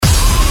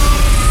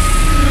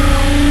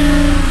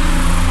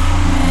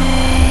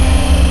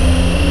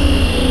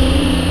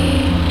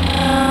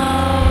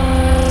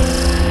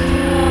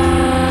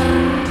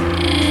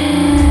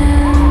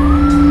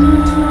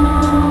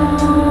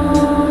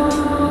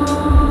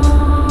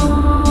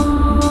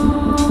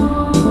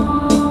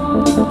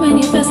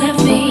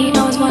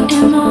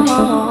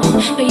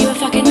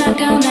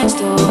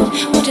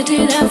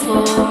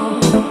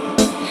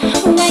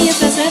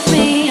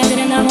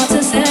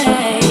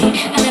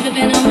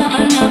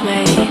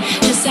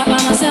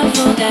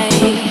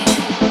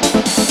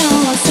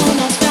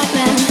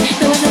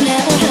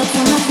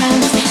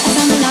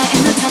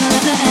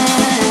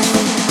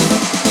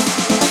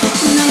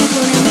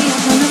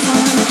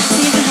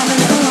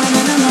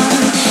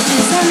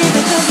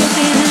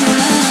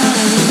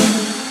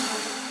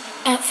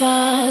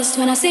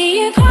When I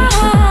see you cry,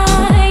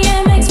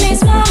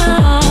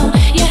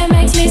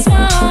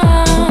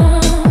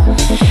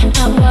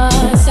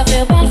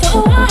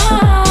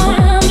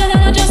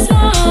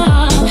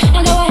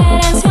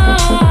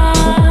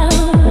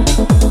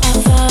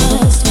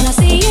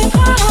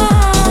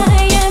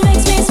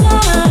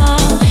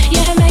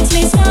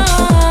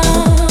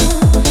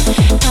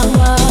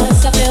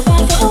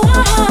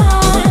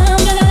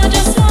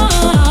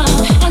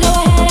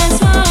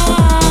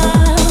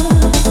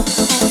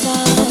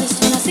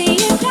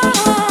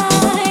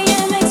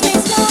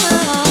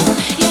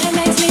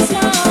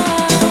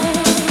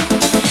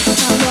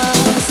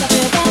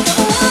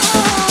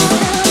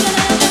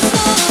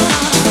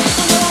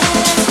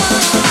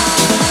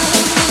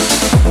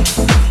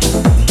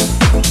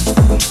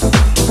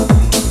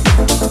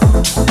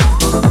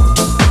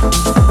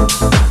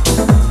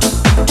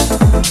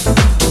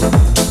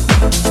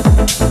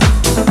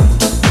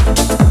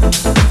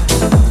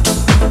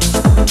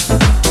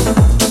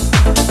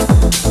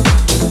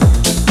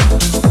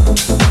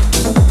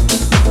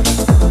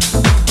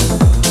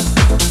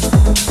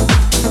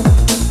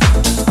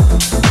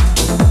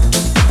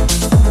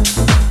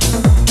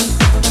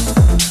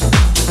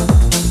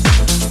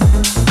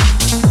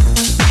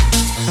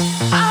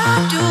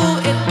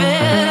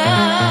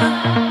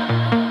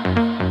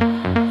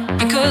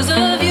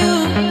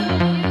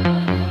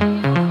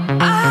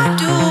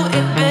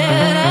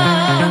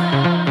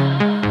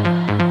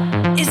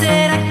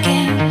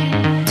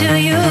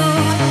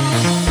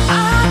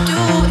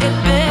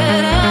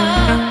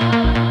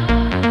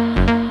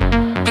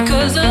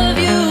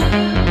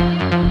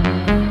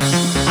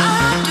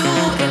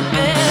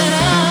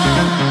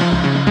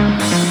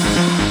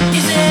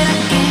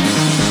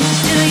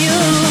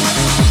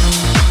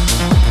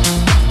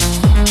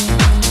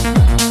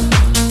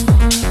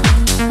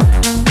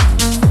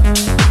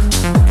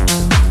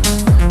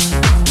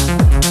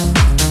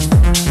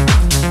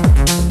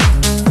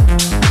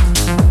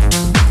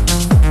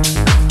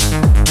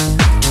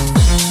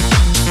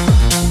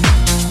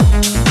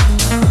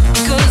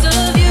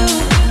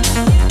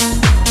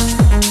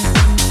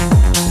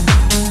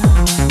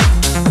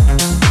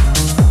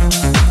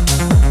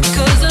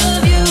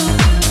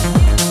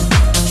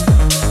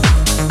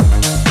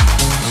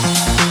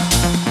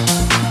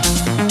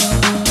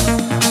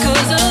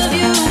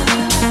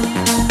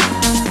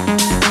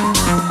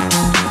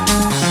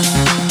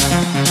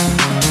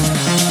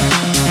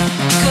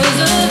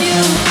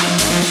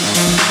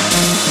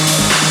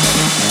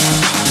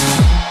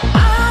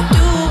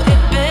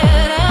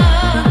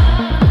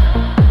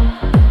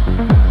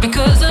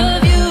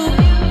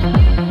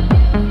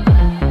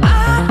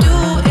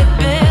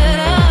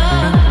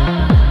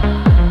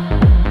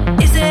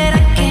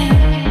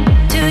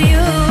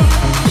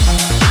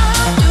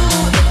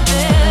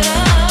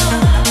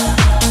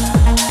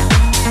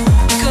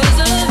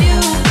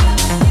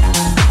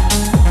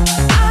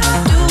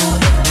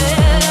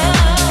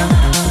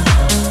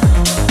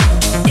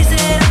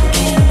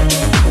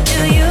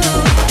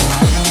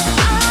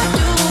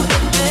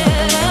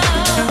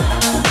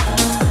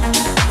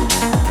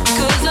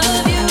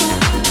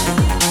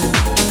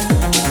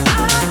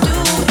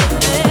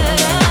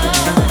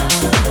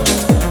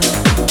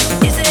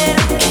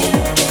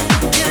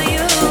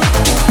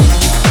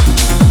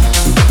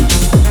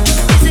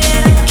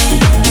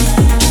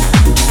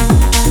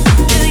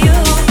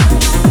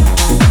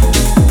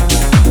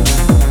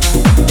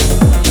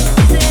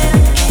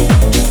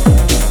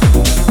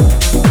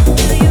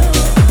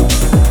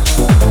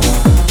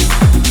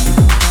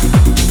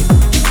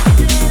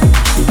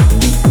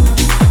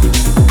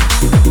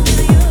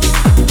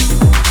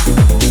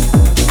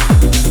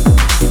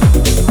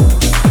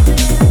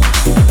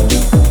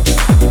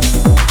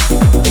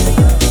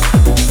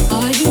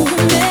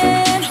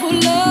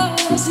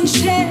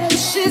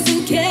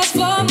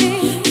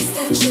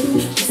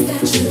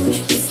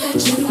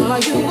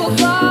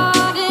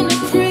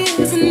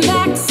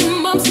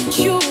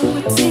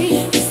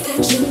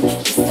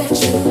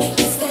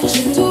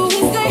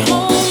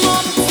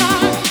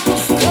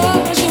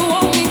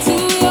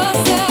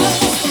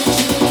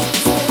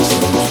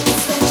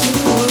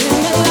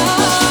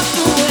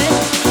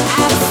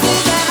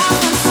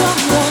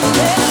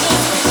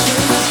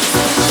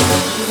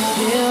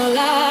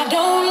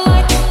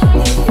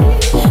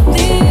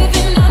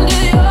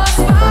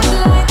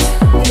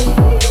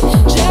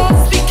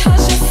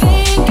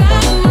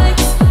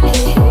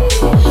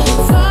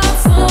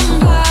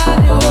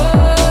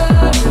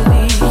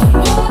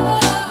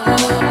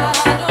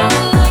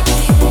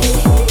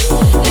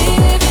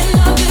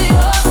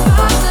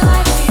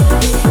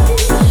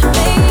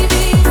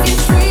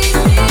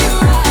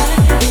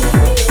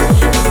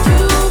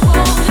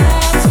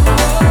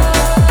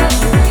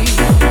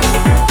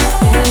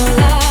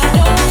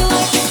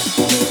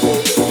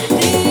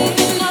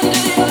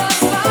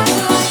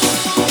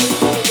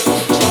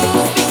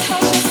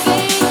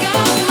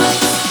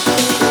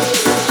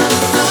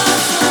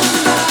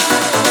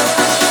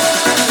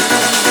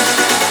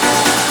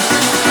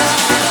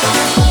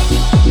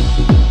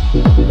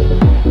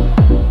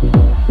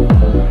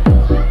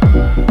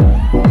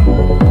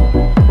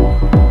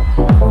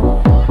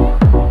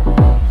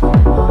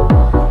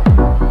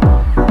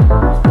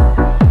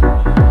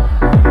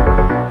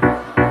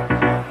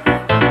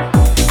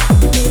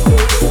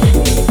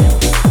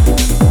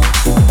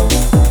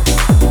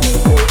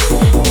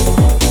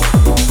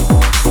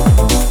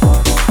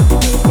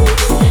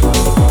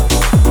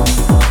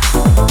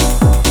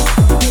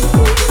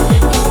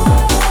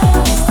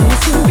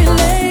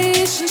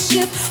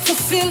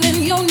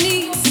 fulfilling your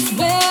needs as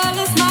well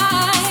as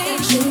mine.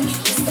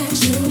 Is that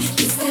true?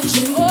 Is that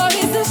true? Or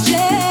is this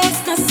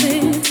just my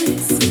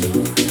sentence?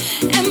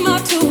 Am I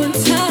doing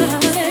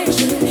time?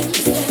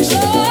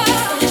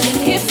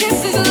 If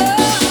this is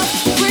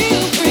love,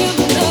 real, real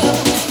love,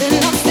 then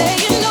I'm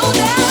saying no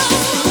doubt.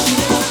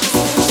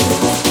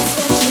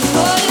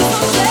 But if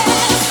I'm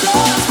just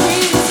lost,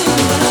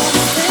 breathing love,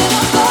 then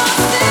I'm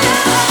lost it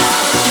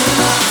out.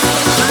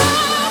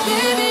 Oh,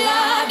 baby,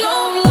 I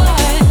don't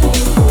like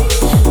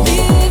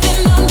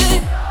living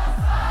under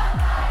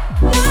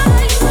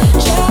lies.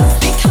 Just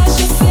because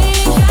you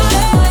think I,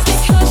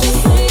 because you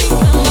think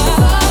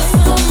I'm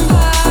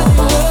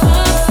somebody,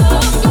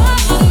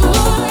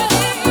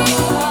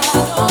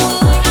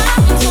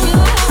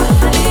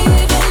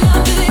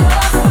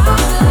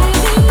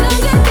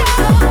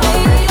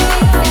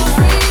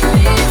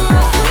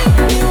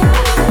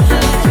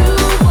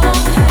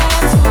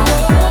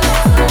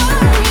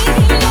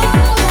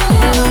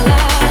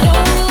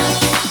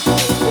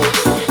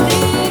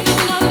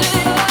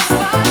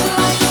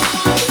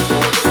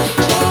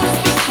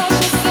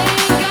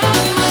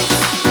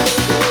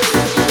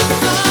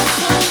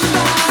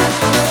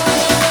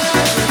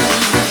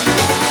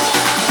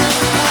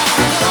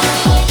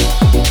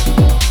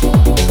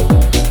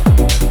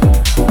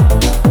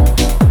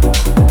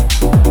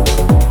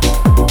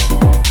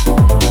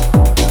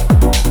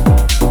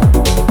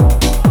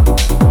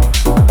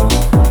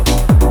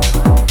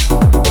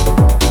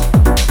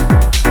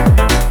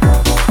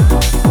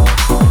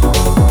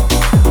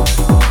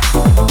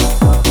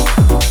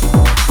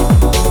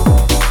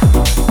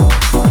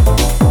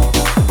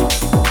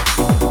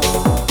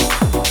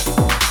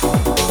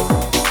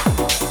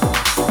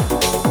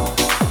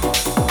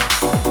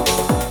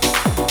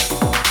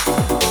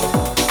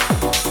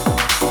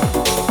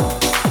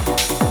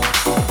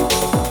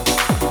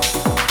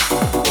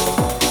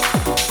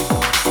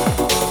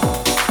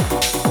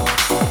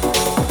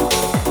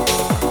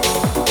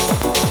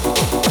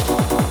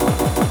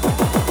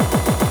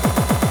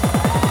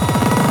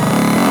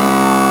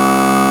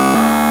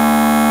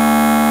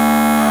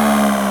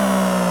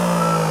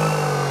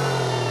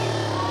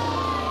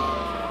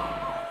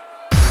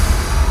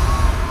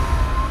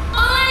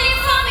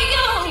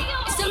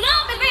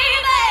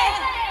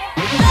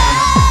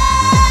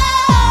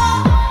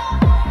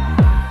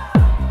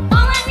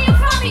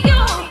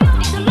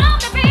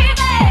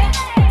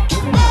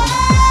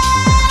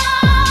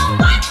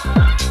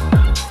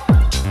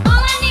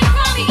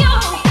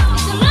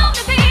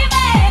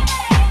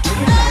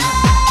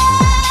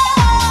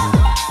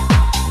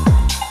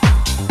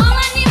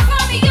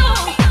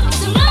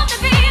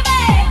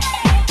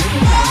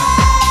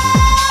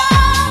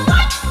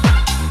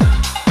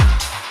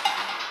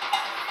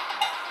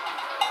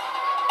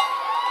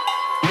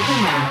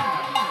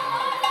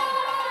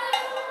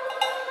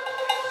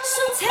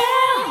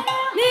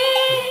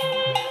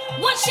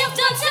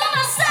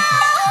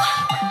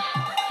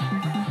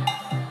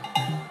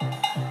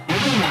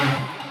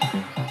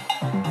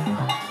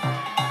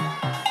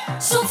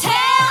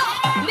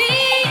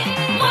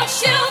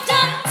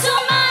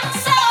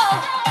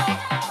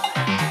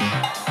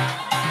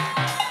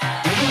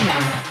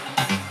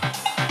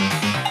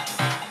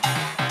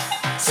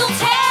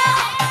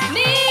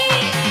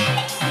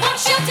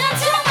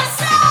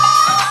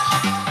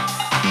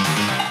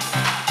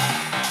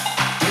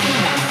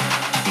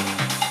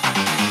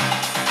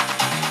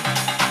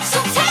 So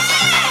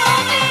tell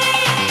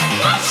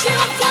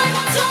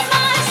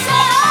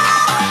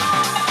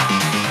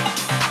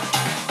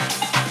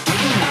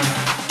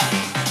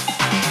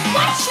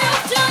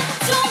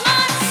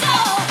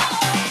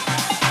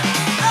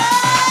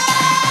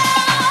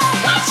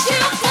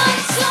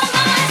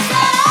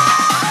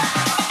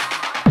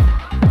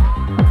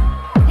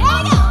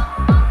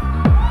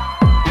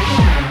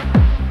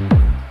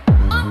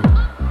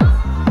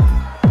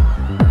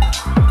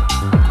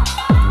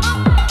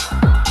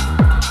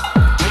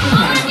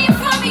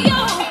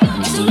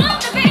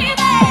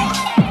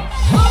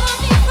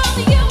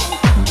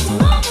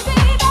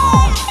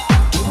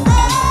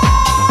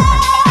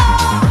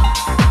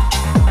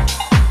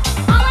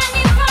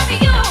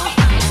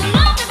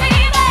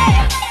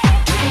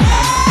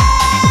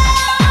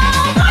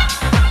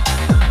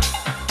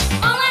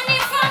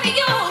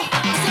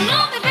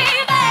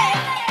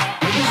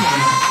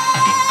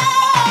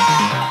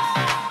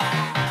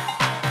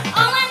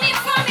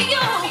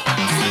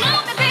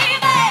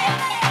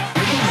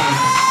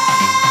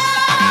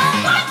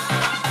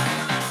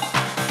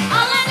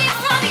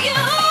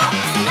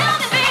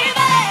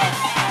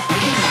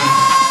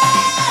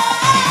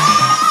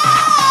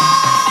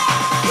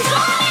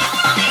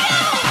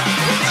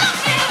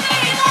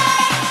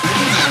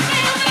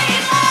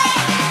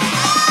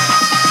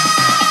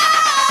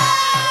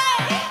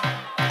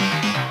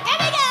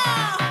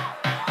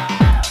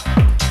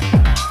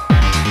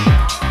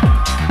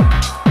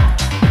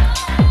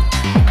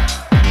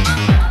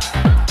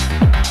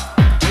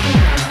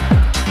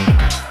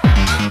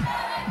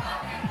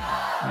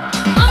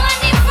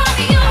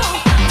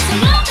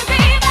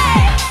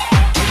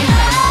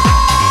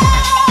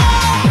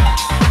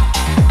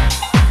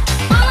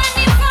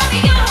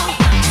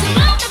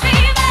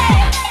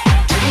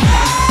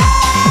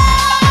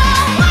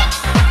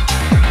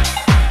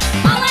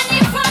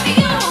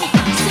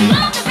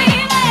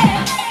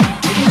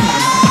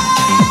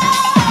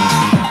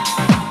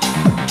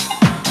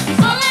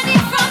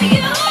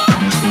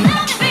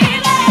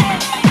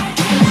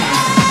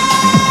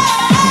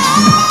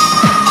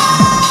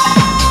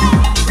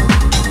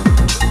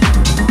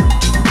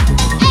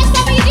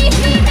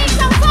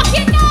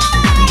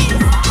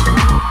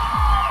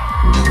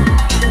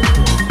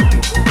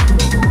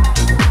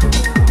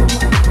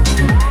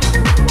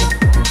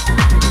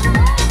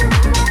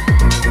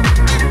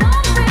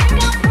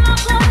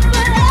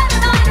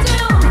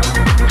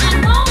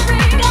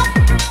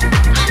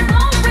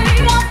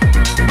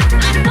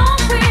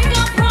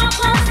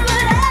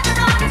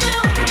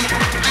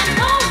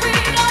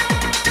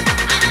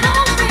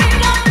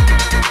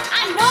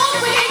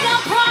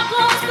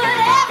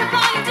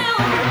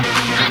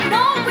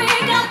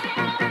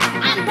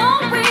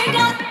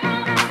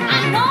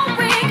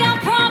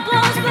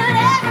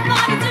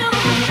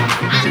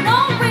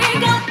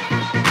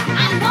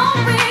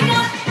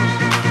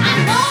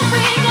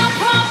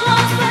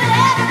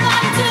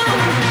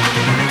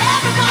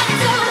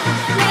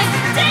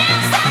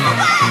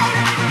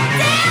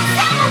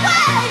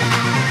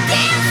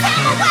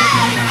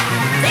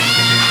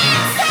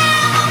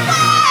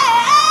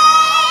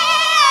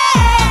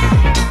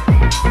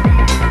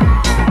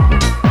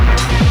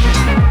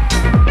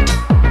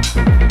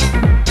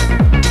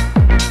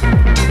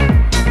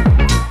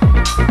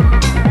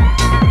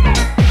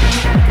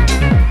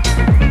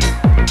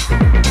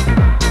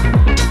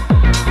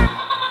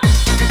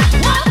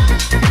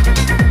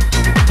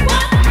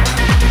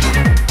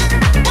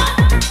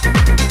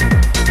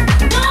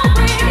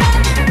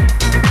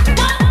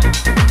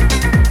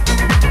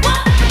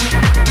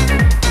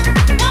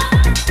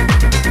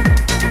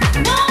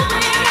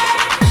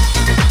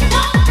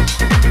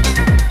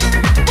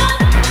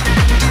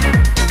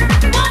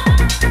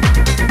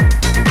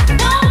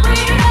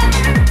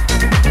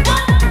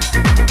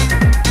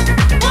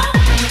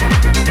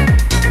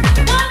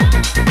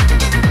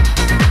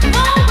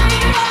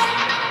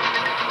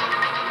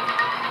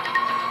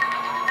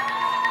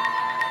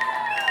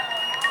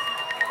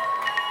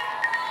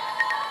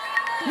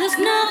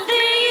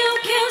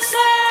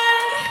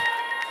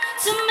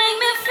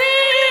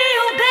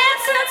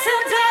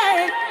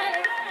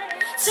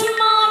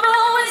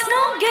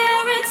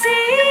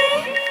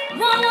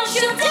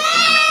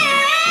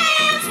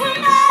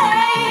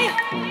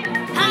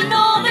I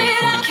know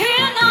that I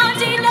cannot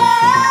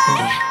deny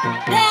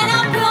that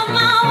I built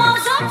my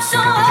walls up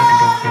so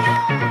high.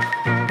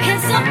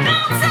 It's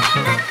about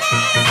time that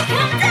they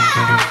come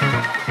down.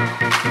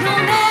 No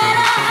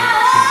matter how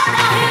hard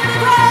I hit the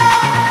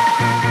ground.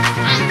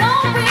 I know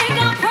we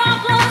got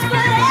problems,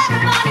 but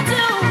everybody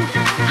do.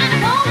 I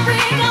know we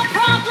got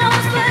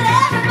problems, but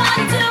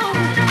everybody do.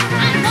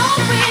 I know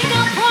we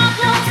got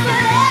problems,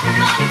 but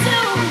everybody do.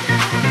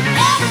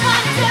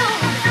 Everybody do.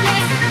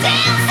 Let's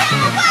dance them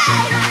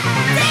away,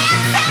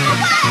 dance them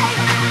away,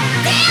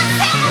 dance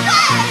them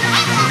away.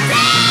 I'm gonna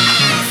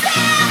dance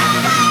them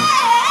away.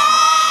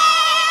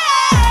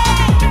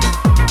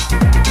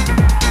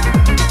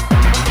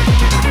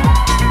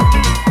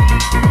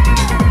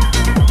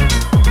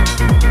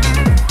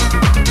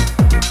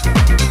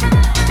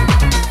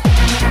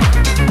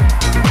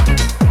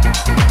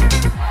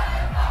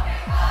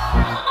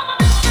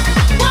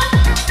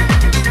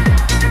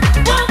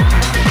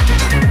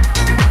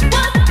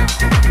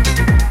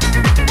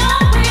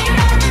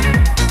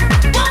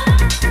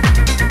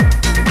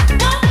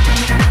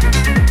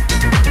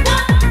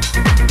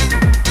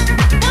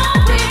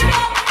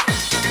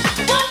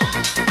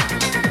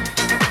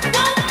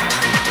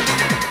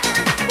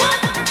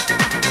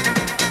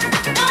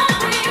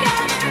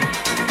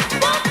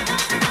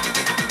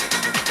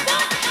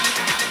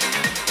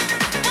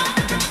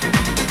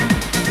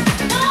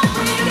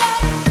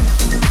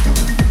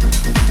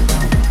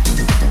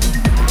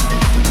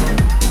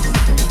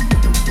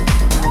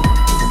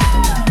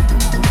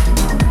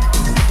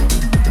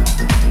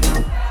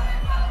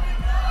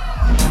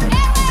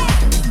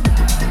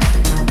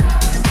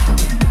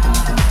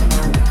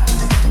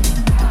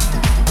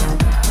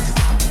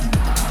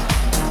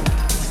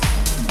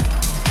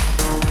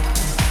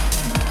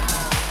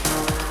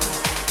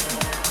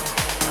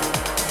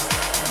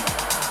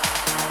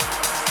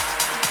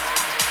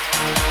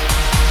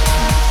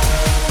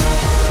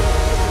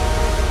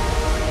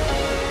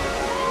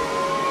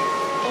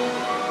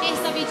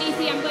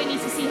 I'm going to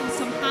need to see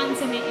some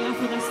hands in the air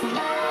for this one.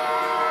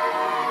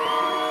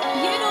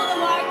 You know the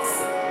words.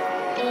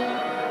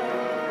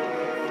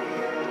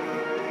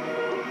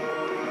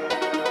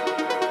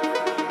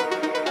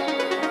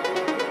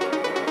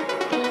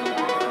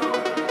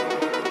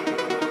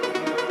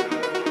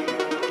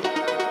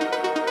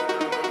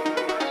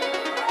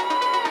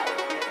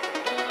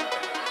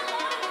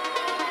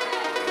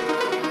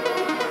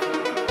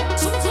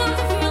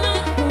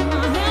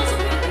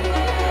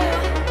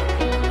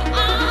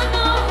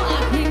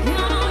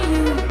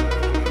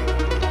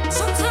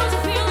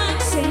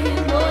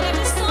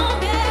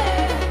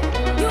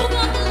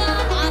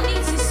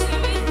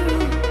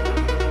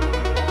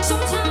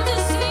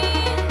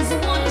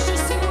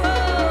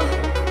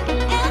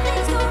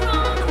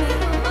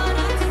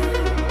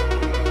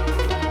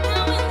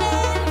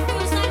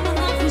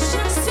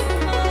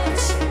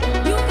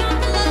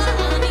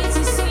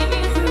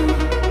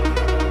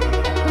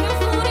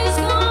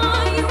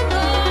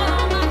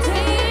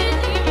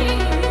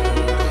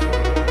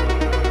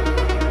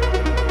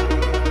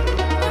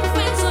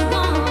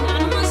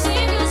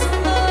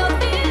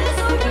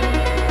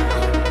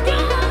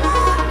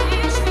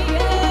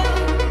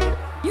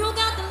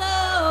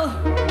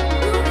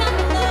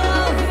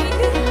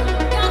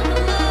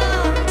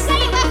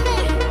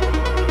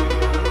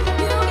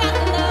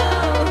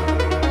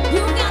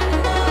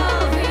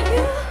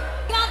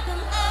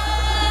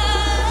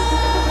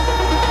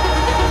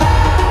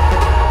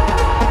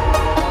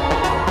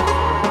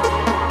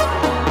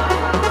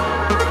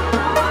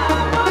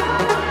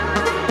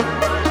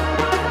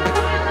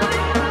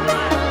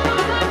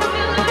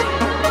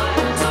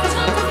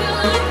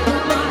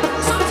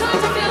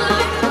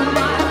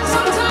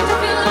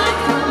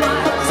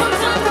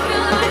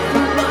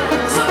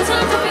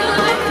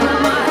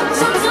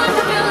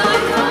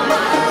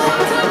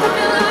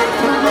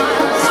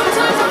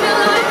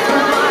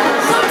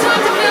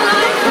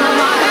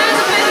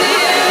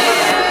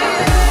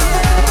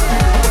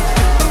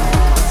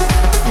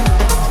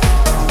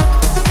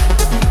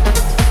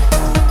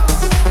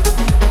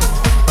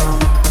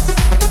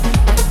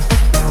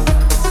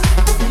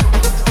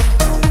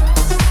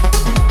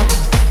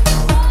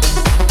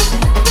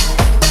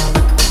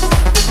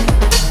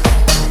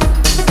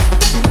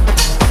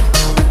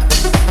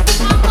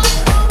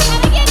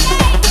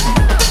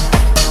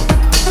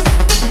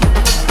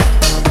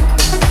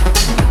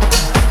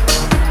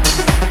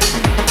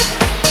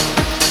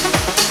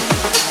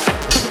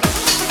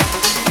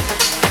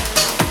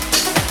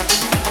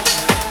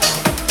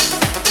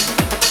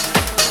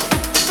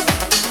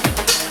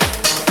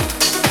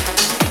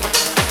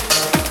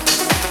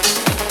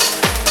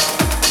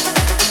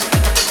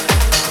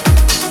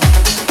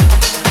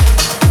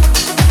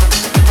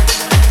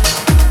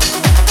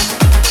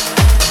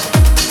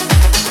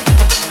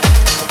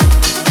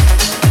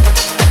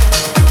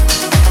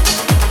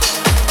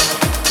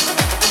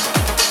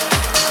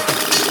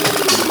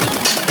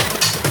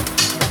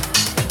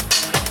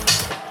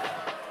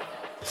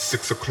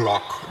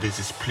 This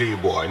is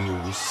Playboy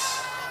News.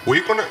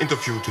 We're gonna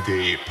interview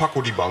today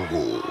Paco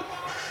Dibango.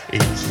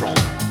 He's from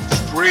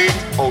straight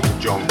out the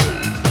jungle.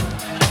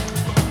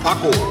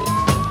 Paco,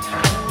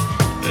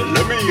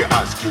 let me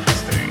ask you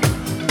this thing.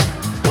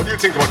 What do you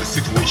think about the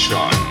situation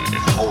in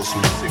house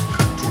music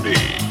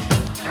today?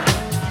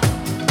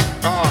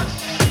 Oh,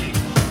 shit.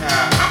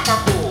 I'm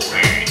Paco,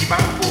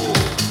 Ibango.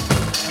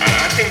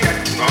 I think that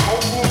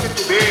house music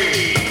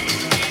today,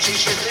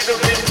 she's a little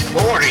bit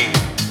boring.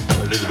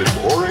 A little bit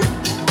boring?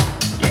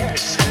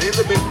 Yes, a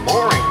little bit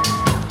boring.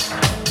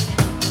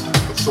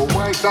 So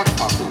why is that,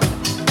 Paco?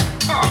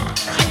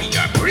 Give me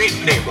a great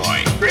day,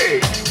 boy.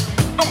 Great.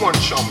 I want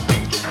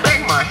something to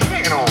bang my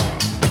head on.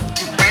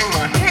 Bang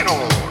my head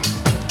on.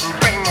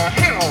 Bang my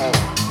head on.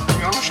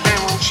 You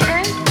understand what I'm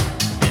saying?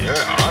 Yeah,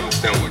 I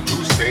understand what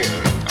you're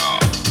saying.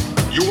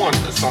 You want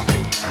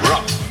something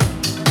rough?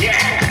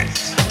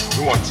 Yes.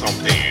 You want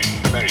something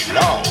very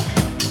loud?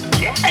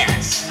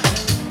 Yes.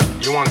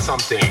 You want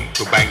something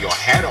to bang your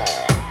head on?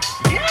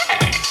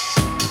 Yes.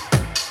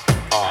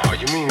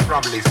 You mean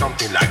probably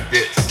something like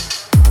this.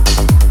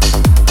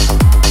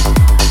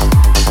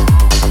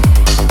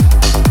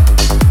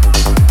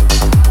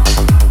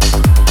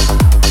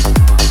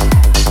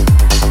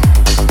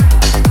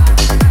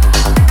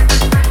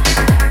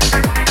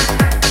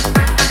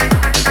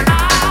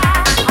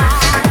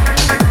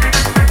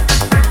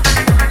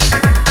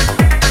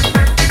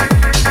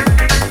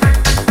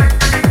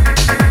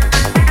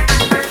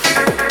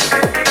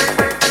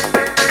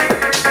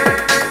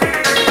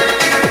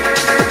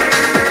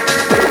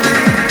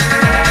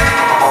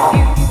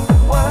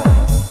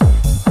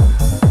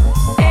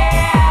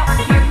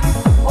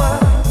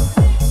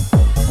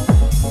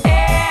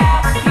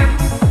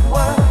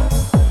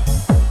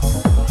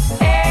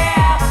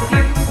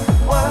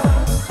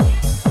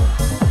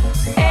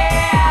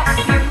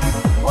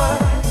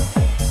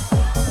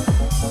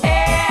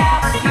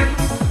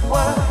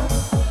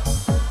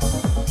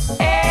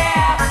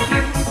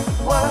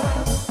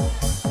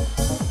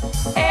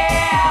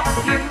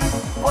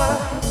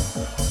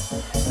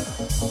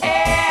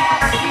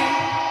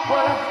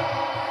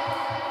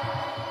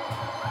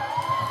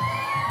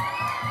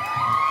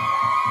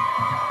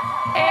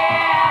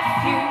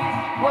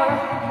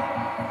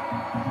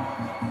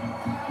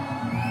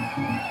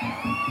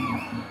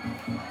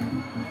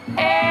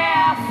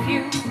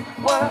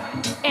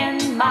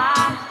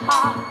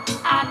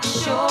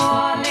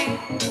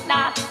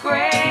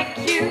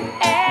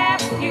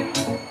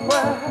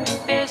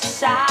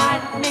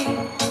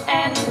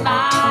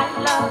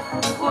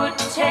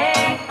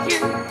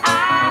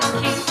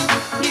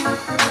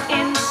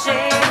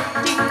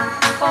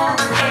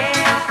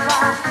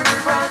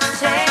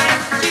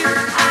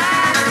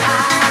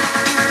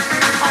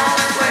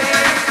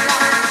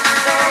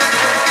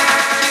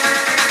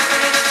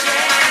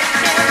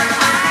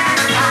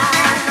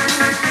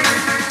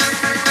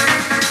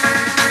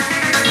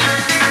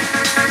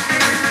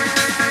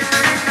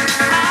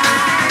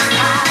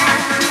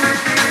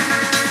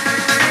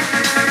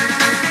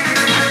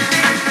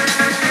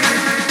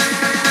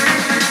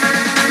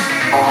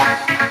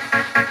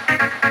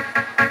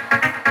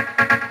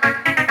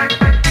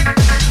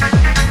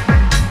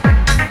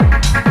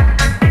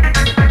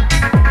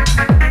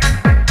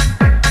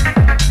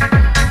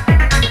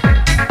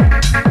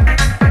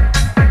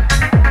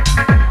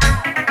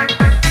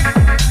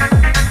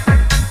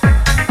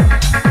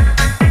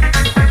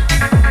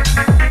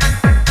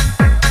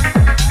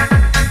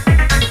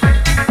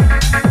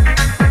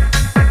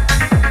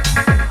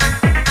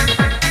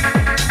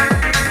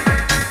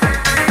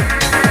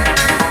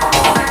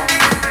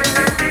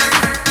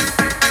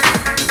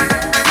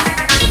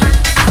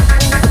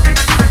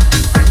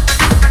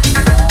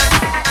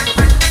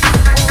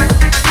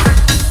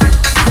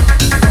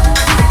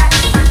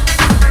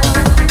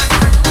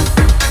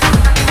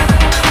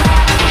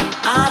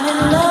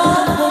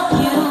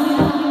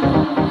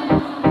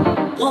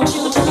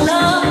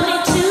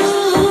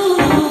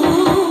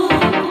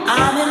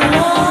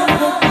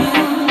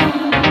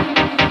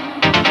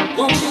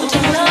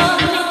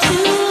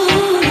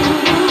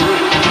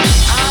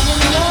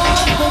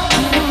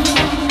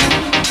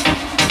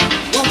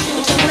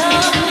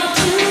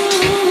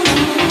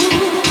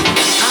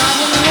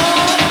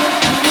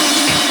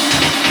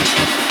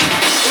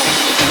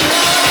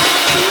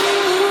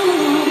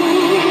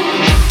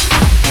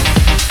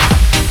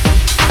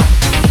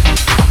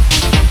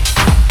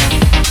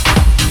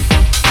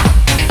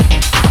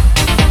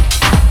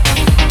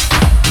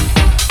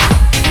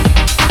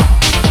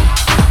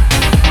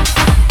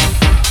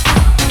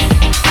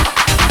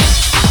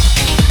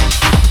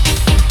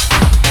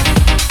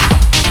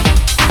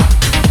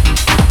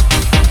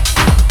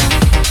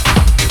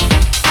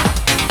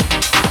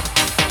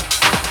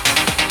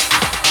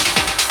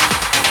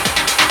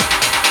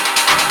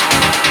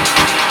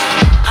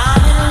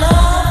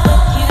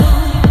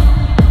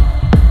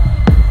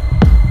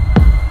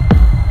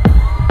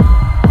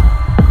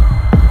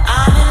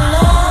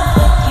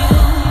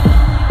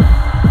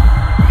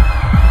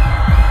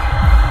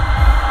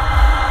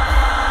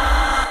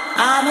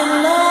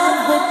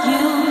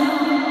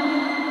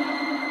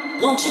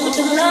 Want you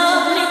to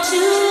love me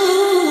too.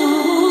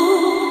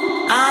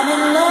 I'm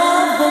in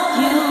love with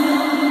you.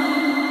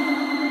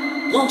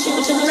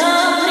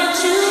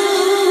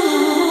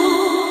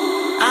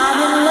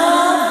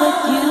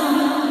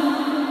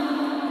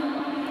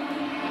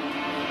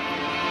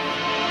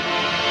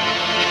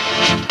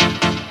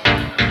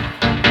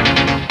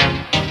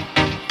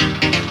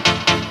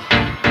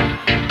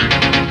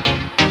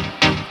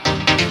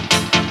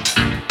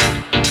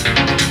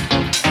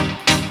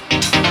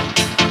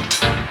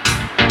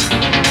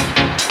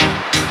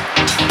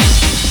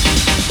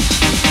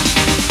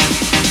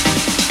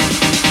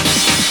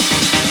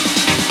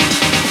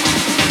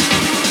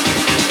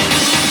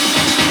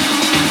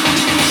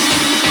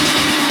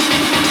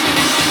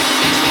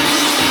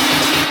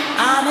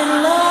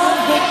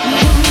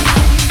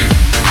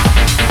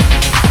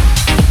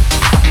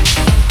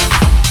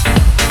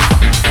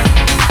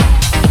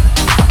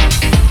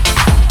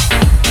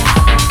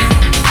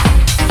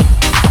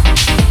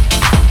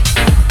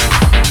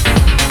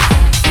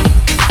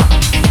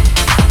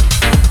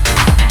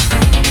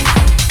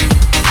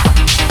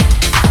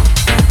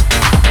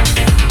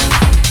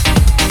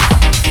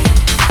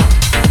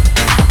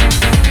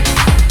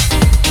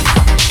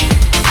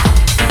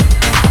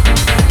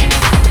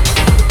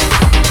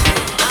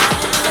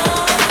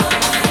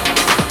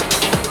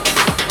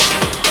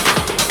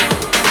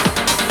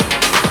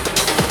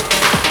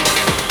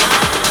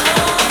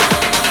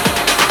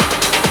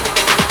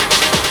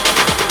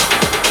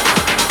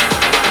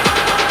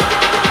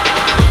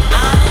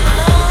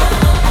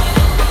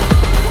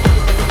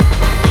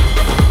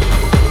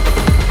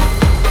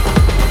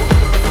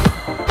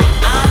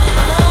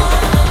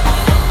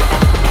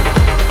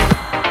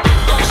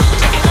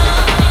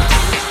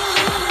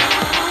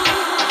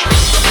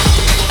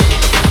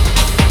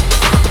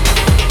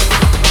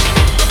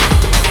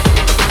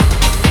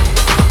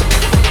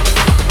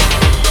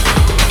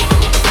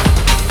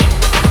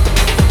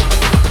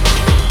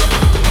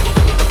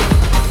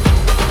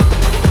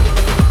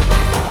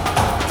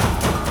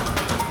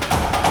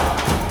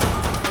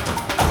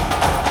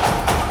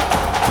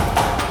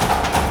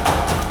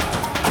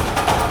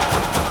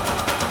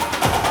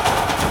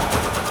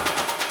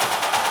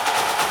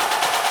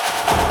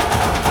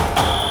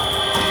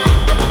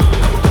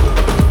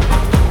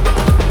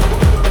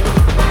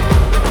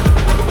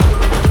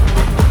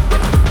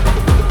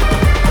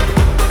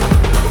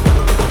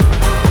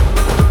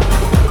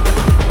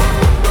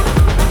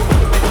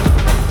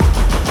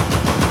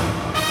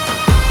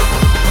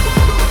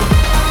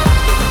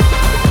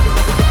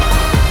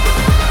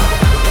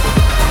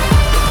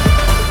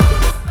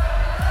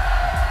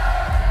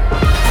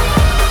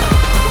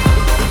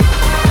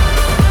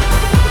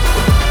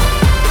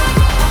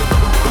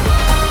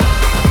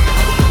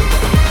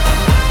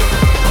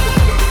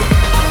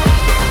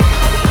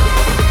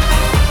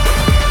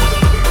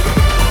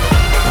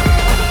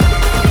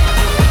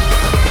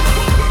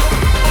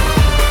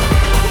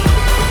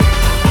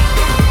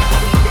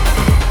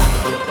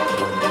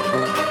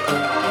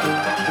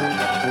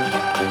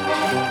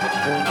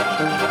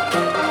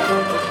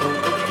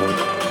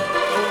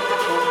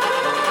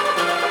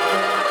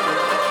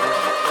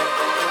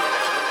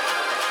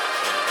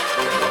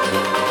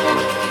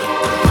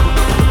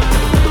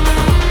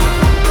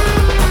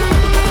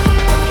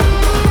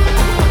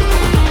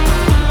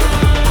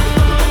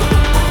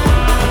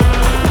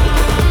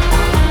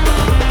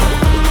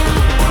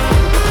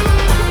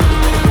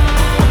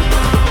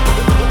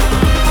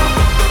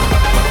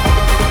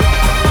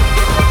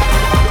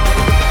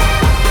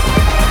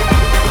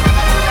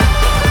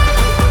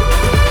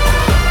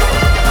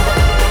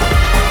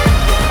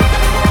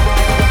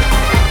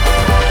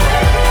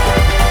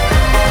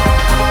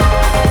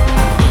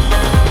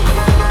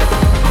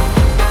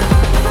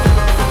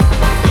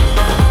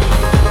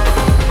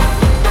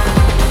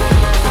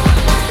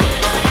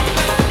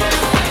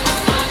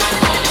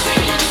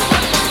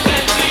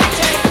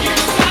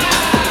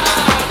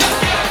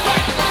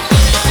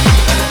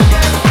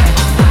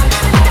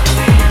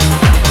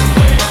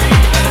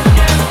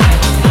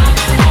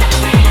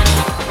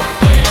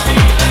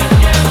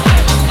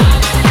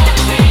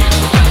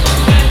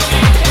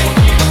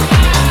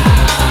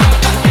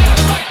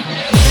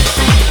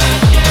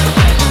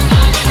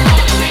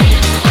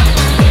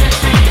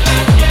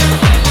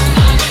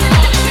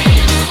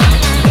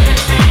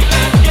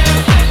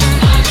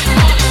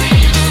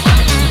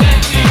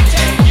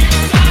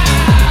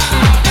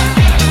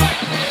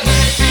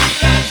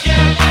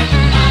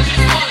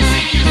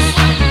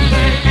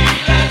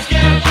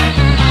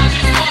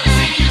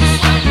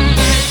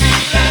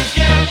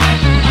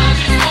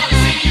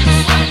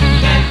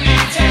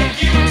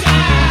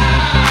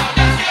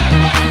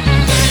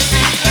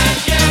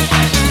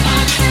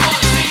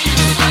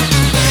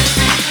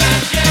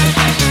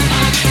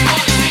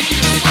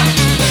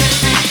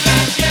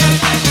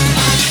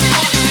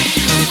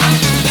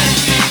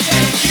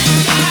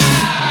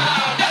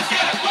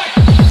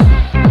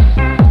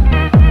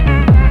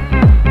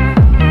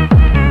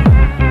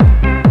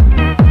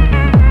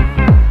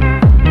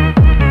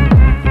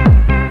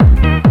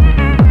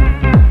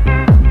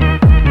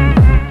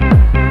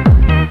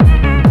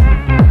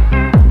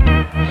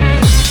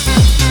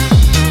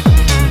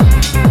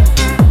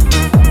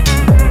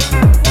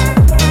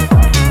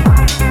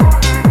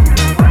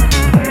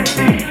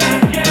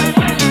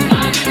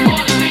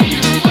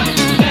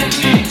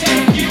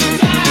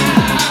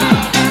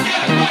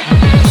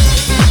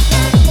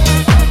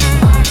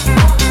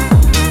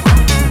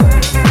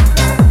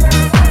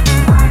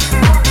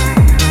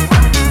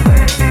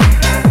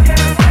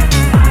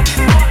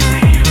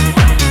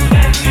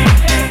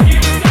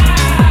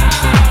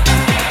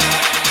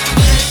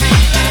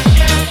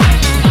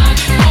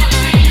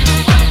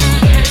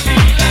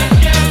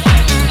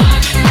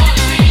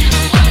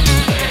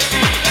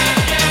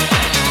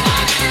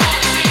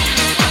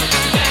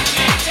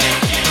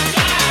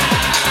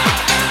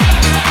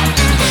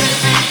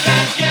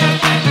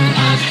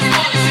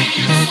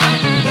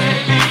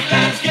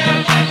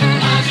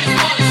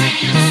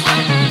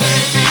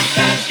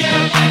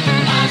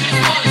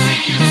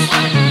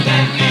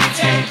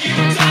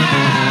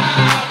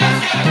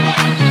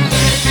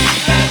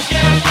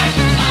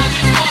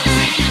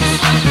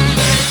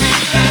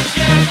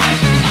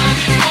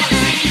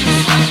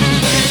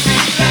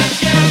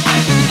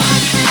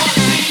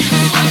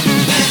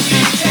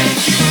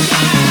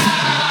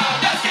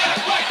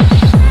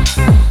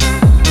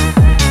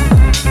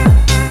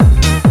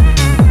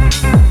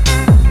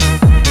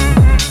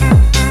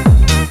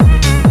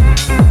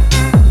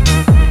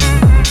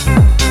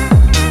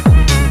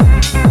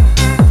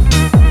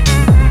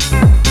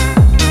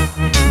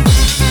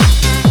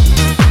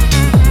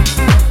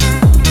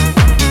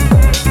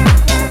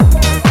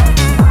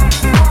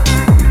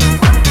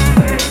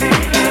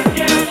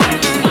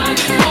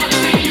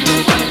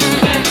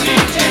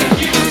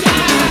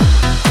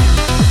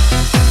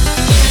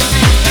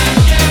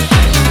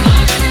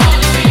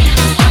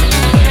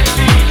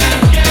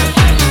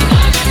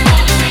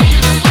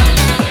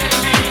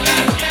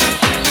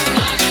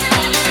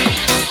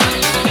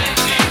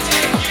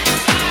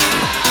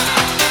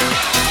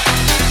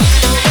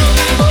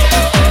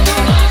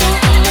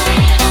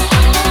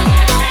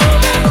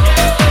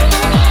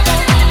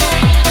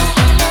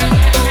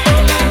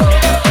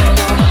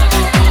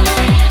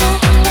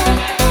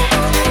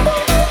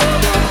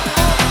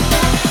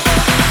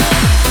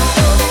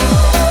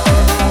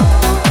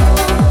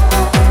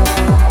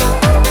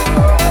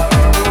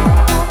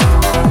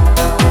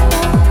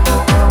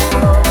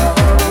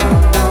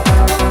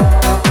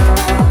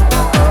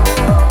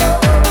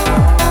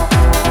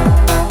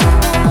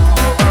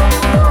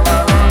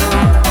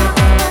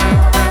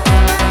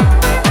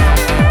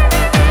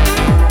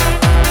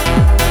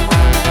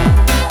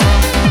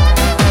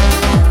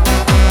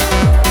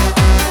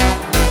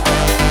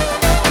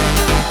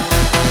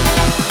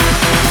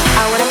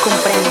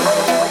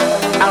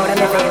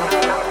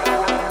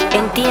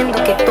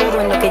 Entiendo que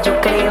todo en lo que yo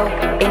creo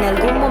en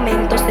algún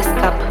momento se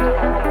escapa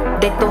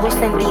de todo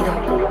sentido,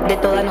 de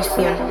toda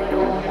noción.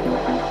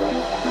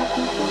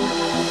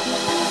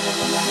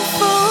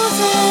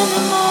 Frozen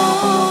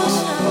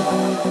emotion,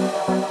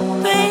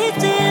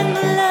 bathed in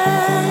the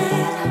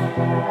light,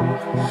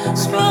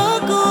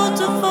 struggle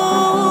to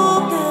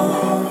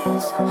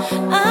focus.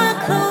 I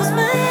close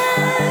my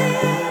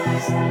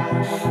eyes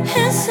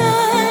and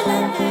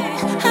silently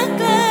I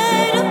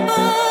glide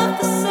above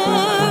the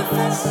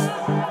surface.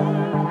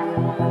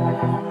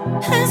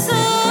 And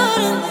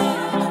suddenly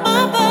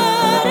my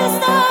body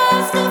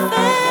starts to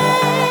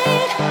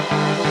fade.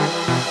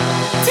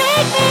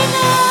 Take me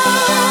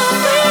now,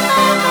 free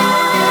my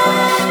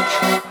mind.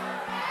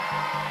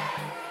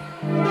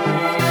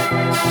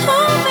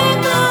 Hold me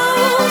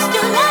close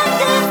till I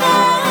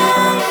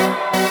divine.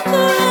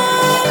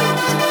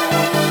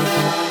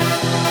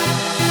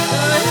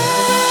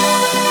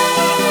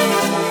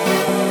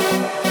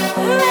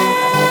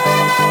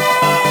 Raise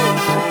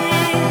me,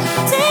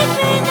 take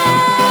me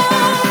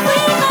now,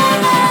 free my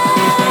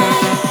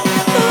mind.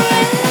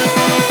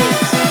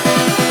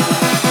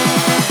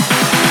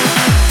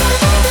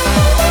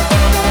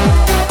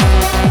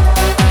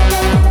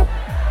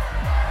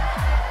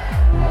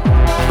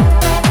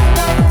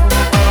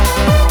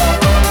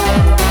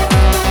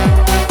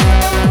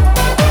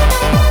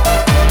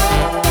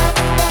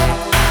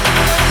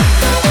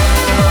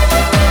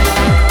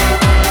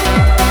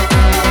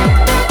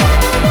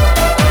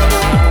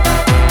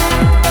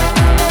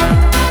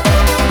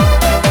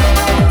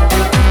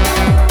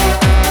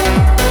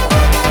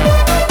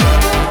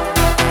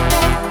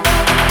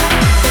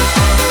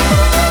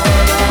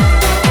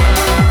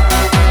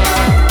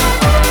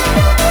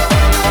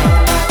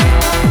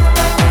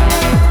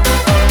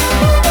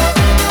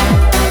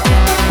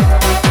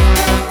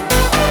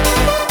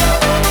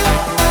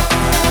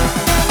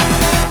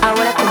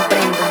 Ahora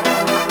comprendo,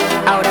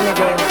 ahora me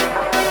veo.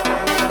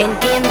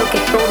 Entiendo que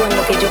todo en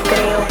lo que yo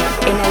creo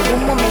en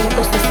algún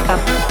momento se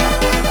escapa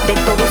de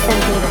todo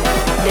sentido,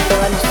 de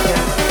toda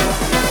noción.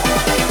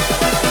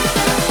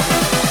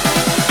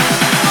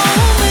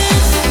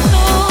 Moments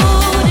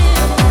floating,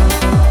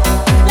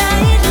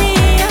 lightly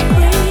I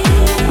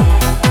breathe.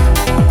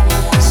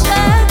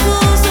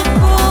 Shackles are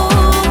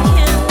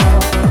broken,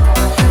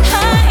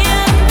 I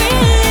am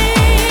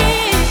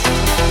released.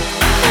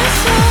 And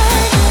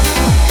suddenly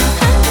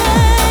I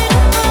glide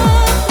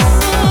above the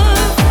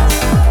surface.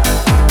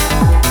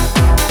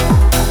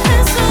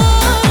 And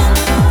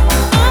suddenly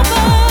my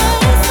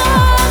body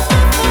starts to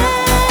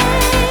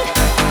fade.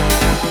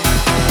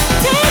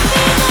 Take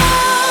me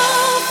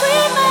now,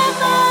 free my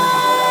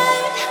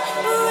mind,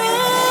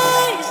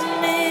 raise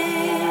me,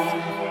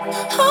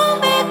 hold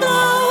me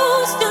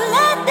close till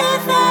I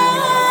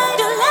divine,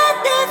 till I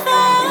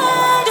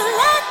divine, till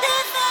I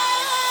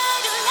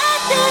divine, till I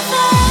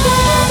divine,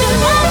 till I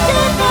divine,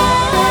 till I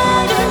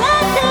divine, till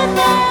I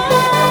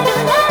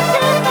divine,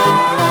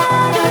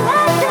 till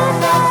I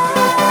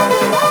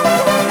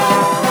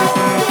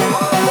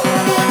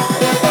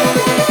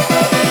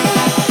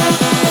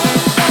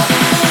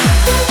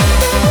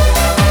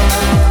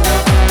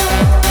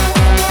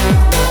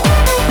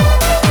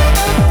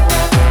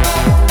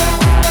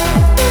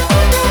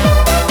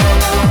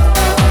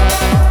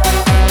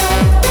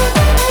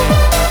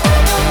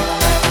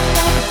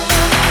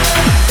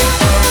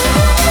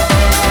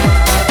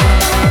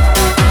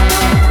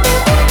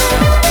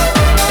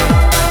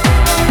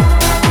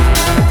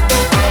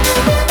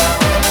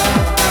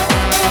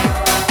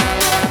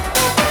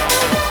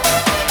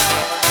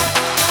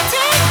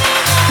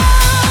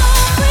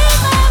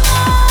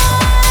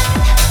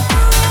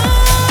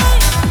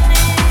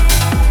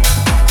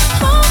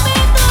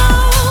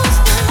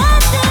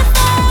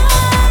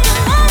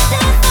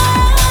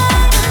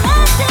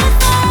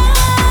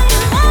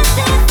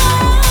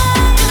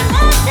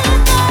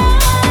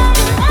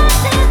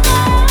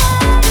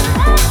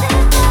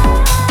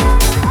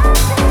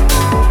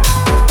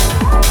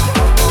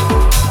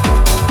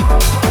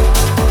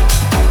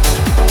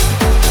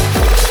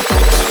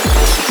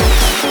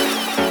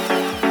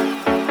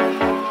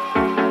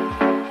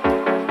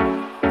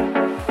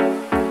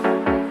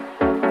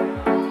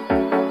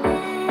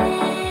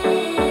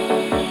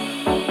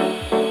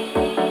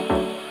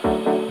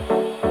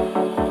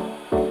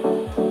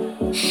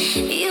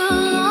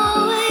You'll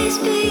always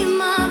be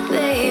my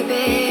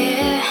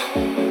baby.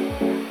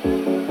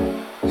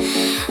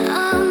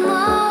 I'm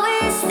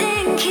always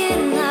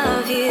thinking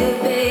of you,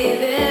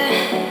 baby.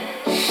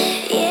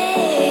 Yeah,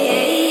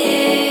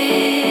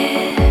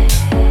 yeah.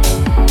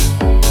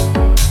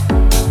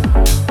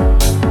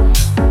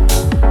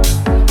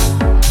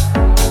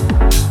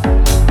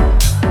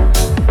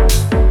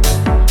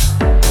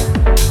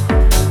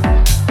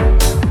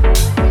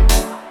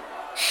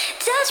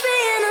 Touch me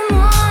in the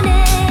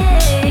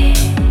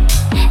morning.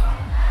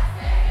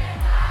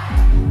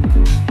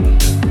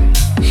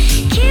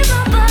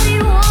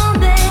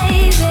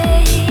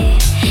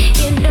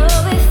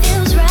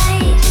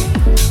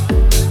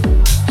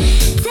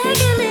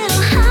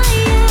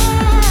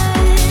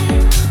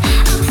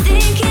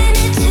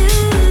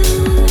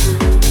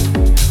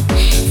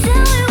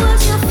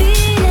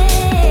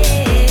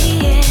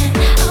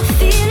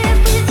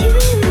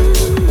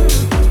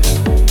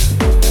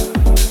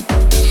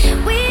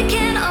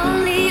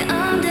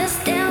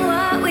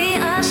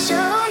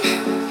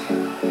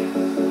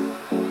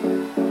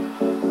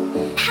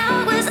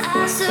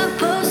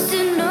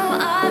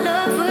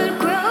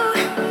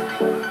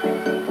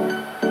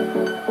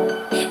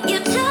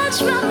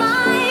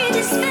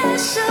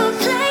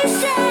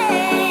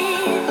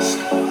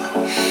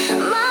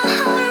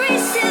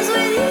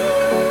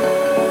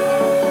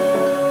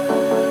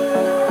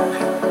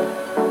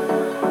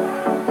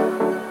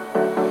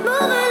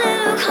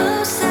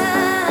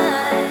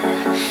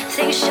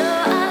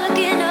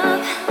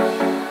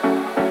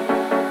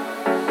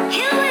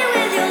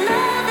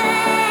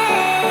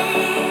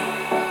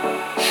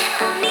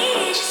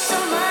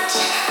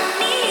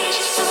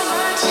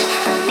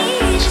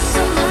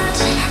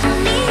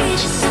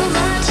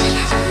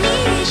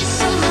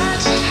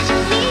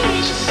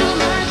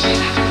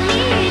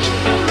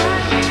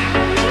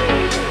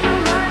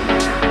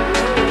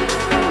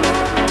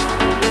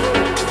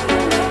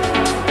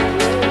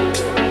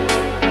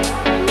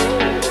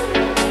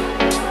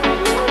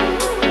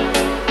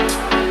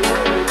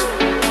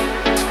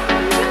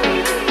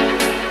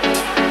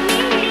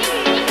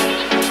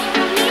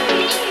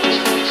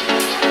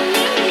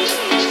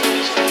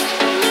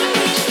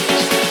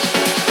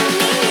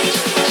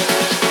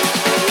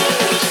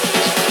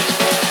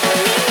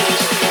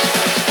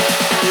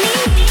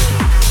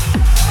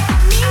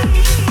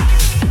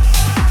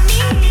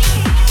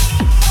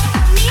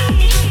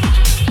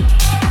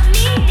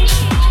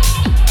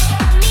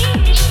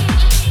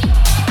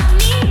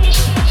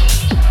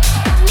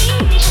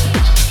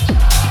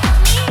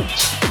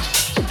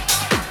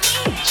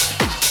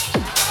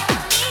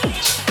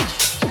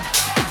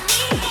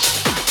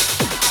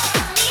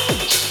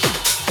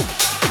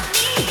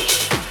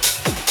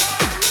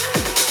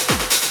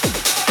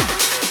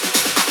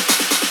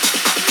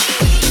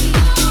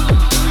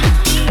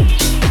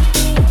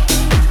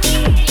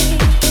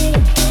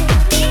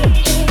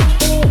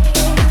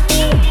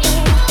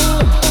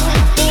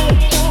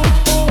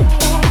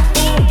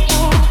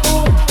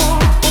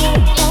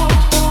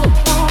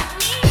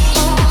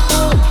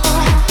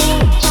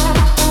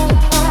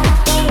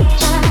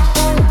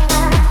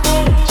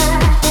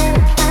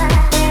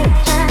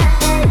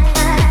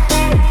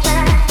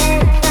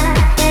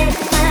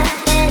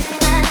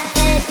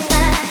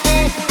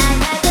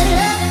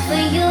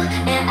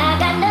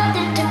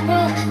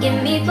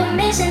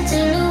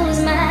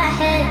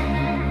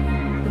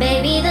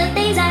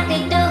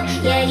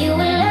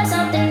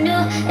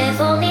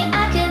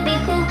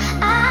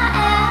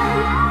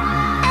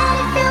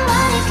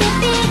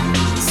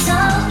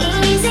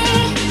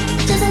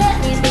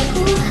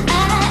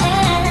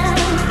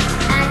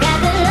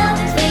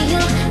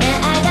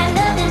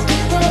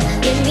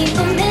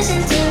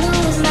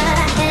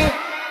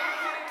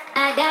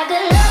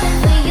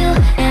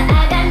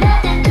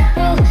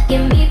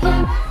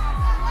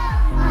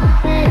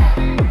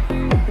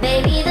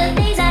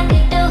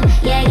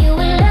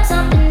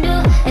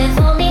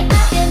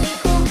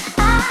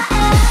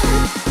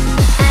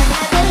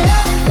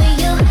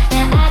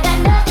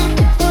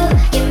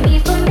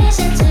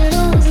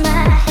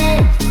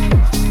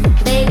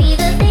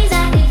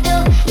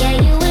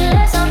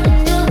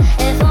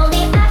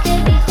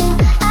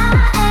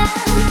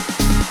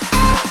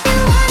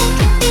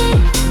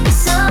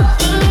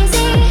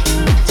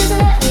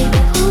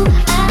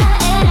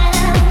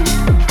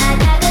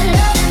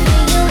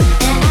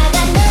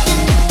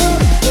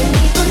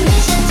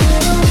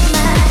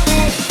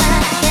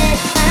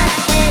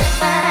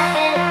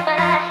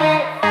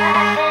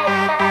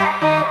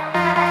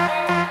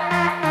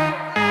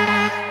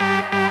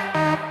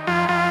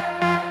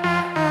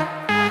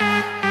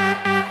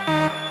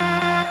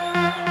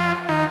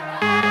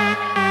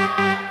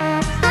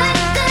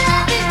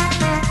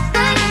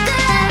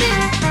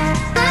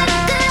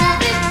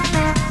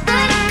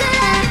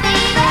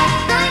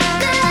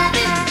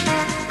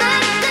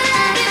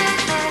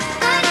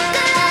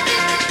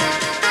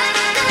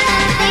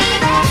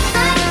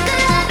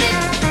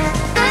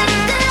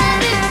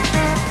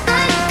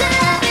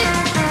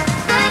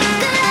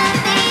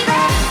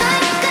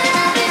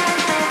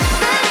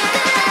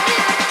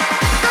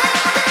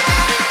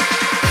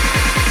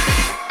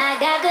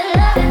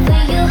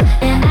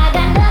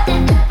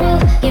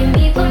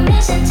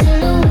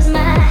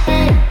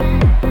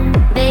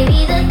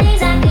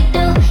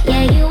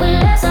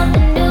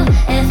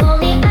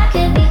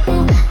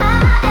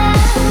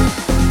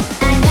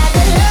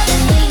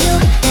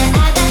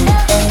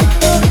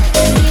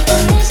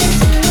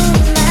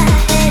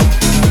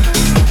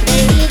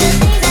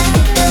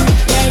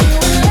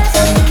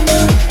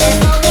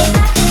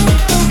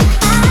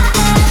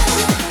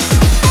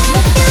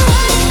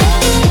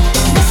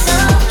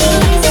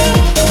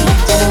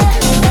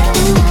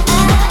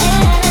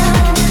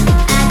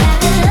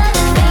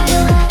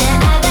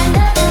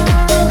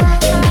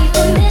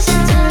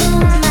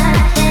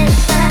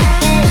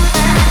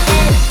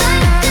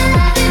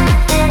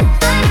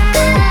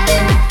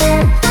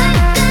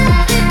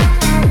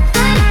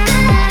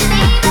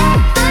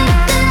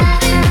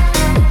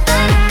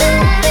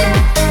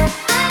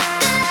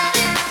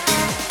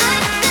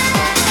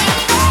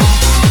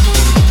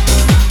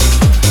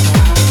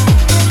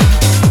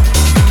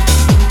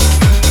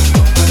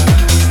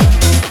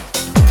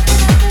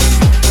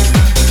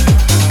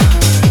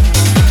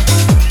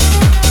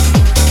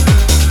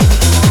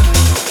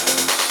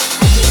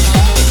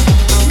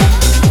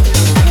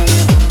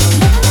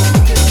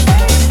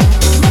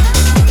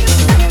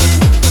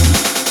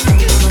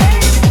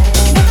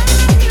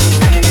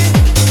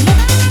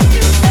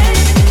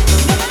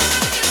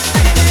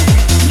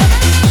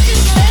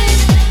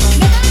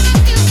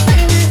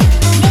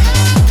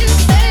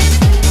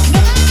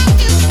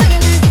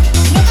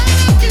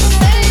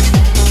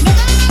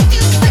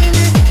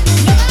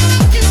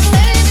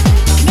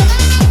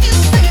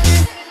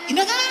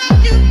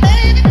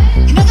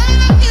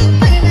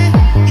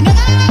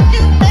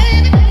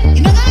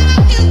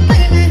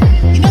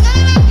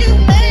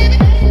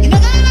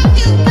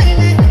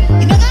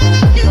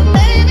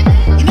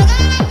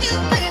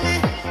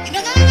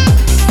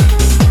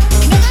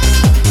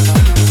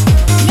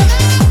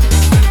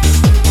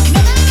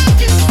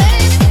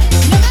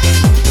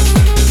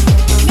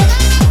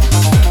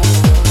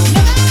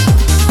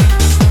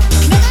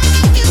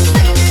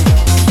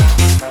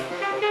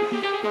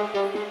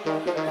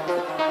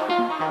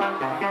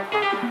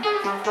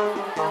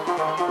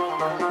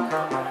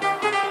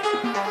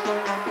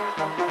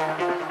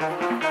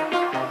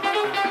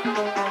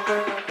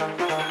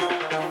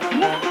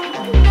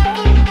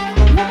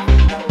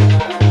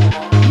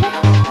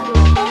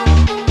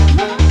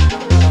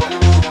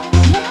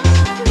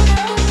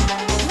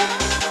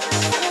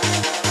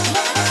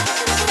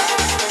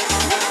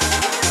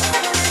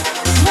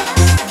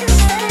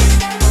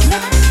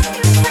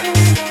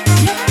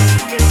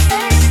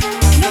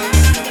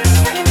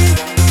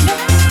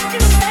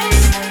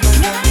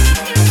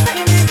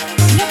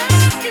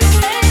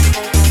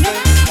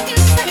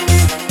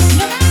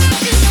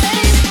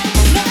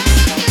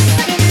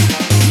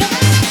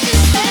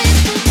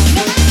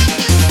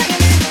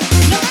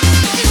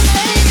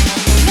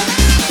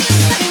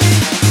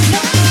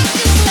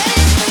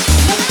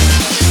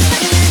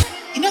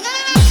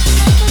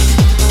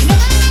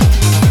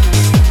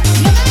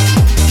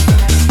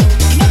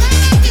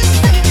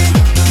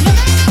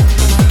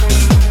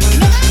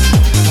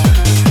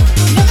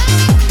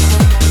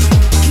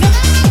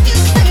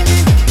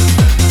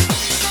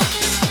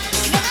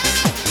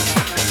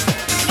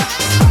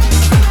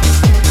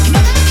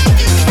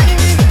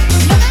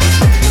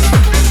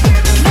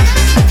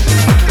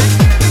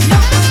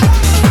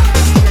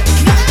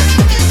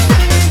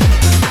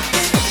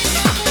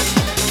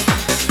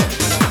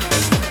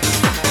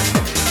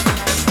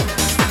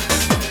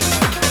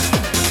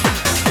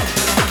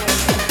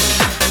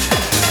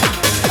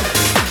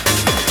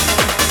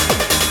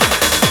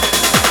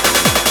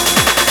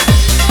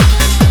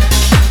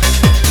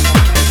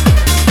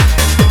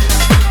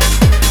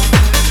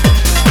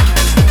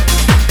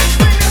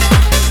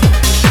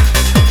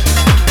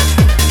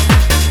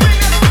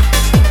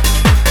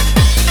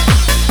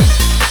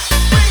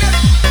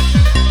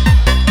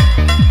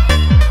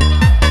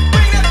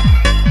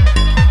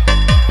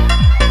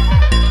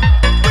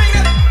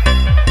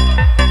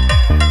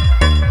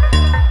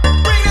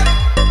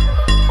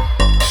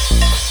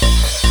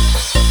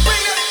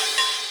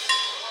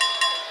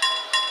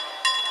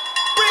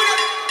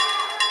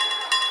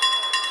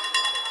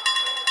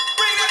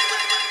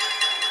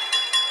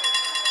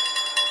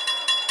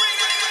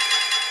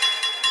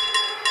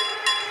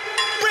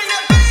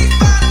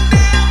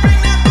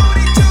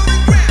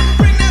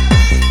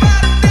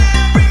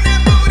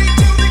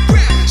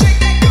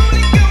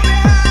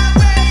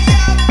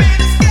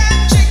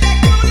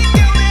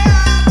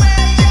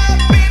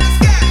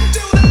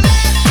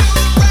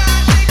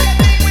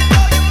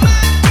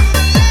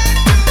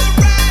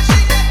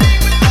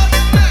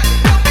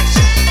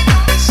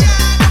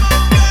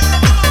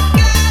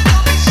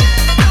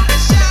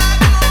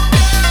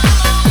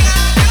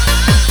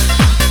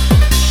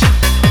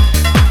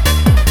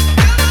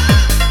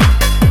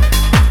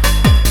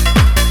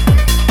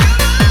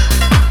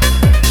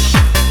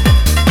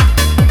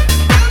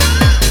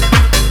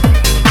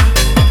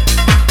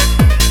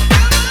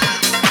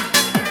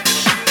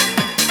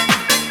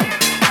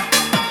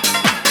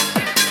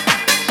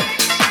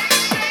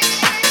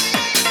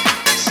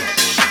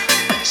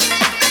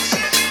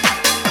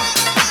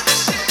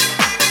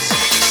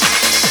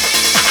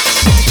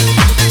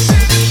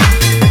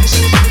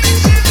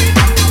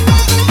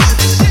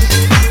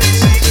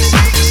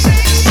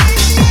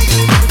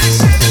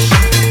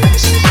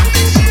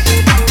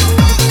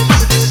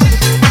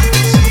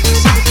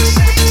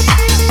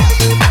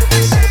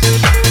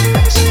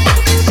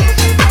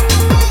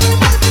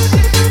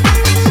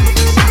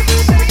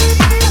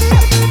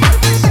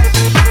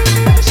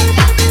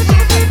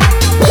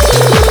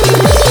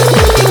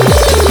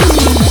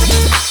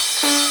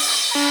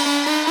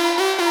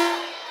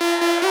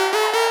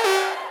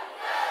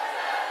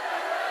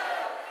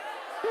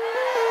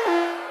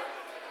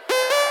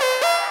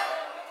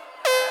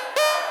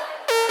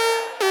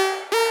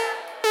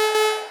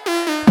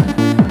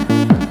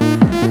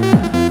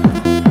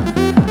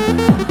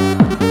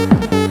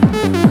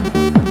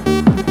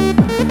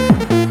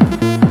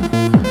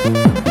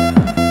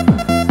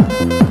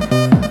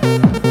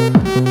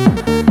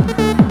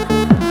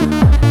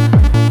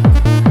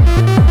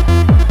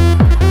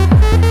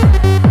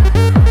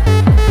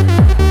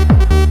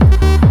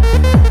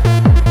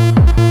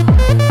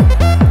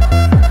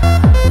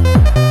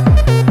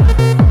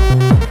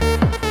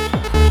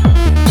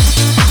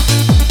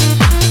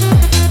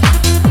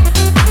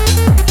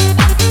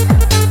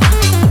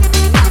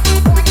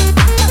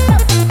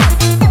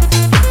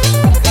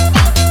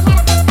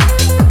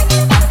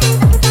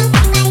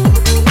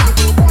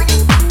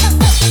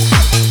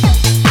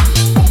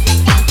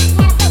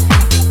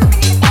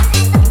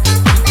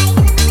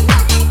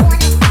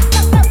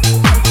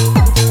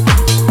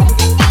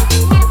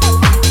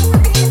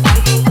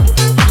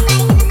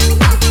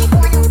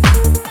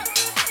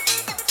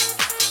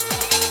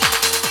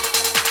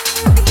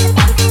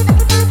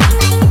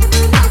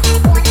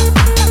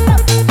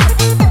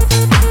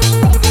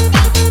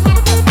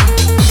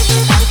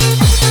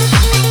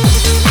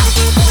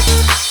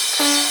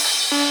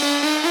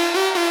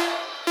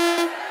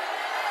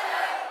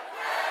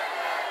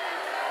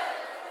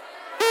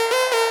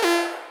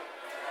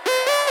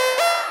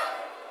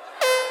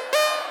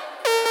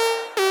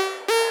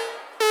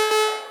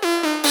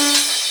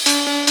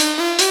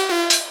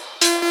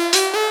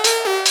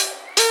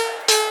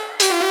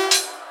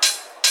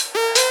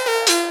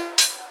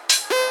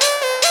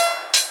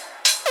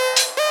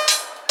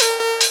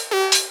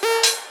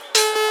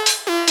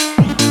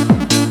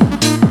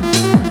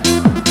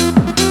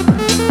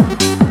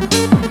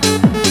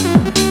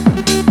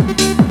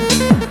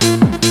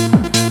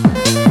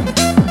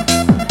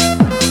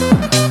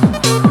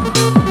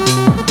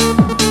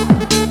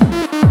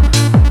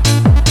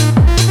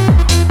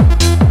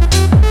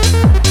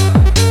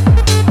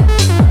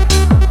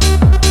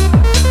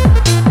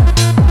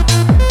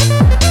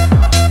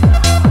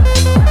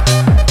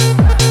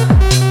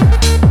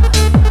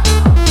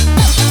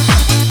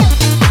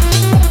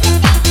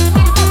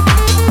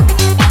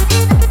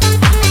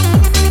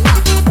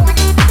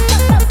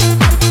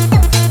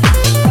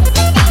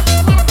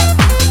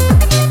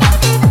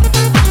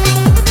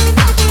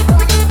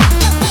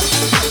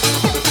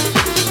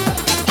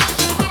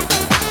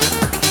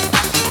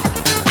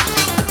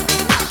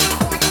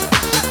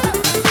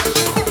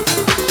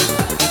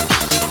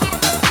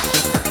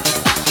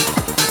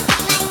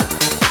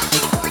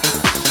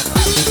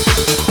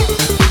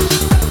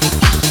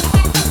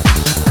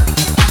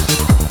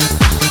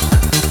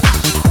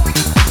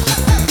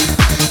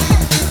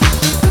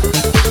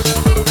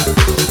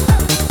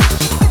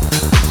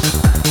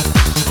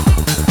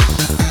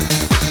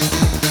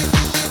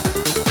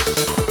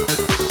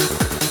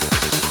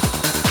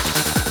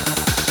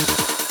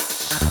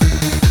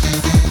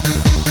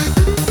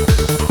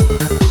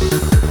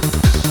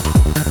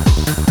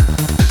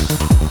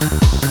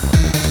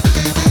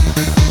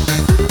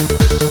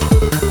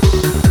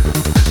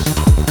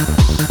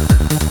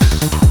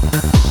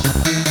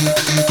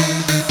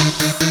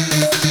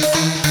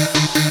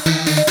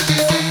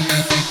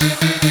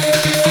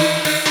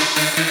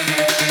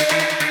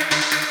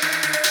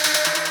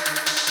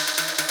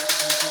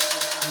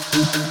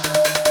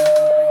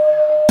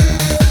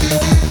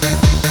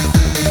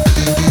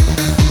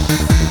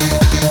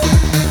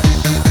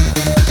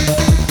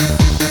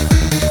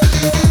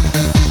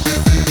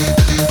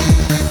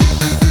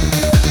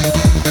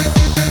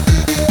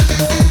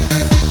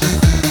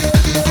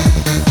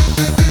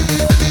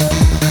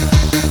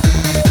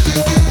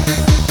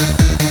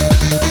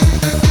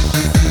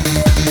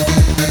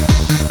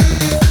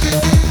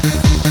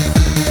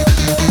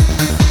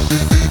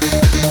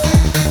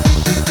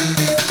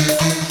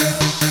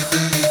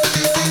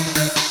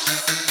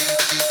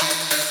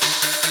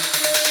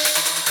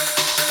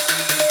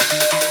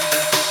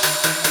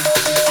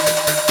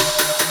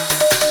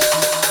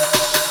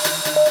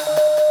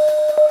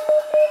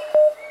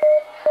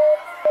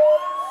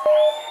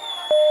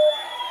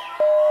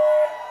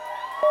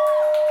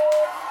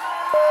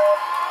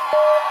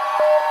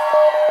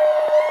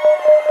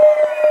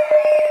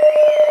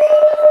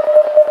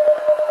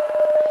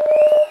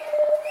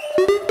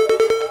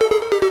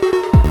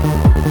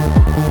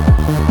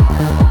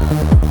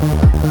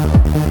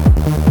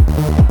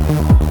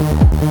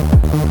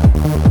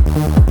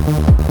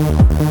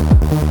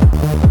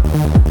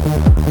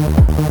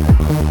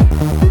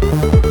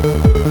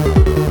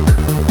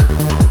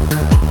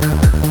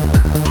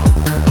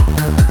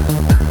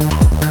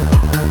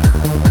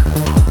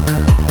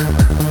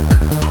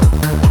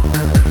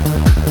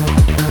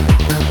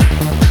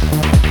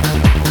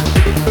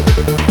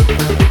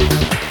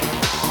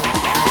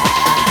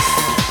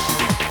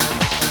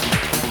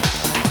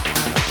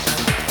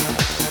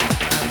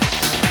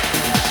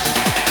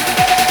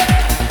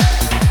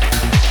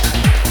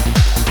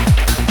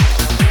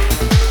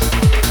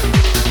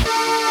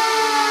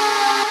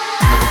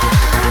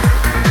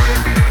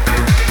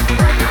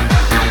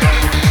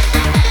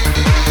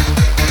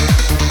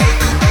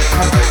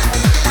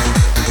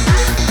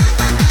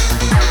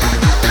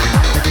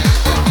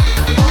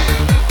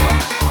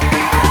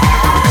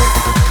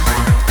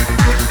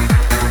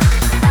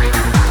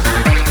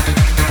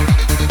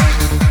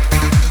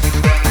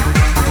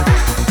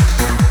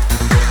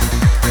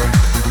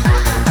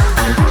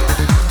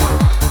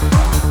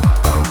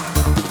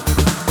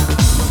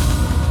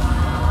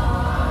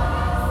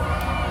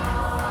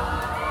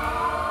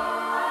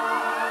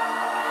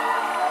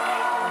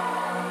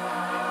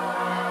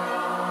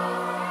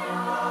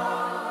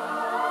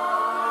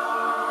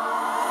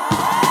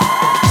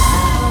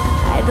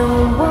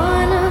 don't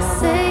wanna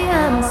say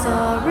I'm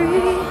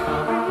sorry,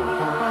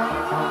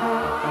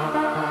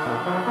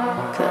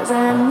 'cause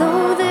I know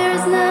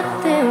there's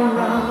nothing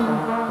wrong.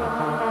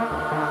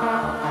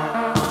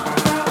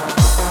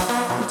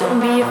 Don't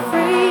be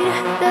afraid,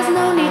 there's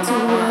no need to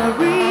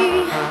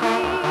worry,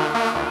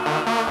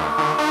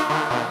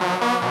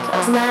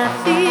 'cause my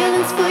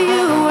feelings for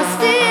you are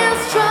still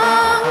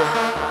strong.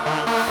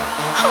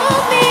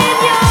 Hold me in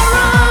your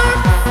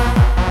arms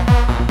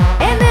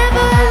and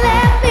never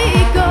let me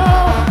go.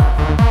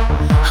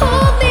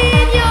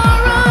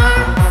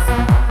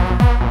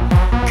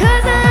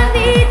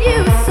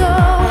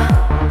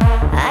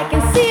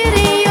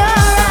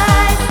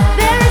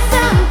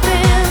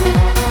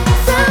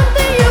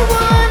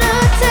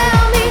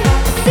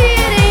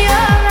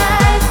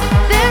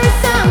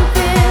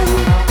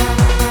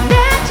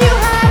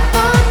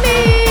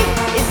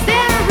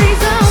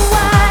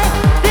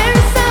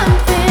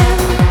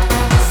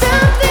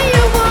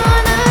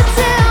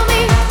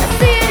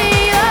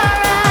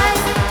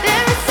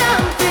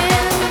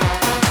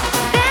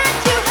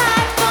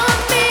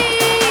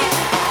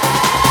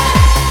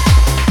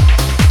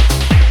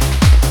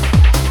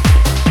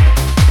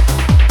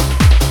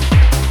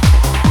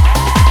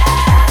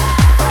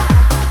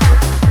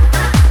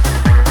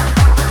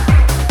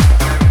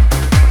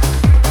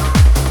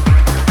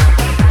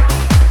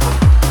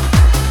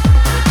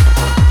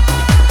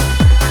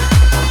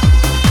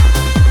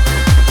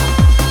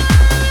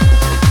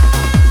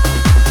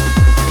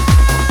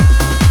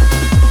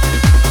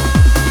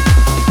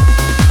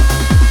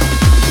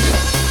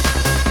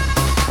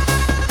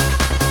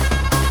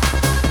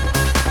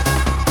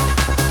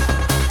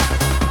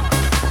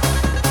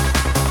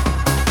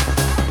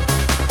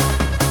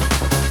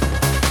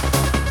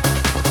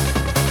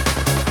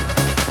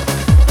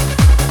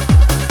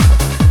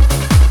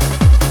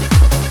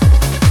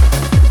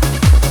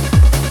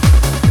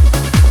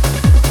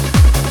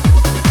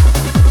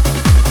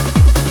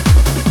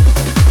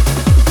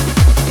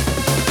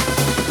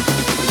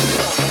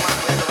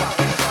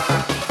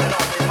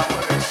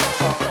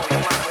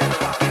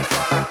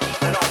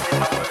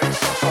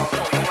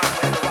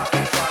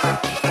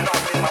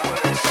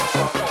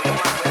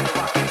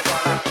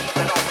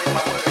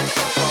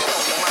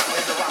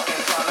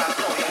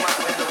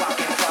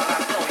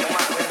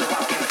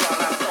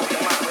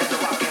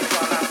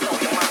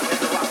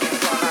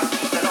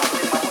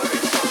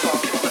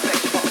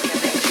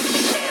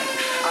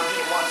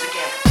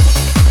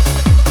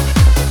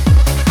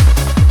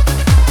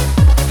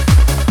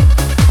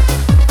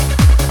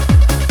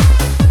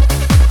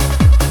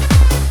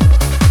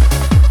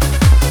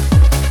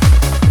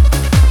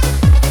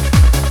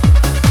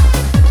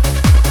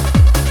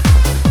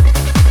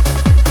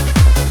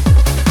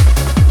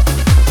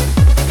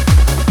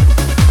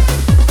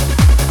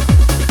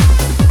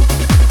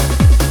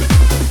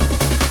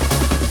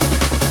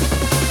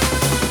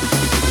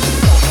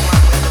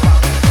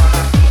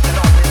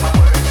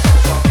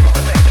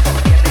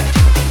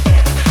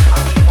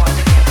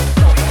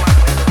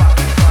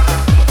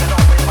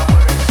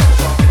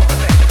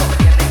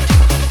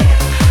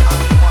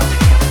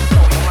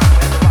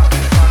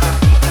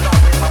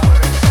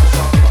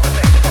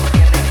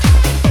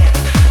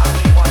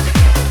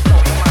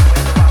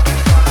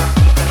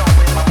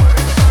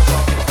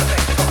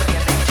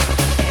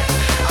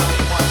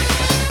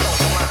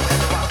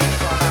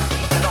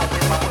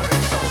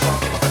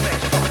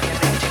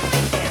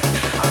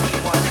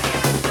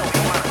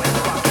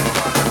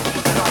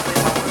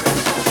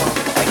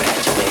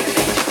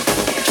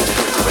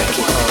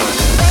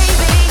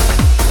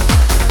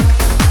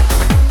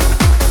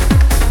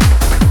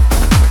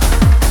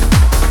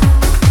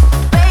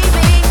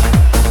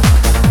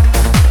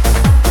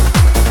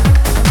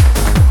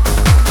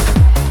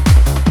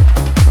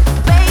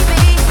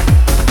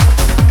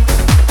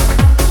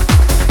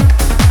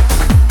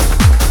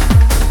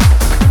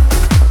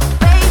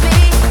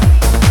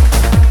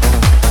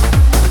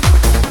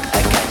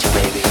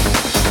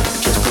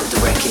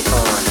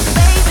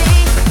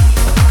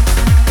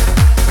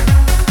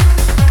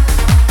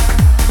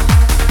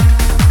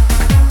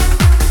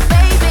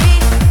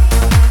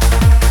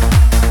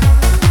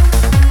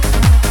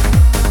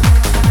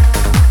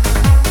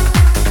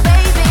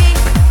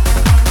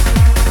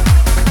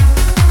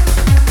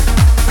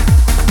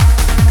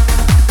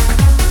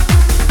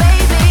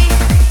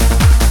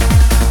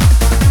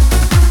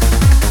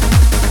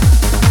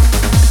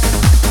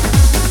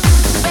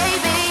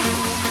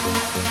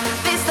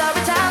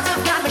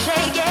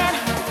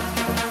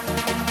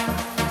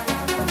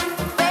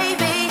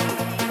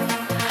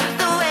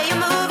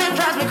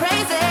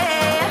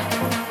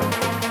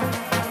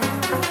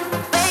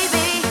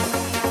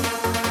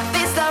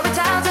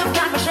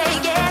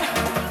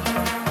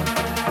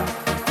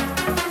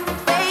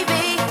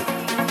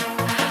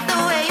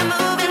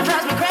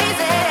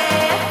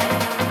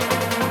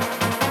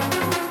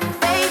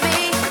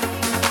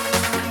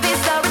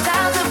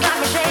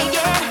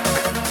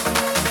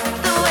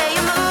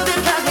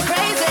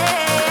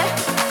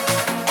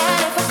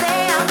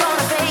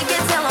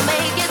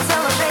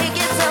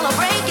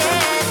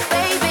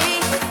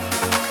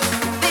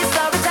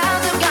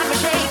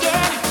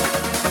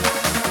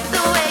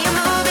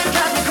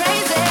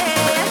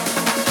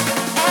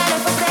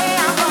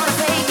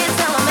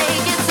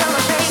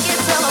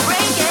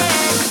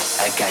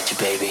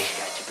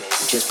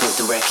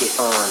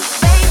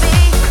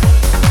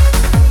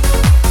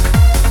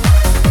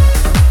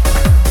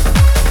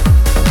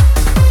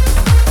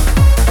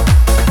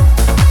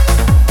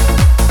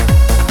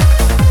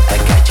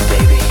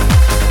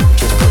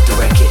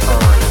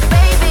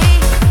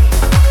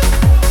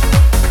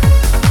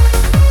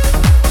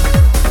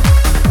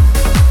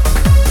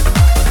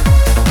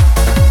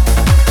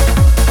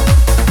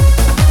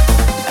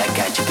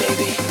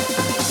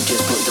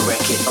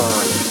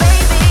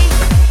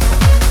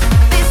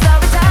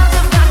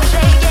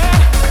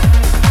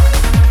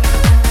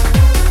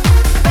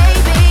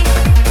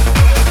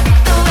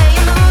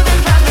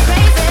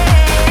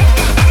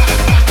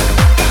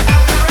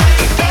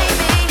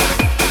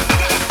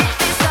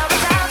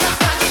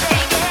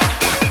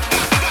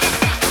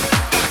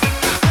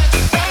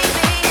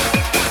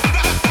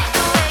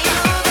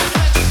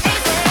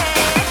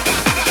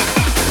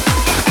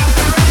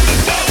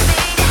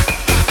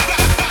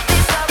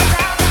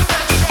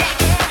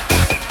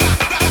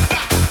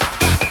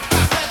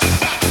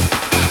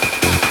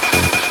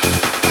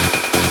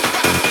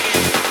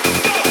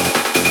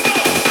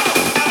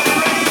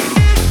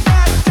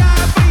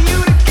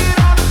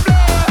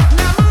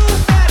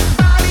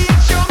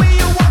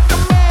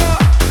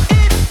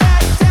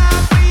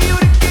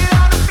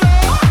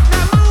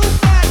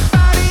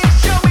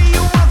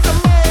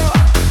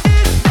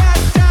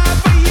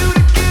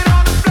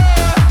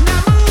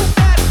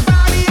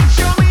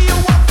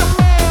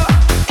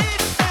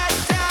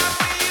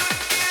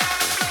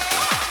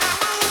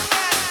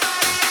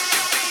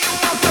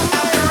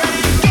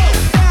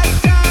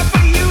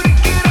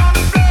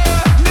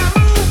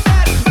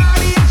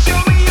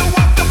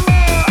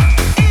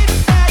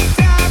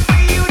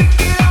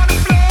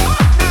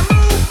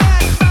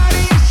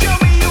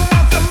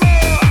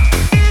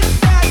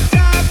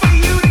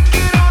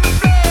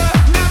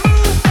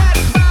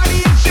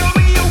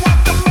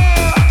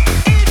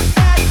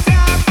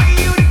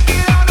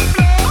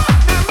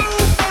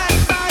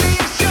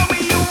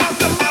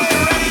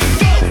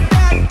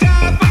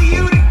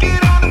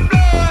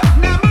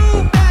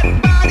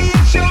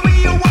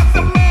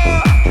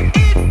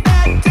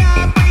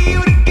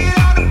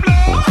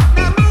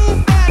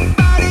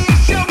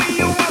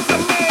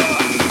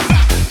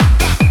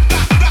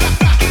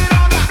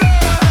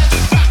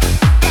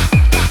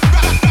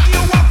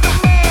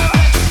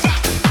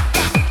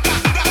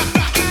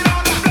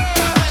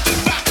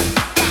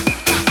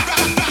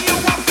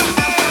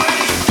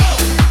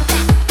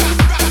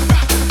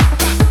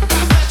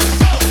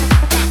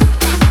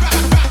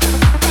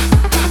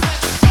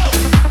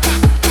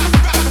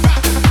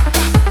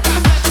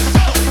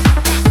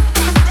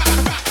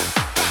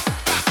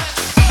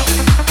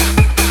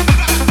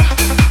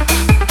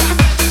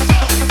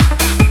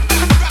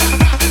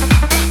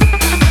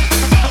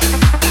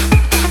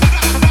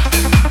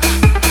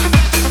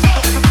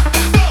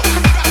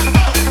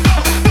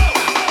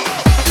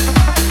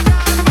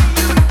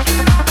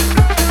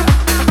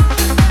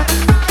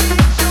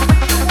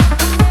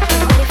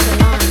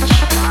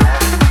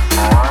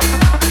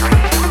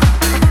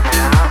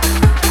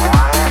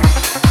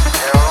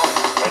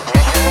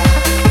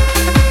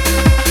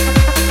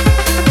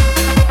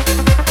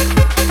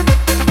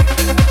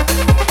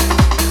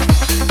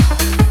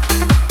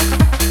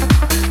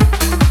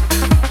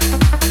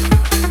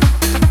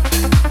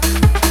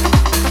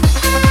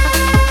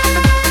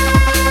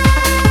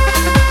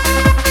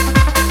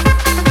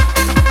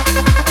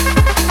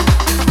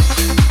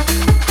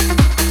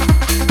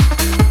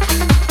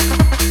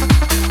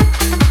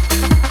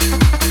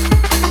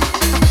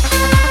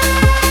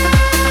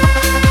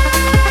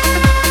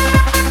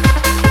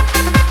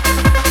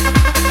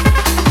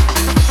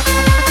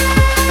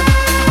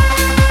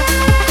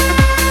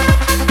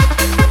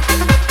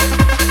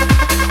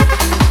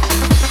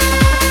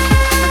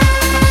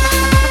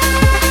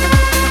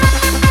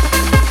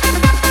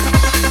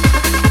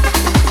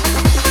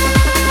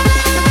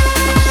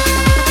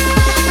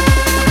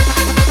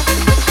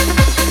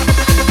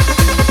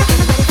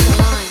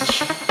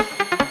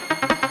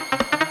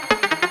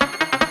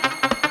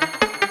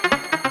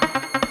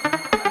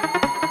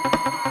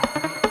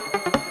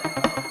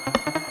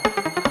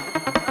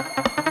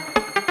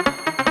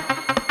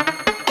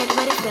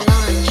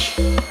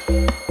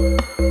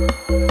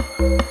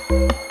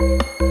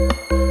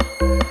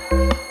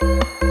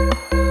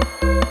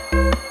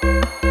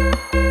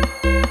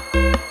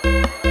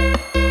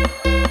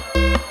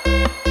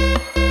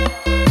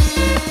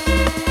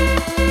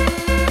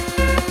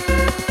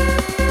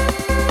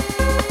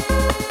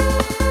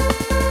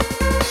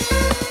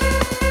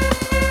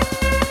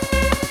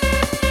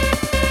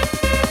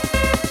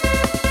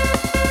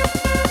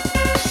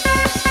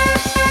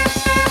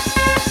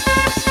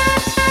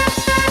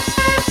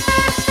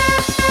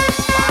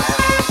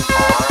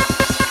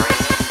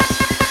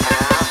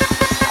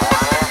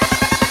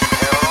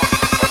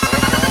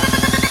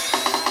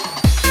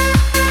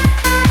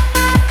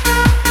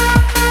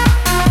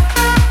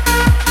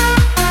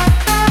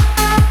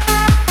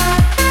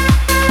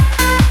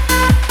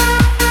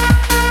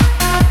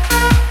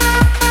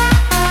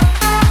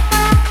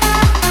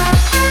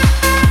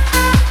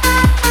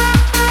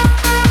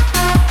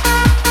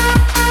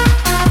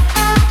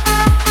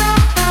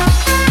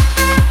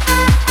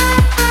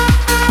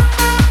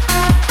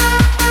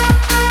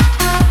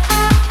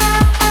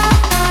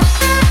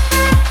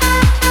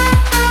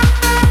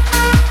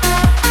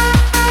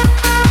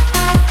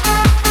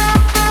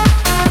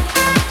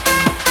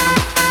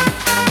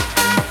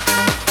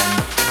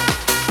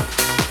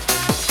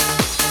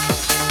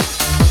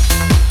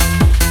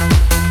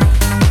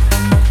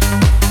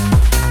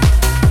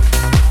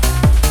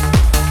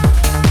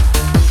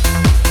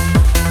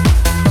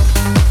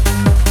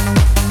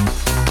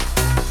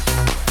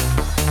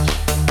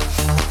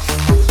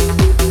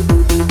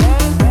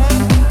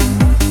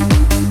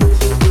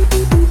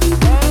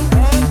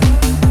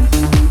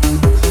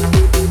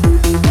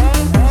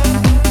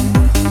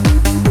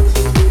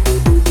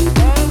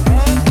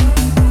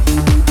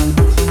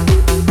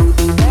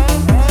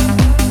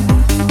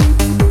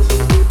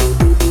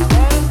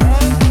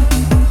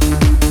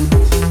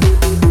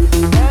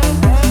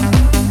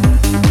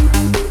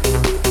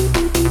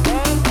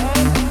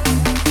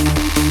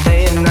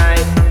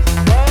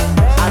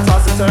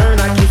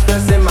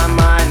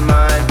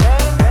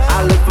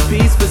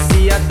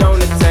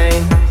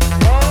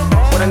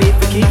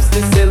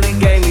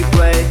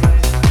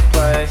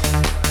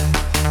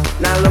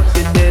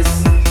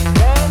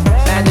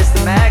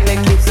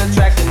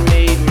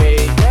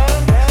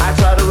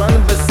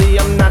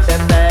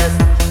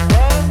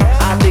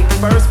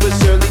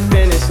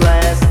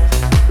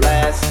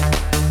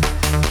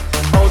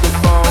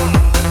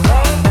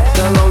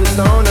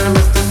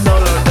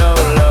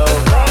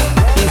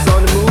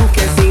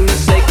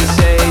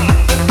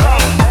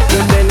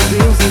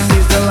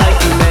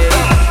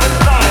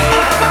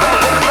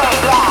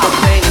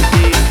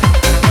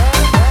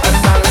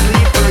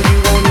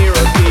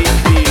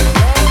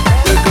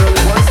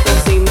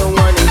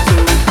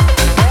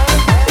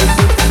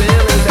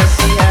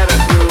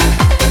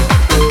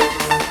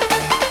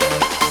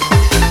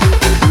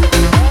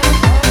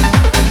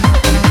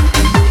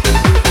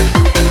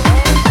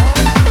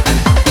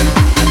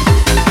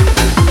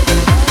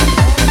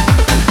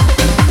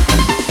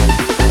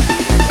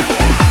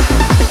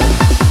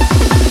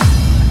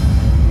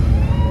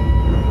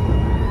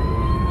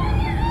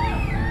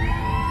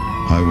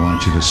 I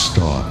want you to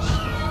stop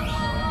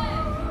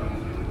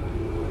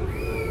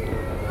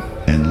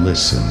and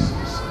listen.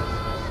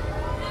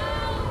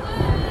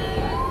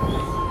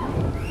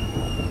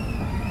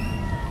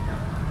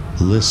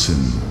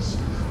 Listen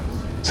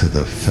to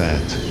the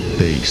fat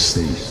bass.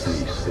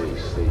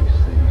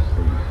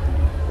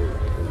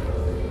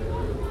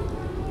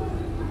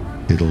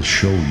 It'll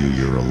show you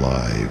you're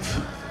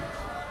alive.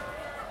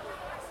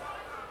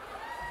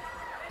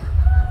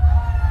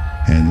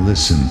 And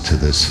listen to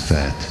this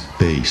fat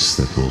bass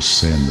that will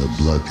send the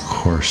blood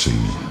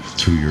coursing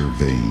through your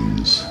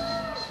veins.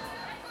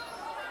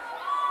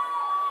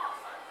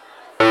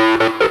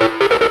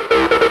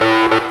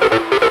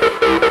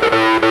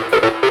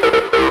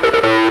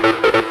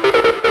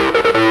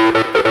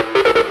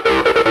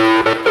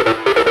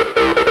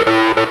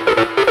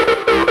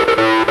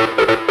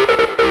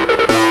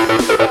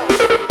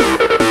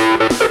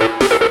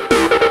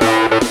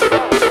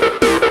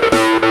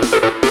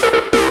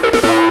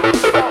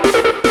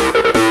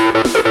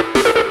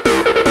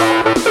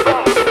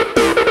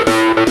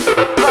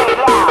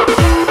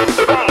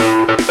 Bang.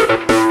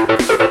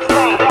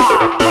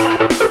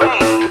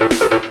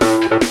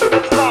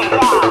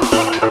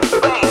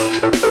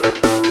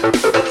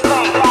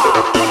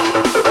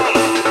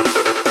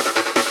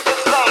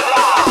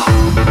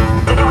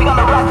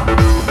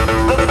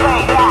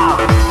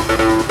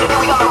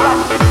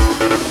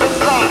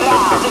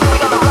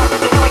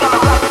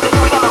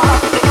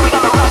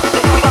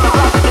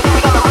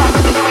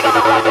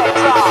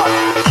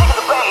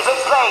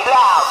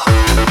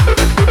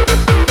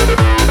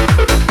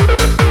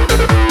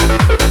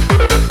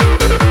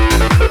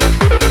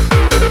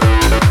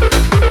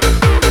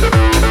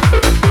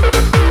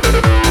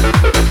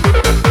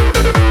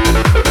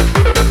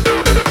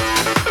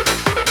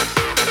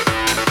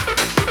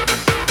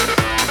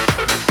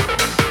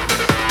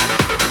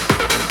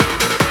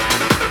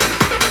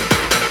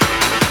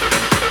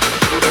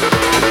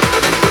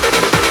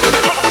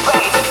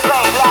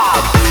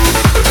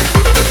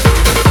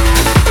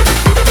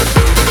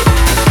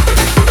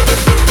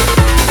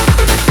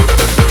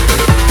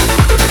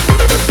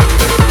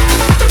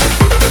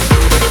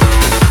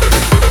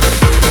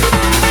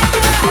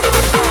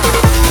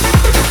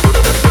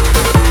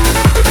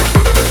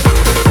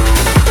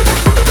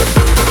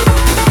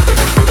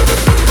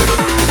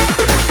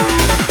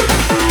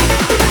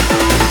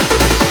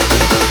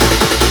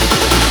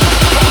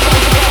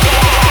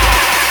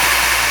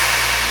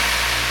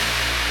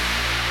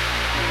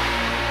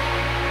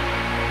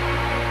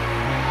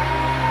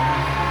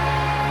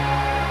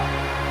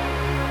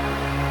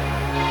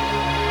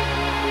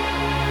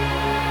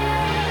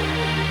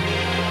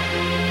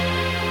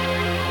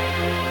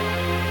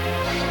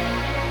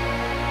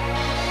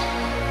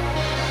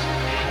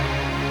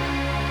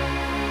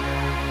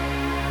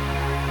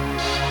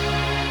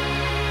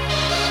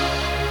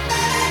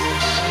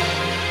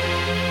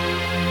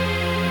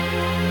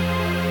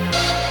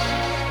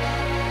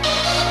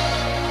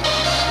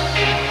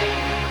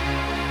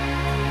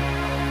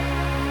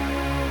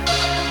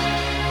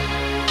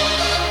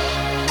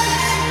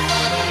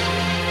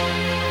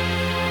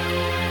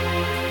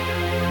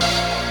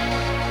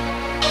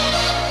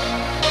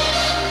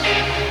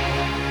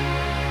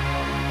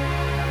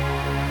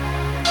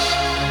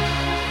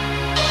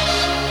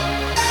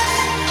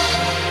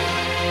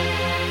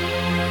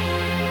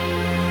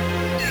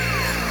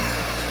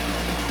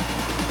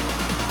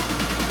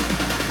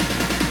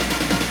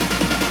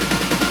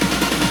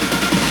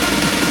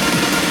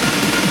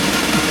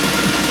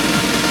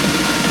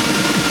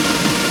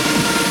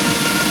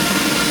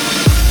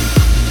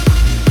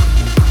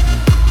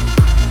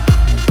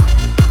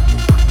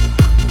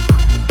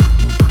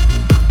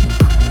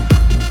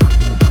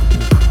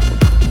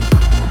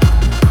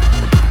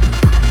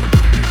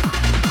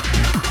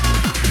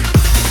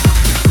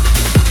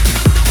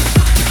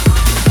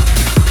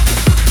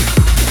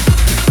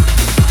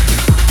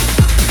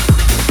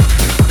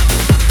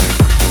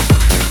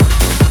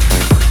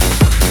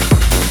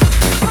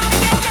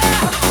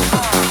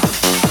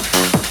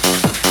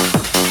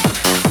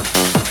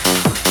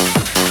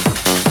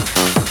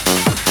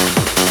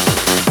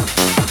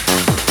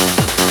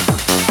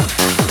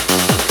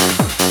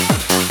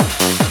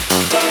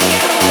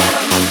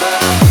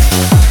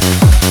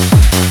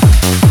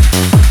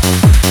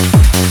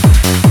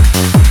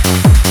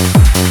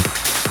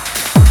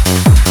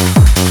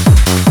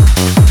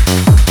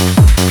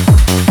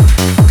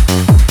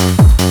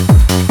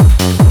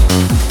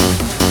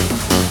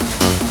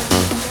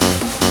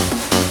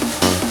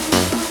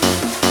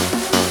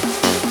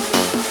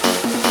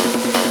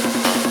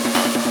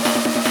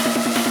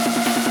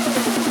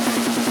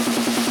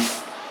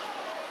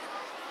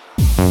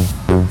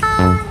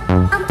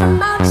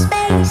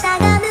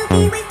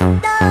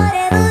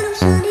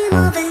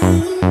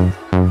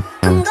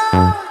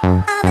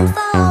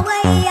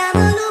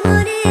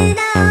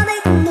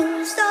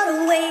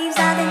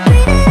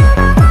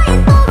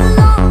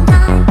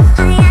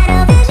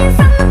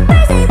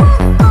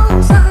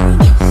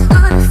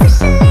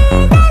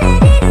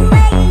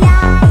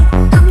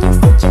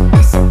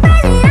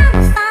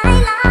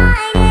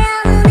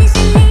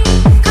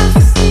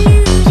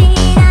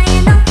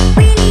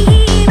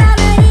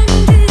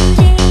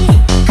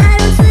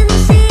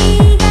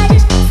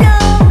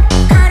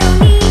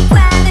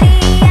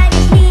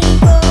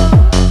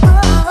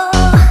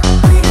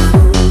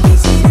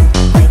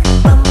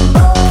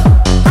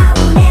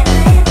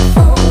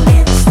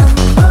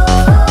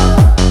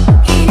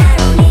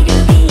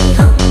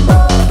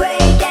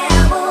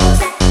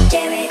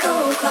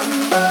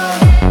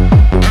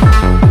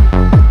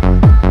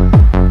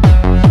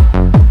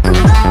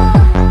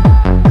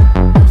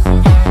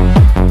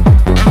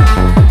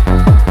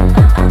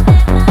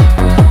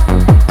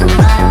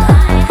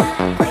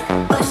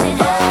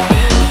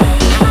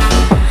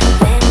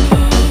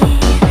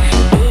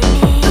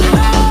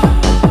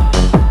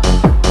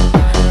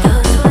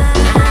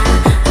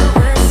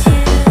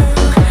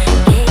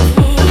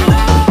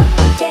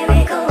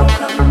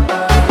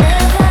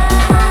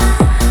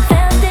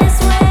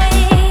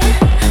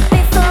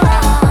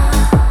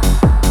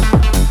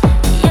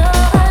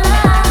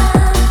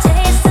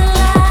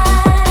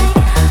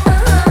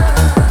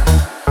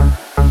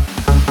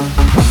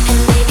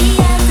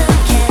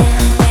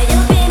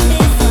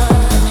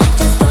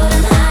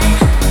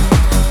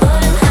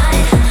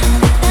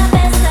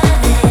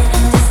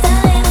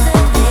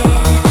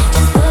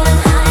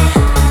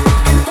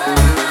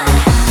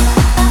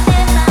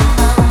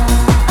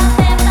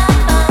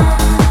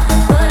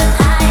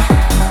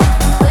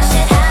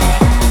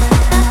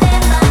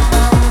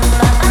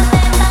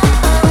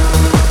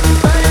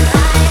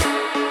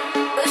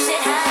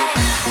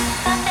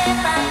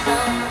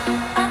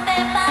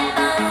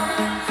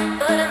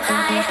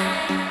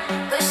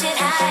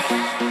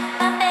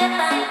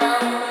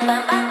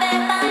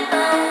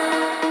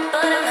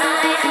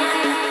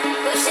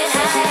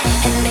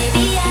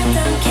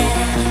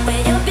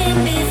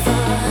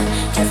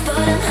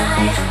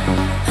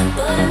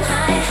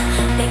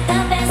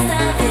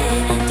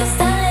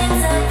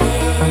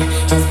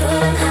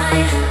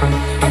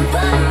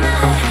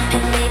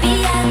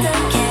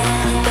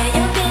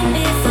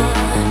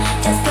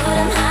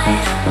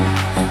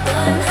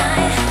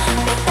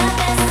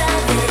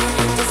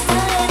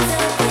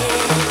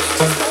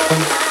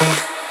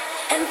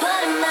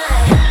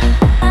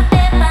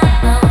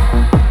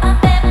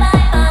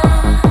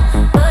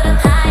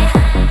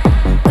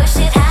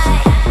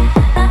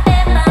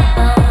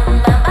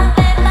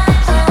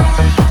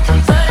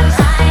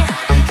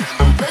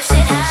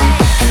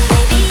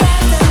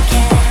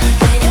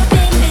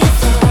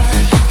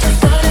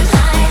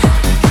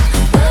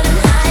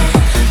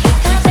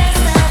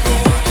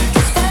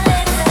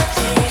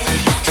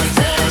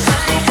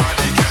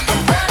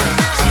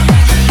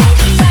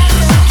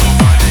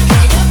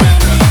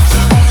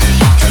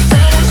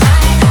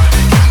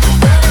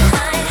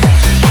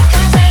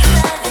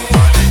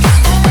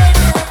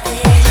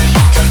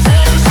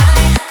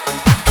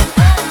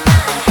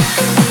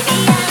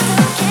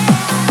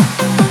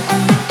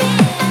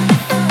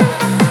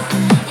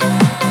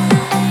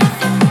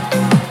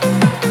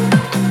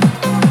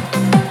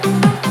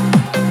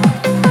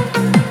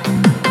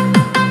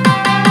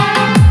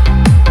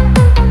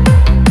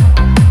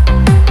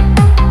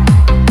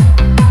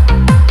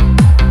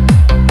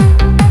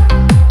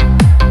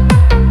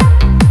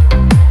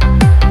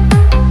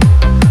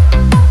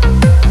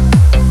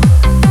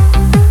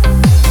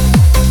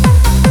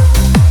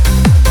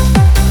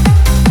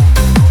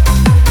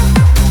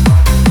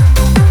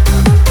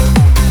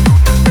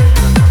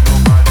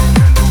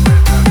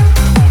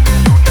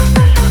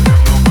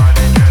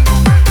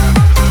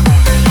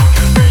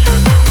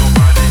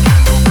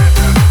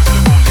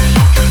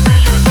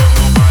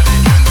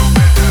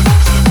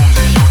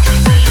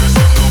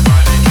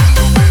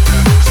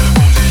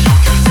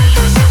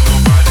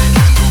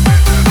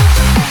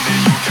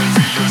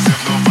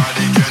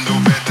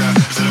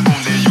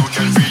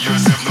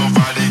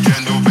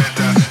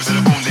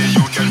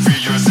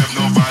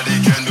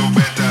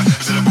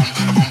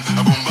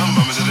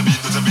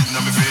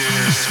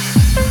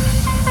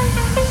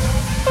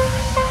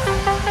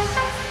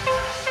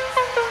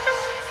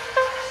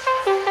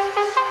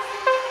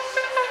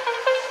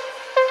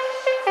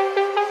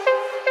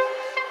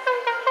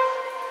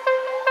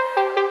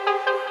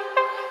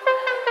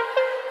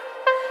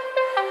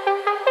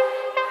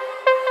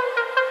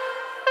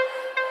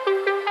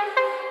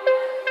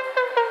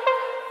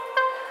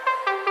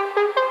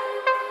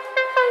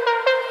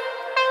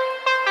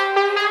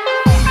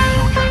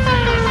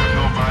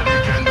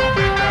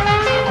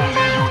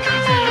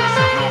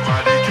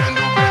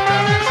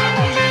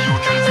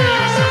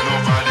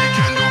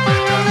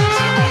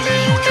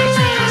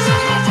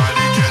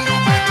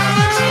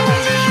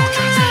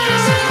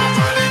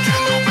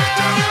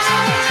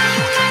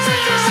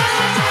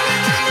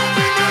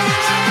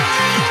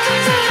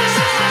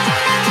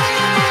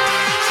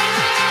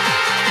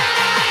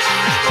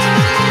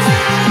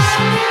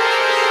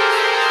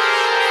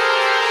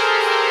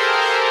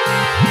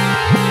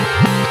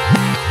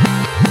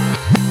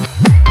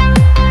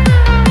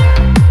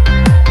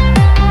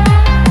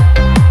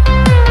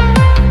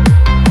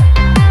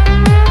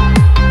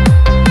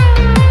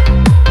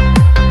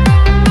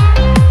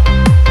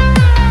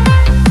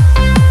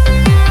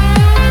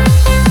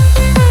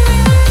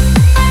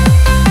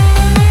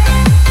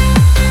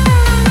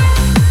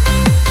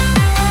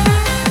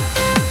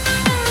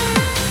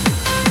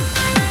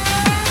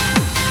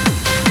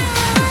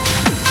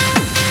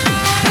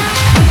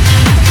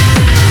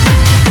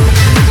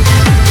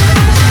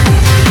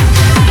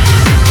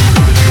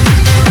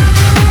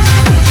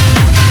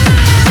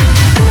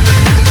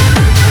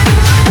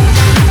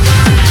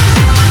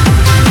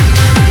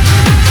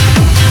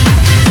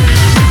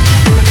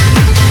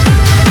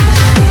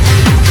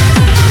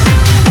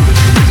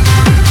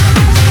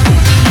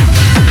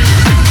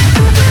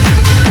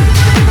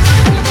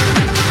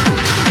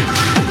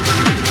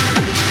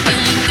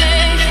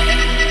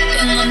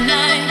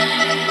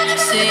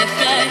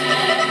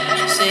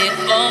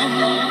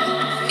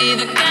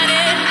 Either got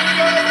it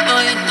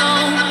or you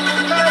don't.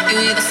 You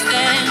either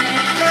stand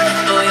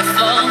or you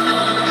fall.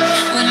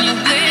 When your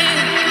will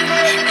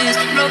is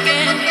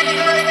broken,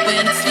 when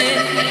it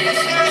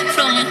slips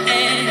from your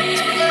hands,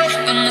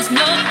 when there's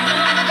no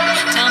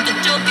time for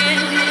joking,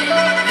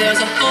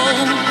 there's a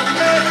hole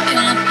in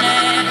the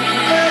plan.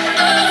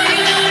 Oh,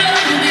 you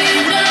don't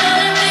mean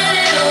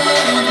nothing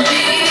on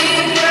me.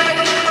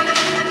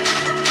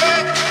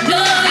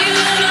 No, you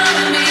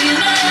don't mean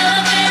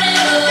nothing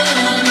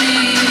on me.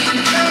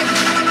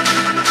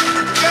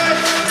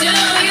 Do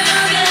you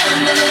got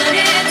what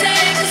it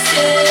takes to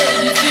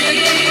set me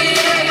free?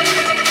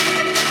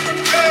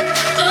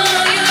 Oh,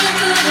 you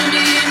could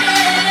mean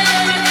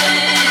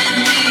everything to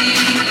me.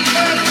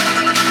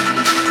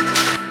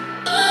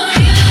 Oh,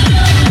 you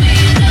don't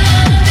mean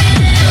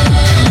nothing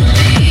on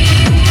me.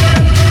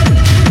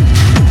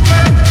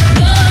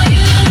 Oh,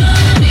 you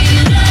don't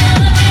mean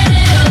nothing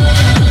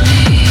on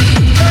me.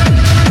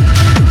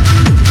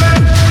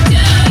 Do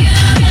you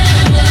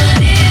got what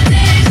it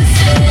takes to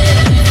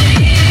set me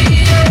free?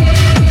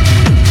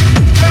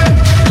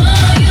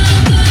 Oh, you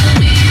could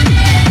mean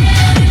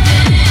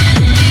everything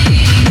to me.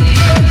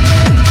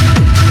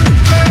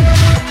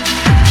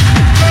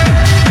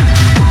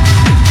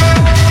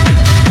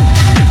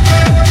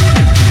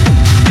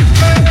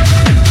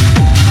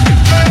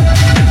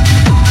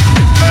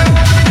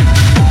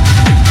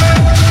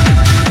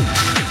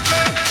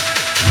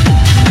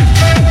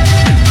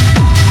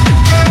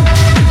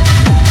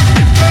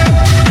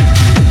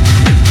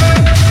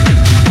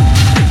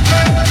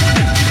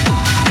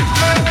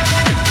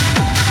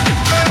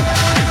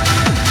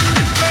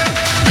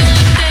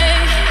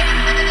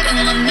 In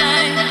the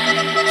night,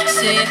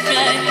 say it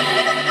right,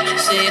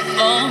 say it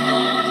wrong.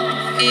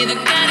 Either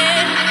got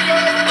it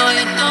or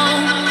you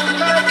don't.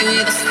 You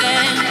either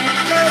stand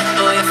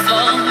or you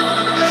fall.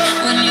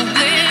 When your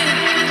will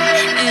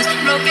is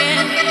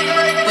broken,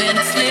 when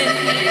it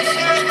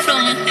slips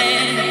from your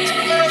hands,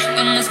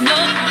 when there's no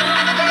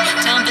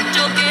time for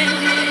joking,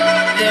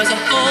 there's a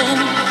hole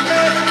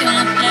in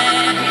the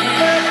plan.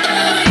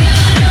 Oh, you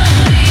don't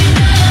mean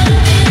nothing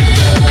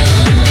on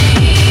me.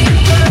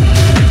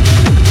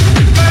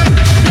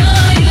 No,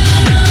 you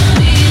don't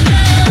mean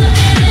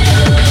nothing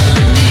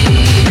on me.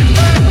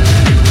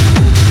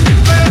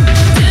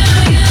 Do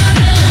you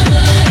got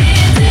what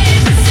it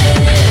takes to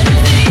set me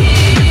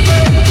free?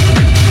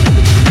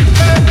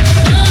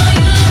 Oh,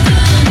 you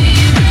could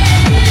mean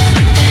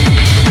everything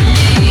to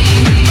me.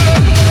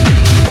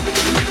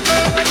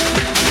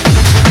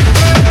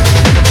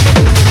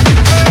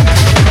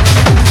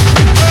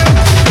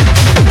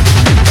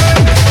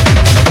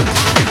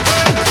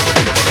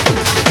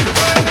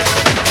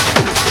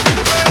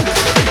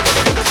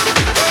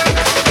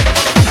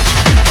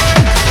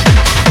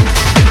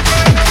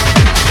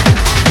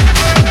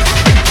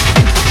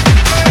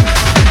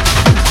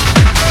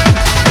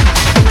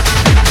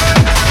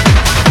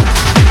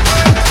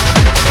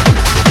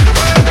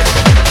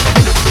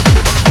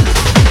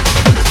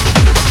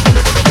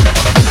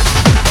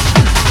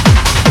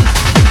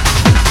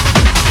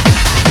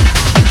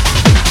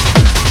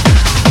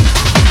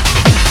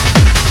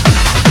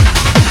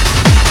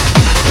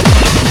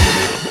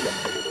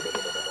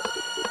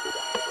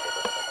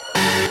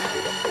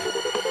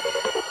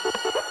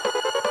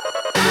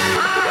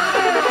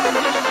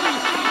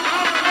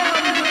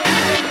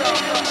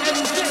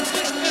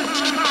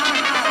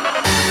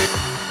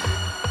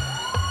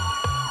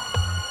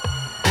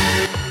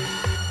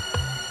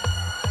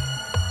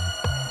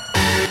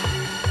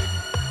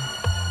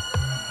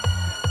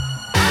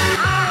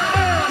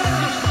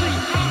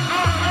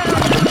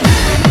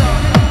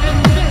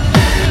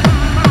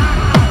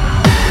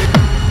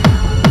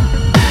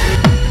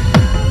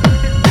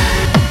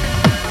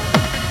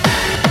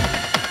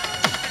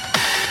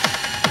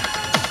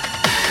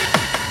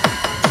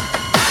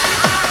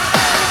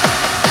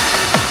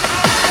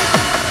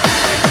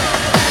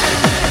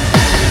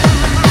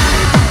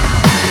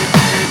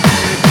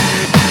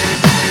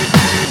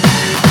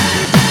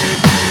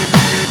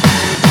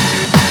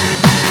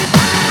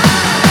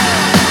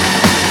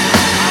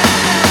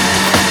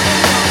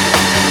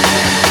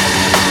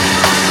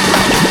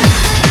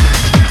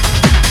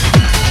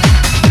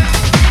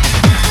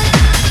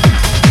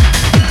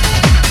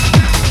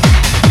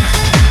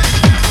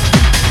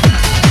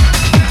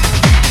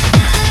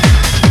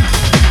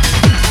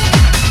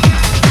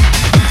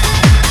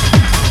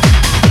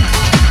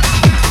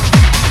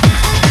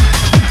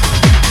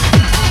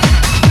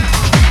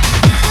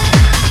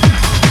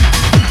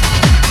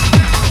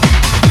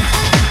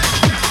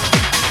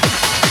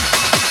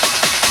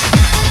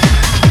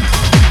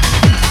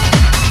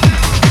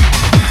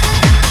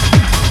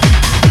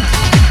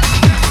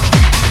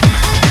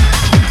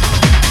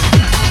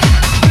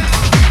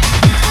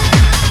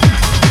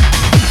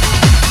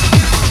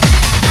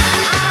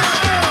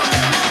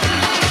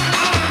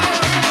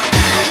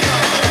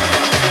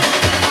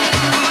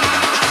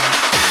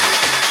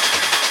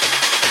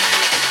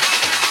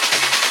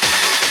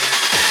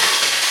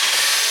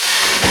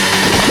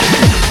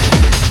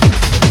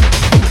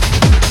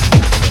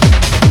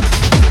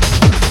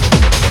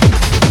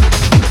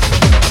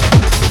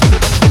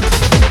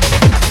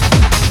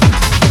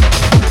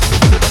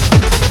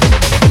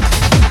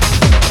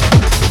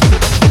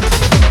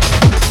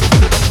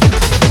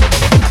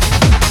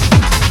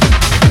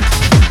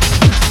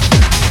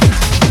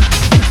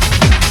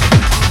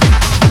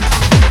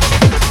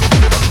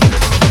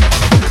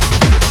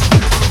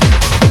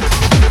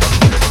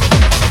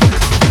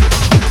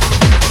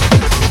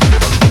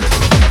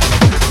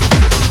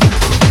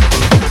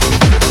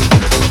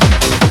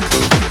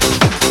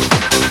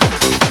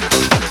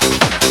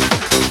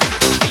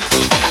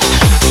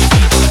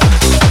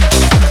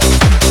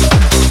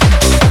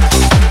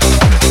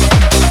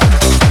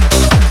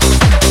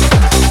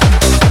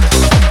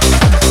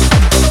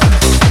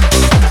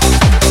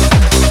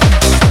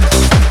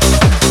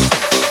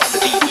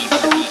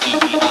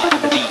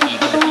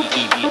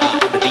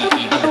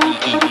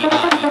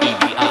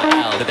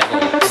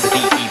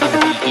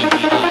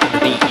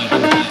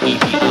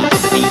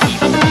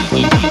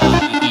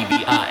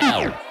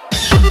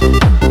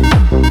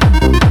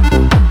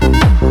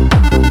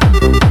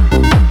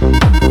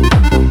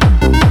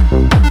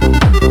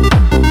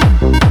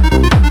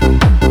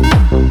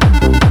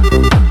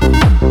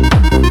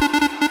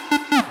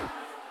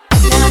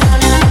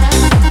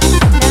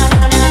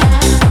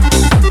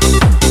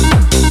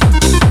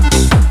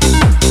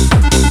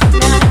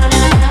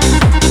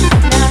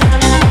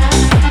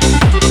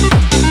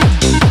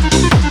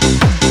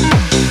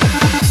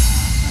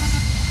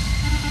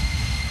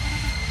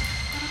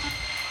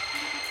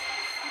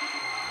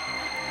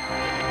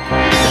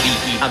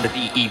 I'm the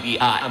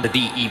D-E-V-I, I'm the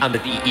D-E, I'm the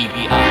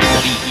D-E-V-I, I'm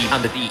the D-E,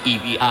 I'm the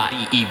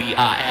D-E-V-I,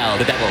 D-E-V-I-L,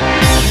 the devil.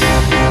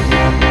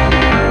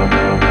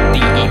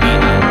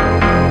 D-E-V-I,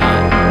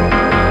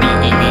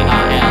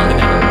 D-E-V-I-L, the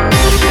devil.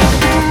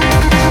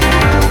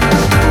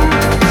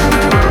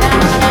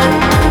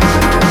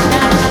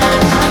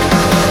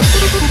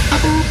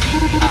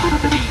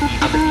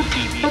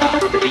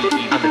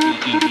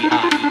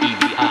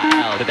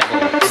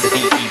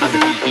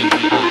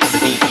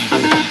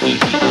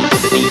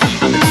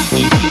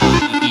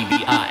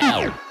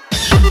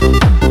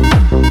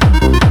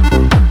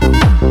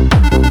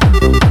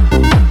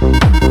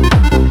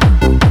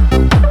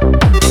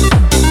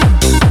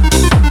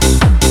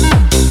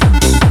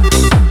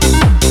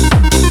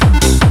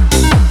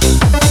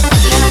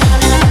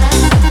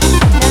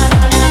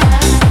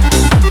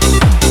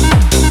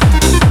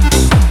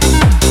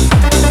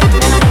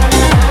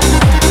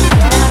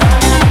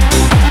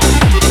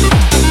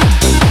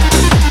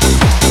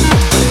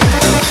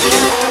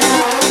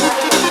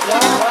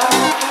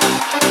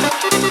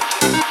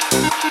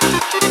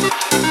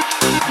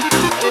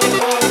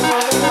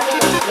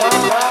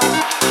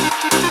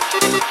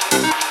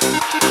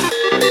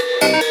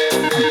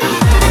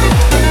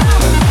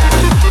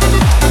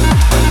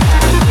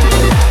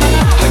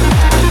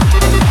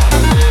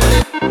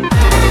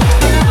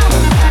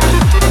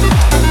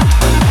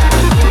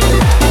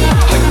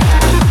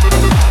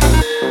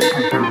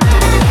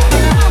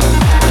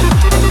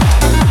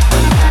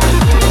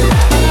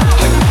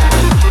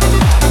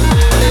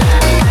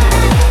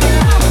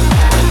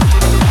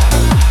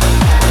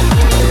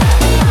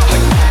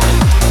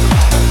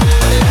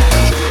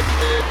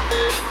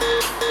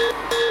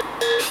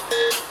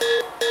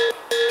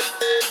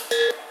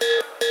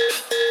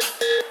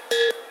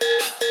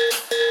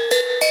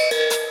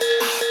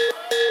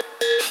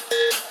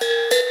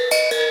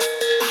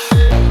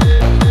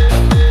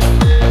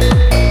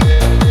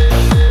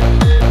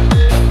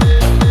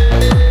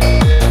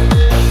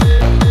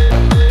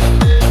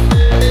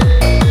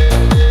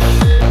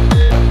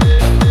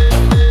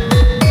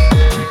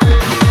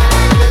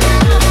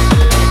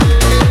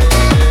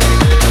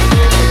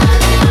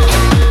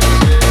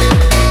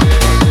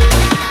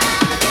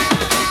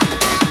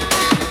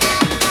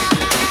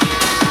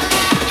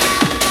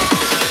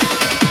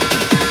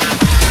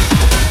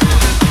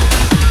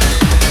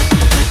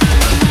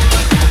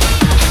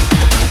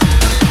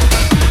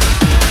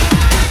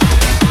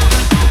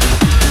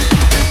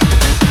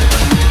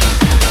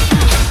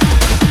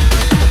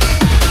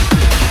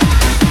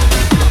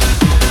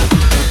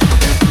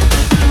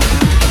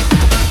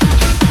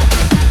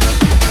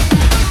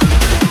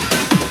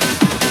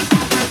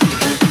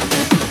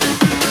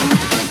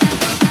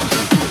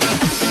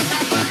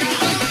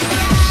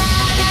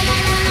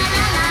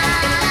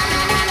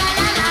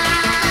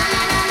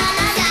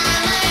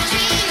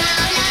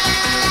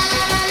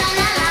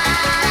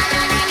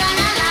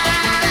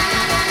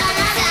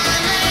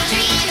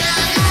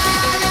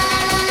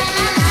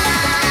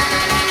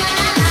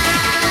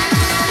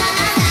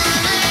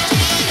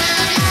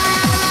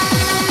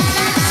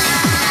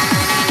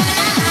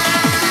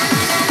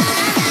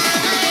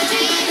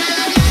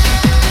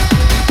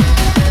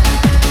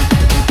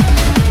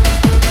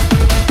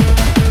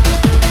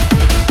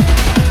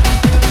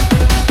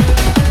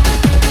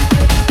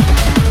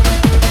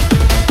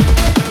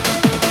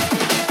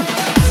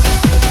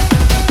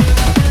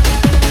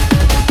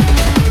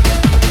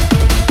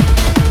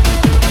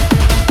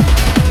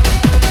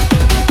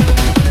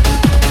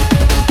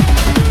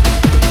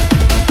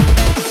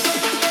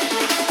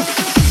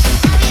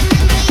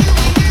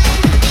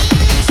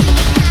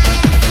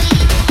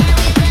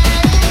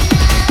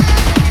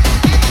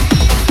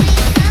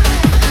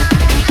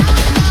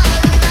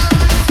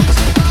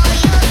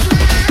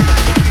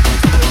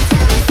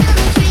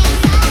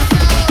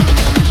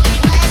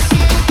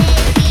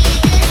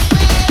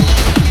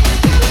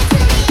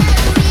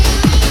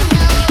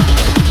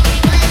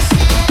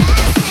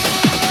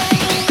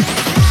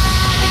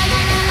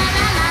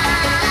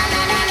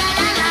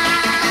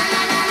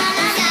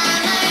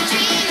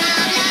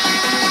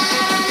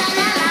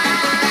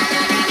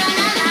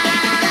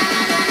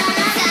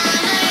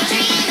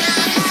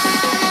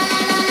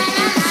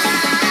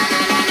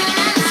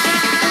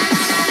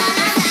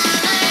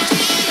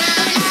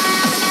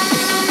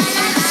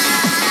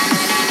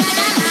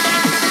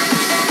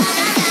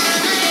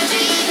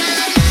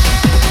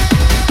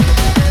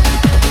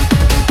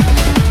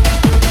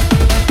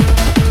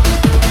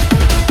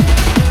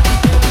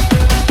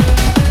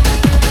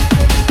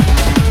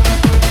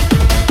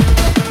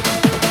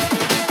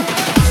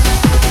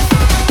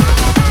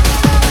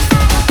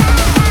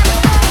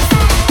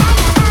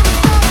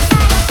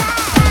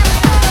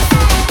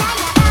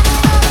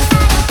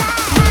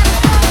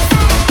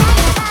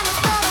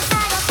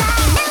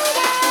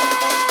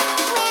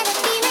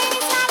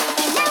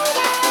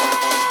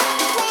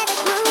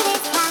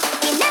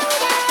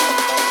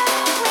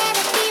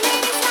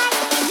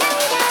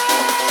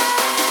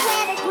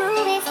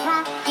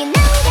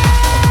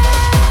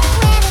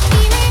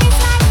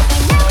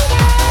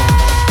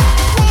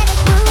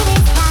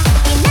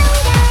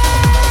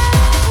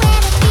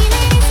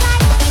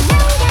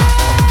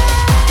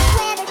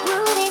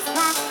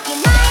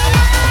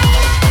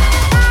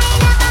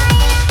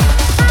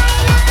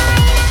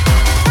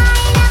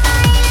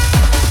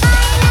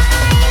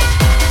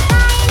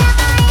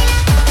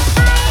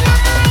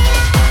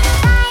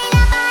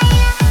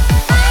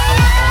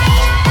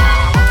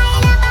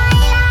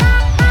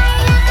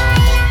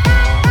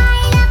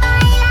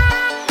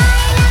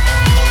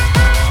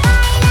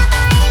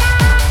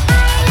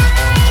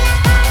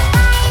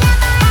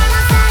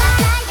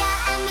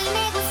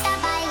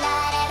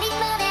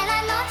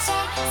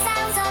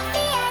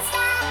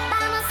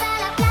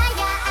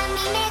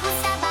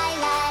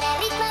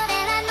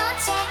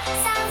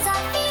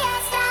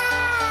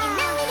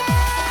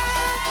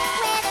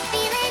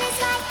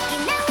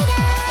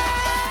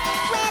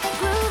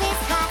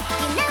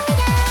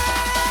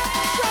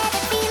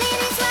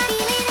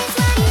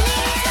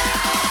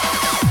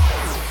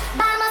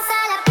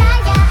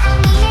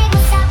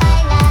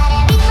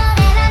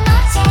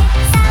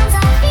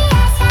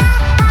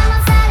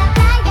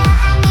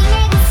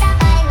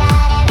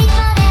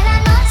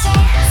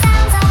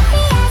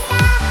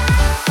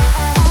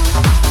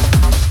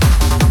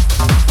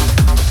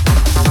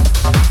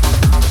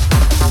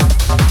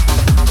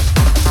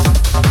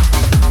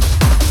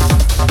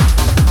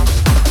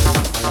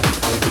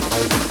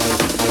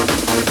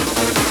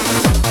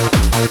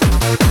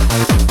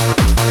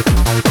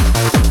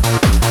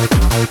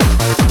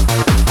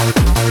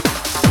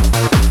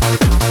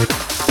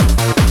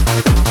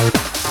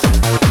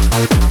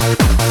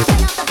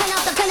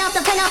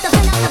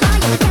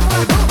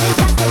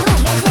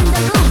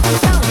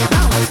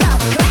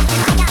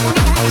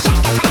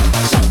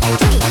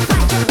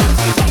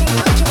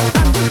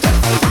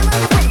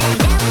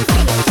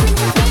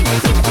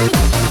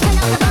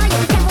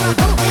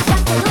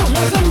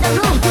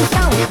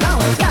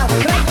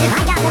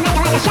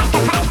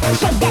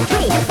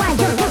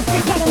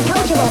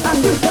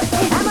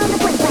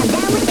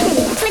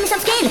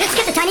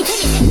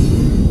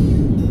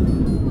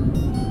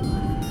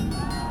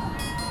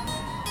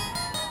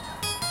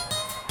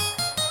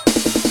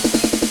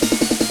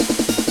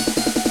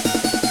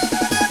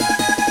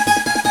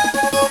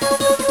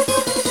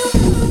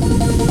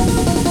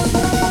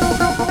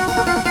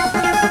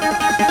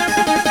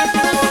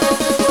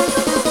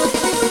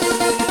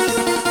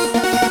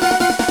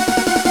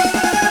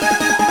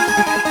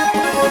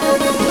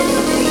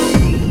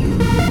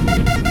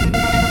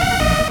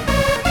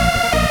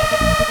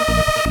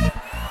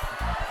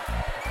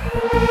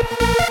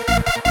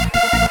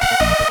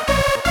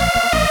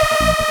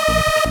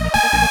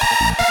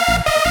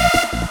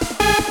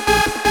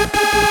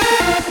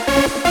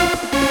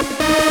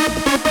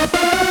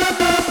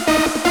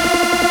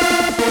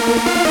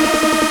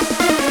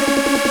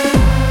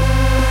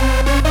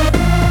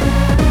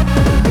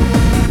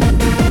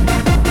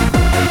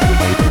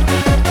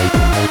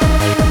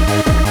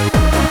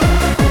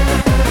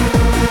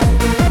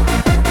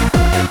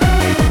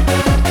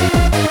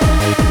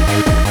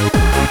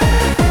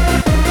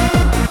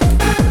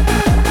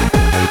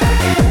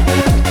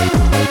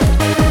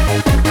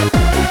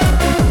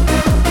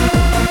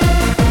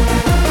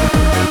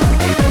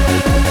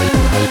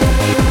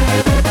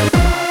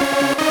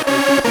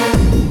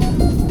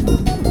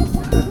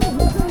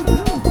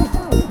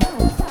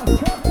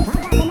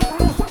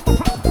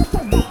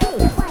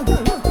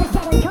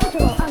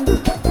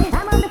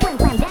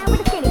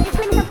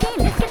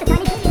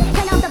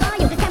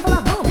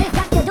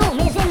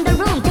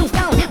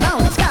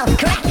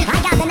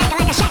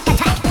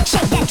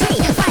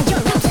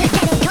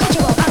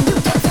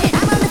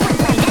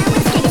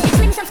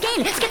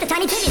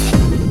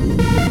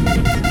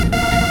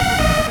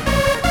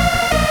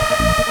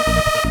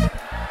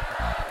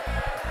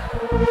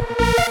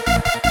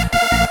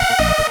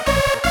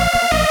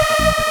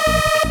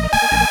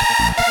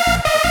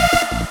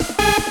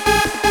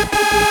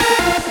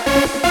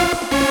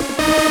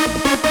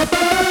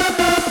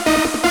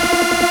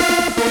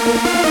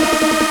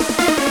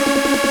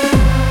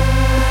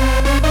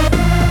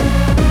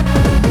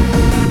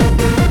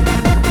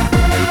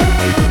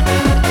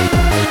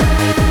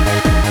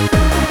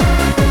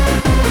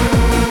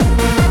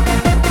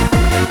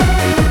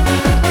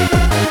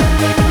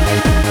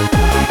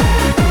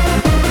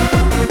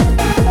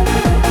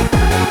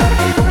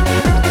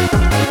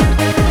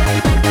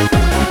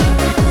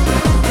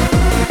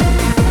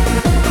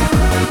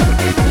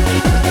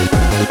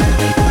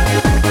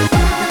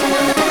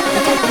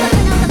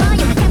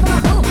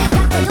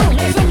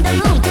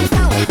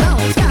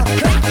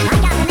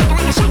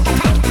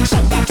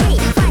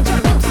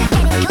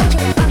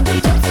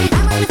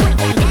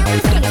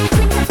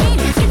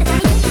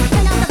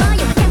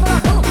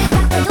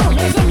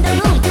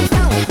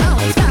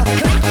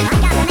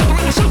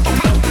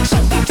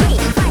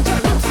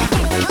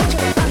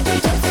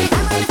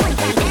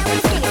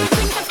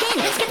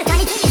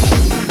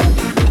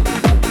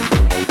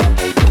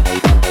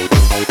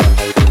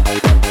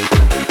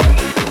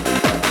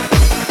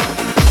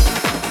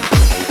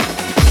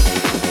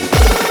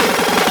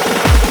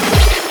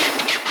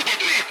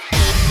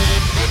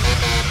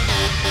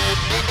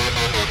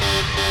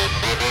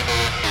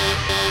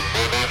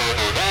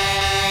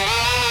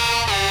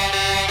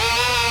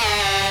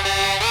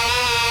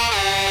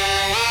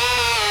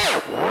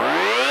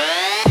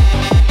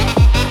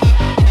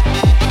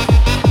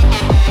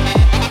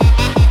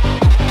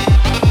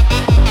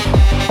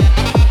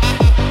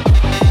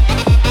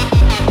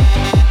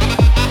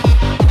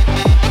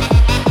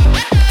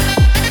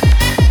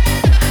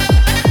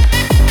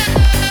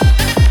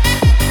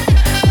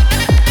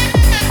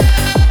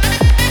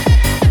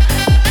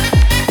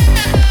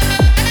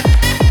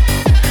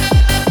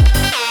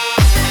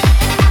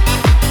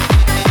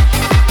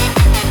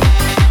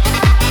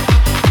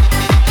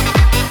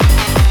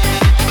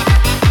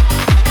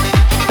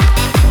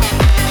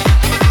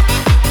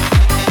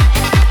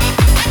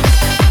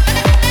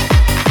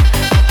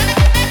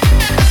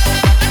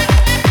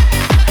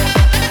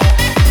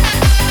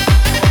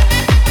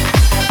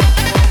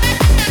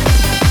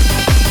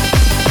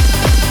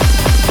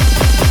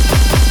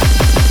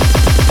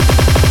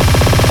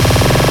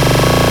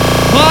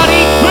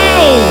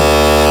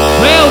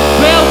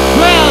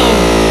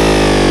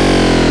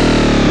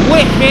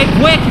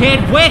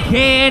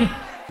 Wicked.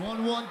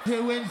 1, 1,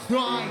 2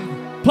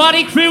 inside.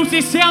 Party crews,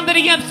 the sound of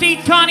the MC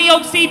Tiny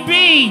Oakzy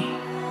B.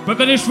 We're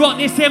gonna just rock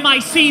this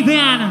MIC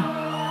then.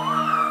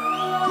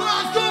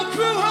 Glasgow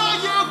crew, how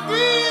you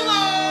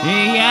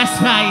feeling? Yes,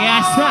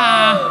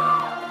 sir.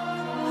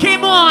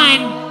 Come on.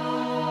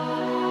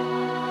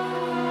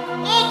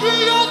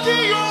 Okay.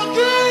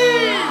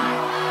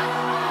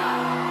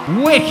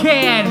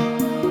 Wicked.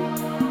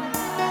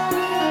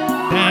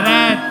 Da da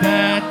da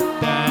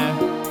da.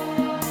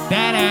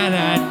 Da da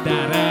da da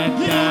da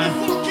da.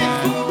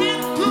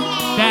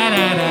 Da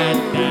da da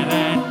da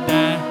da da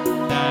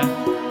da.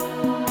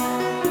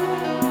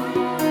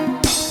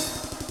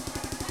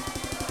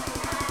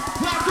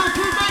 Glasgow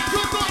crew, make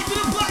some noise to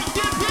the place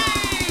to be.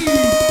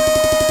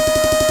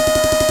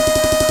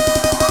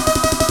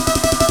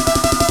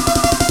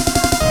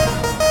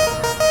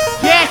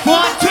 Yes,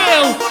 1, 2.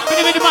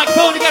 Gonna hit the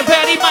microphone to get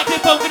ready.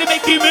 Microphone gonna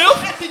make you move.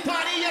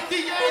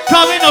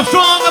 Coming up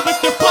strong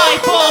with the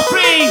 5, 4,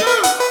 3.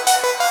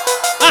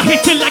 I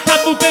hit you like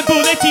I'm moving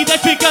bullet, see the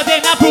trigger,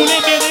 then I pull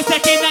it.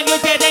 Millisecond and you're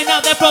dead, and now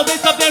they're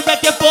throwing something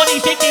red. Your body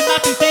shaking,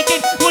 nothing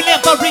thinking. Will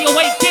never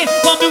reawaken.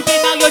 One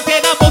moving, now you're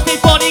dead. I'm mostly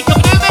body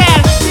coming in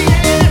there.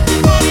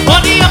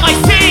 On the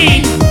MIC,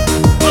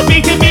 we're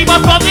beating me,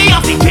 we're from the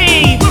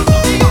RCT.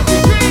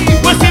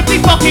 We're simply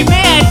fucking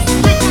mad.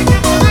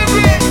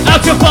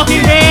 Out your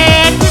fucking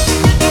head.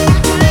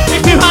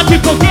 It's too hard to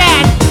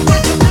forget.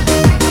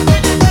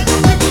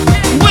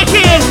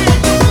 Wicked.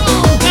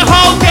 The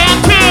whole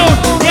damn tune.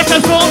 Yes,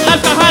 as long as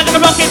the hand of a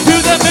rocket to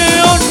the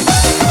moon.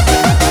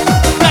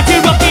 Back to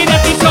rocking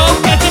every show.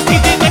 Get this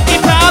team in, make me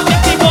proud.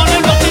 Make me wanna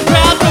rock this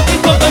crowd.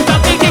 Looking for those that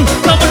think you.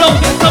 Someone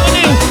old and someone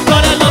new.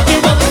 But I love you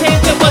all the same.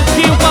 There was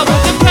you, what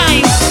was the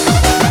pain?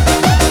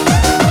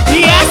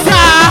 Yes,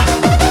 sir.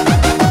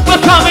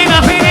 We're coming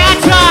up in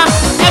answer.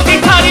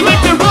 Everybody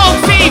with the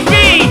Oakzy B.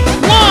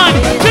 1,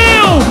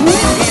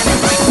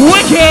 2.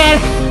 Wicked.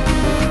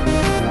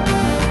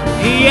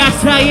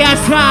 Yes,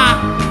 sir.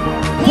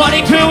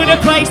 Party crew in a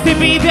place to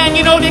be, then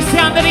you know the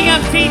sound of the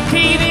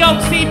MCT, the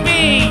Oakzy B.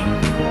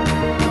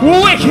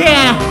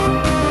 Wicked.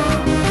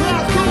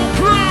 Glasgow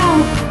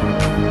crew.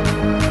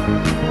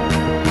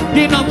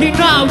 You know,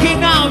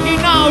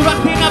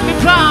 rocking up the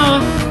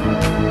crowd.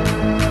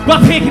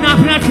 We're picking up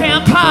in a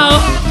tempo.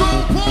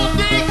 Glasgow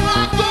party,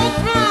 Glasgow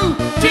crew.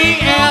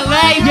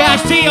 GLA,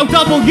 yes, GOW.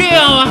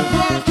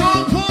 Glasgow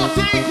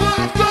party,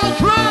 Glasgow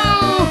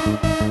crew.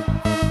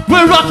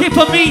 We're rocking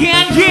for me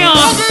and you.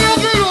 Okay.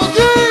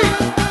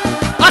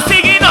 I'm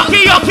singing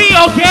okay.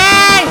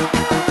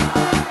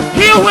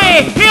 Here we.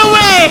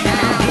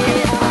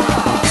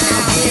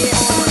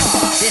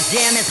 This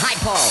jam is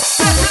hypo.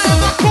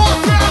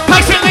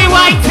 Patiently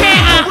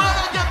waiting.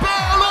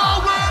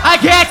 I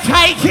get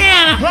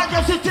taken.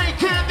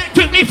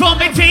 Took me from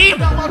the team.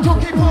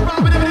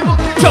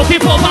 Talking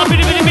for my bit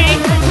of me.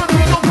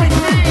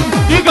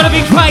 You gotta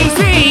be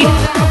crazy.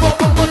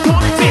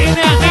 Sitting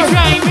there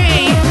betraying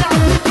me.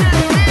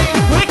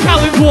 We're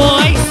coward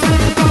boys.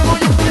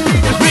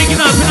 Just rigging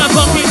up and I'm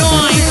fucking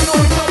noise.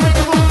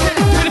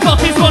 Who the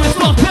fuck is one of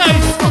spot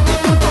those?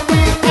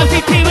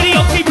 LCT with the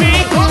Oakzy B.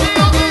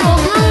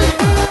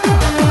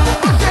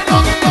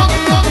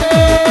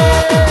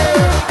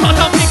 Cause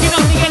I'm picking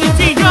up the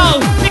energy, yo.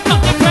 Pick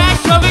up the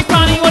pressure, it's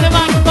funny what am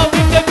I about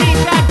with the beat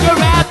that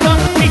you're after.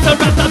 Piece of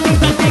rest,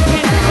 piece of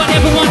thinking.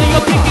 Whatever one of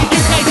your picking, you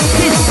take it.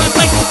 My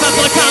place, that's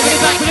what I count in the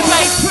back with the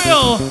bass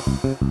drill.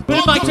 With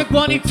the mic check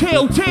 1 and 2.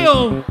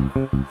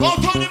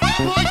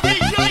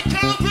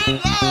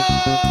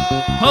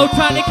 Hold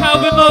tight to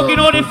Calvin Morgan,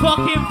 all the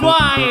fucking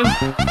vibe.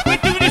 We're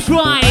doing this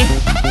right.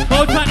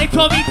 Hold tight to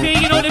Tommy D,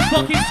 you know the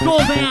fucking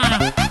score,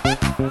 man.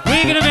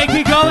 We're gonna make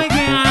it go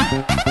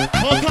again.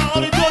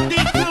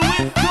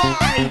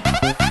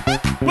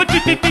 We're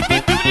doing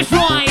this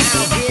right.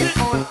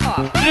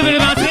 Bit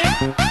about it.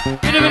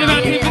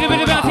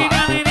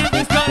 Now they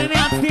never got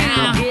announced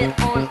now.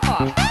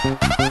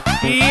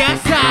 Yes,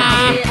 sir.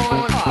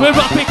 We're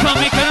rocking,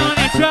 coming on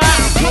the track.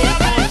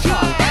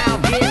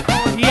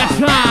 Yes,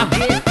 sir.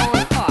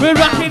 We're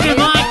rocking the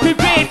mic to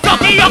beat.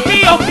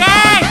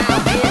 Okay.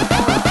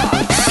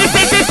 This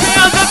is the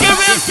sound of your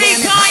MC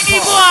Tiny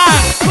boy.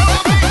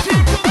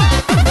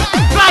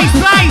 Race.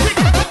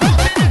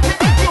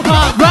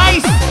 Heart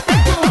race.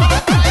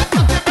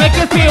 Make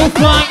us feel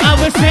fine. I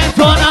was sent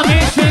on a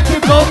mission to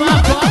blow my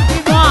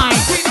fucking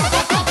mind.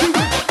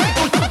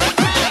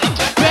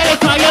 Better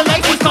tie your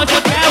laces cause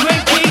you're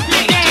guaranteed to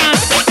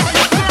dance.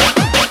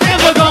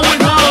 Never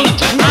going home.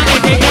 I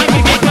can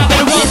get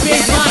better one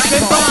big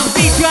microphone.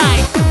 DJ,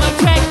 my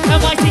check,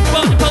 and my cheek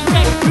bone to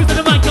protect. Who's on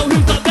the mic, know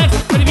who's up next.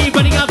 Better be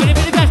running up, better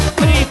be the best.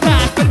 Better be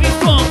fast, better be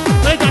strong.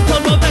 Better dance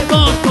all day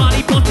long.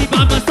 Body bossy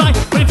by my side.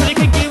 Ready for the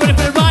kick, ready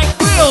for the right.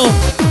 Real.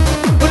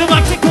 With the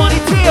mic check 1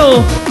 and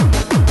 2.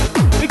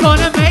 We're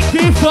gonna make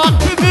you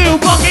fucking move.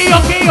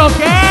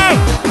 Okay.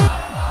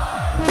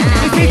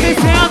 This is the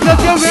sound of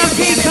your MC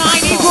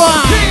Tiny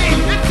boy.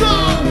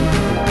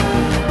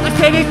 I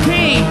said it's T.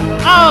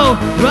 Oh,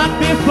 rock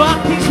the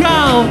fucking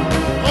show.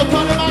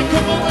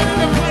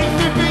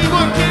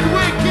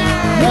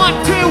 1,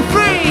 2,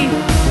 3.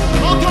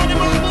 Hold on to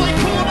my boy,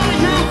 corner,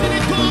 you and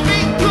it call me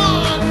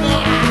gone.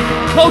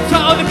 Hold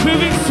tight on the crew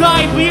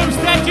inside. William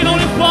Stetson on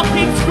the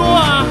fucking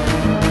score.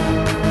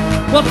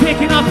 We're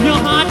picking up your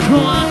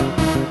hardcore.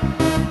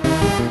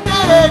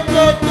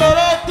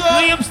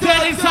 William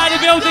Stetson inside the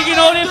building and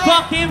all the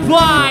fucking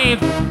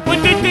vibe.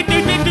 We're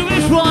doing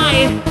this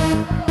right.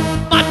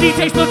 My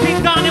DJ's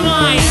looking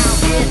dynamite.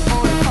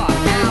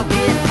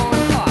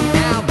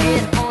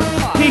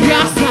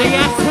 Yes,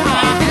 yes,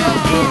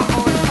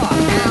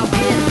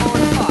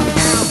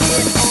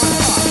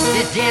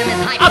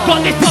 I've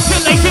got this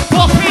population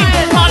popping,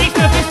 party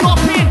service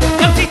popping,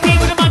 LCD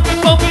with a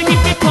microphone, gonna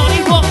keep this party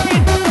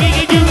rocking. Me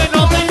and you and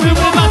all the crew,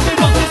 we're about to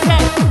rock this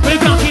set.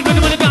 We're bouncing, we're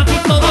the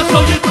bouncing floor, I'll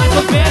show you guys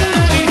what's better.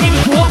 We're here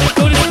to walk,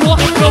 go to score,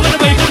 going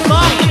away from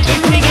fly.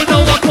 Think you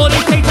know what call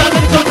it takes, I'll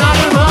let it go down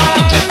and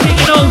ride. Think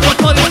you know what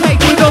call it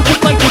takes, you know good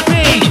place to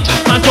be.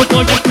 Man's got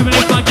boys just doing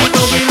it right, you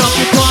know we rock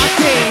the party.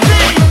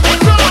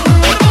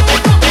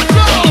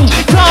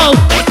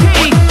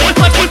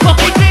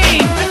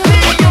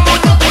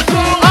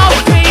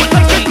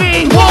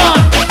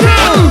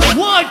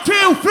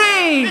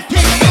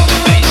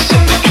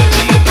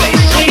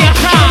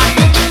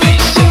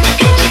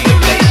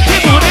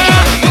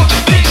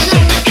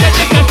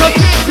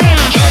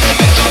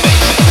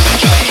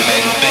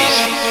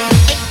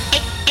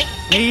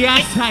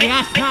 Yes,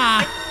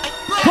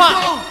 What?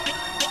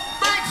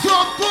 Make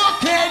some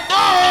fucking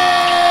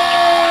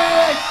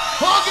noise!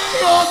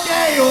 Okay.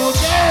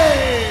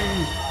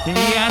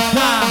 Yes,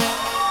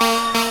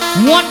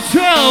 1, 2.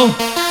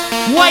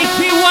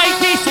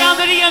 Wakey, sound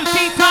of the MC.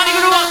 Tiny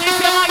gonna rock this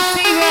MIC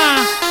here.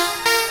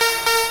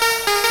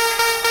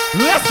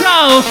 Let's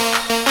go.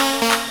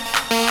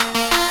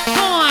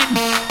 Come on.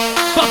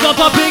 Fuck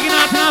up, big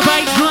enough to the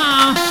bass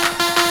drum.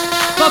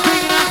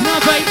 Big enough to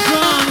the bass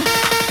drum.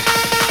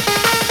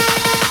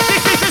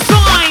 This is a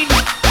sign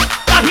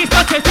that he's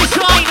got to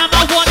shine. I'm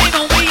the one and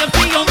only MC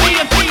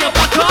of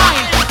my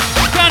kind.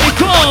 Stand and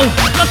go,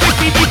 look at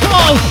me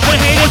before. The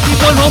haters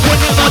keep on hoping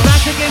that my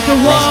back's against the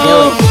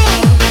wall.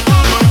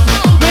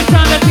 This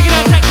time let's take it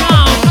out tech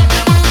now.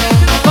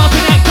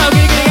 Popping that cow,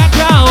 getting that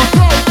cow.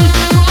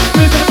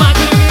 Losing the mic,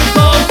 gonna get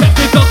involved. Sex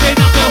is talking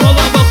out the whole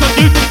world. Welcome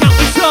you to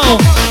the show.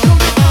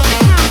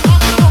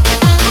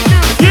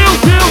 You,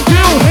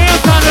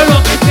 hands on the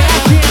rock and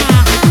dance,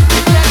 yeah.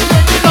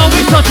 You know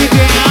we touch it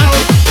down.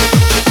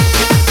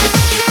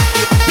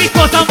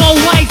 Because I'm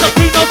always up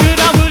to no good,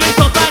 I wouldn't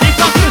stop at it.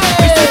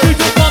 It's the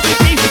future for me,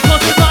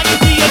 because it's like a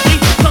D&D.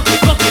 Talking,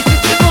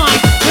 system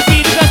right. Would be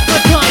the best for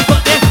time,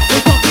 but then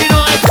we're talking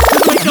on.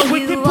 It's a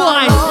wicked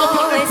boy.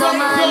 Always on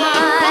my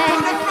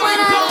mind. When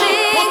I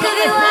think of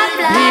you, I'm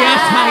blind. Yes,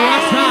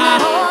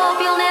 I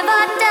hope you'll never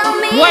tell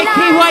me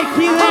Wakey, lies.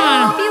 then.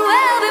 Hope you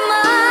will be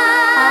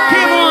mine.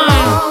 Come on.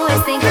 I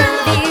always think of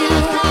you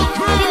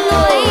in the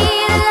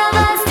way that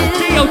lovers do.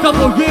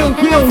 D-O-double-U, And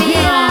I feel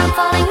yeah. I'm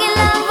falling in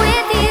love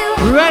with you.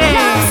 Ready.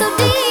 Love so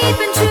deep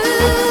and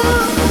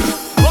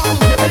true.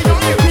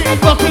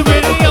 Fucking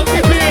with the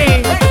Oakzy B.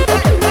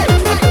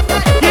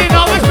 You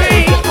know it's me.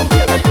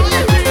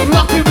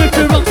 Rocking with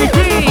the Oakzy B.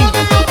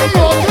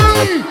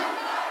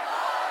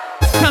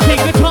 Now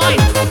take the time,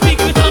 I'll take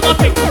the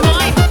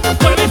time.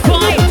 What if it's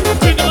fine?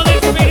 Take the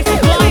legs and make it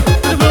sublime.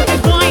 The world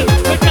is wine,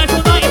 but dance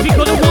all night if you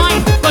call it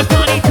wine. But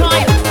party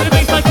time, and the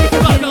bass like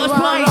kicking back on us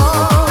play.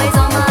 Always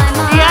on my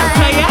mind. Yes,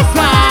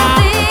 When I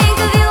think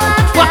of you,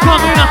 I'm we're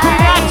coming up in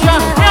the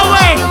action.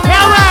 Away.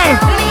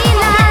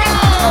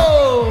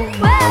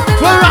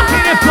 We're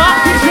rocking the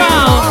party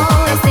show.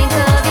 Always think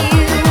of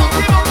you in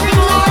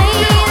the way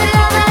that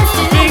lovers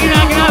do. Big and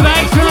I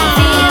bass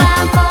drum.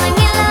 I'm falling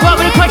in love What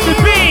would the place to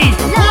be?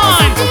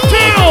 1,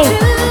 2,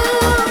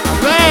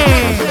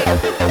 3.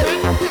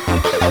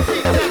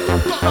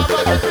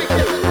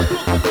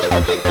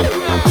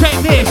 Check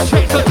this,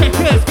 check this.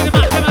 Get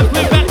him up,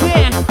 bring back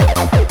there.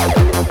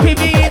 Keep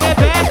me in the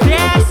best,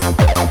 yes.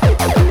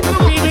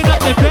 Keeping up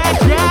the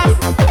best, yes.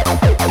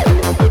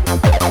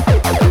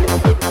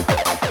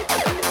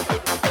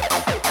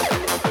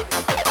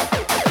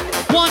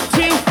 One,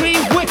 two, three,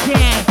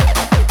 wicked.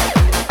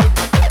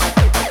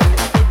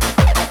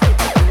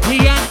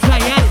 Yes.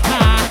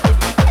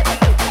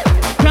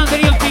 Count the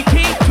empty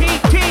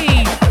T.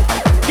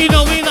 You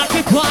know we like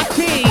to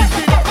party.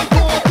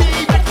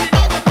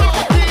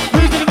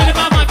 Who's in the middle of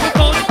my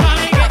microphone and trying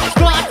to get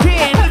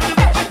started?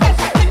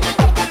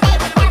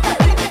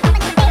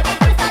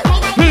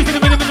 Who's in the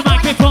middle of the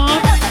microphone?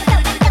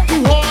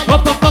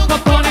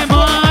 Up on the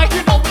mic.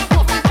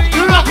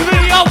 You're rocking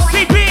with the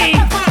Oakzy B.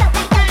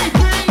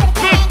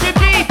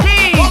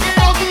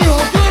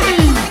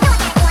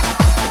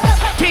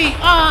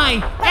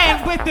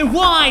 T-I-N with the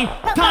Y.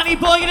 Tiny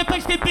boy in the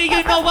place to be,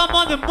 you know I'm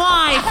on the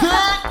mic.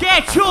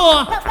 Get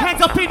your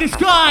hands up in the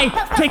sky.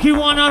 Take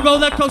you on a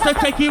roller coaster,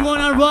 take you on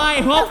a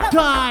ride. Hold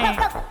tight.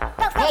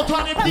 Hold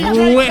on,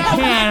 DJ.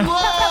 Wicked.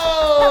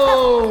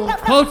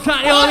 Hold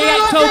tight, all the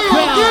exo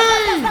crowd.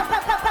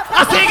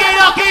 I sing it,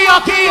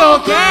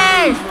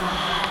 okay.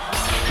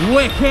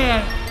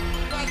 Wicked.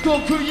 Let's go,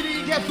 crew. You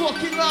need to get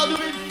fucking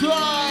louder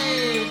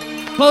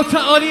inside. Hold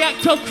tight, all the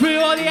acto crew,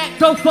 all the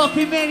acto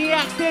fucking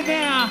maniacs in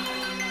there.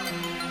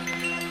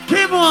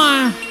 Come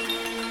on.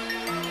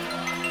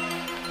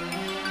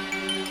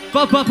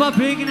 Ba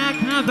bringing that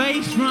kind of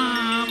bass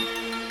drum.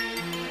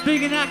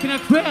 Bringing that kind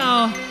of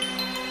grill.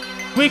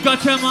 We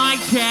got your mic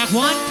check, 1,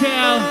 2.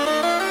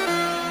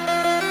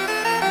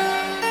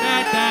 Da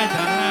da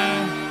da.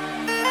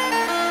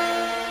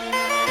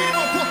 Get him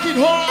on fucking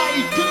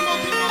high. Get him on,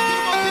 get him on, get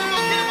him on, get him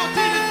on, get him on,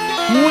 get him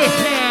on.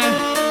 Wicked.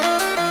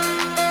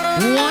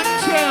 1,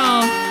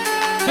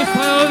 2. Just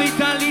follow me,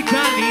 dally,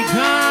 dally,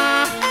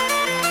 da.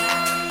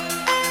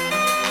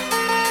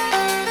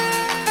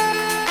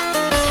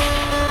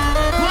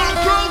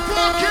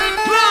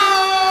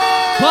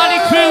 Party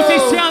crew,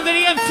 this sound of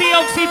the MC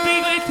Oakzy B,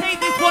 gonna take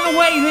this one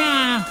away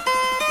there.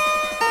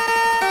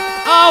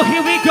 Oh,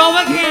 here we go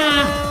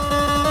again.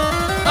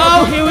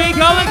 Oh, here we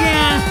go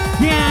again.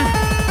 Yeah.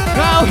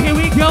 Oh, here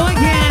we go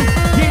again.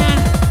 Yeah.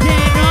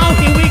 Yeah. Oh,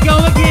 here we go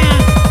again.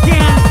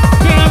 Yeah.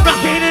 Yeah.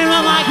 Rocking in my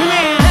mic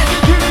again.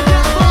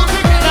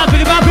 Up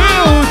in my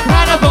boots.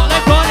 Right about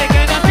that body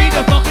again. I see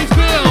the fucking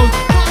screws.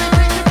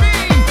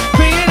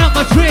 Bringing up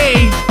my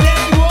tree.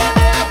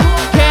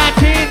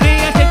 Catching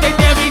me as if they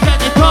berries at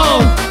the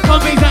toe.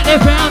 Commies at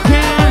the fountain.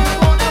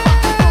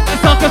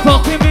 Let's talk a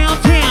fucking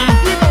mountain.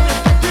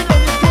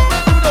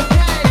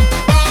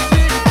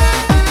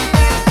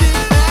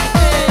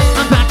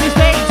 I'm back to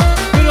stage.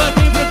 We know I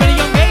think we're very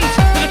young age.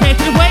 Gonna take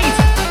to the waist.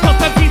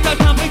 Top MCs that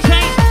can't make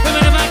change.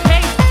 Women in my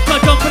case. So I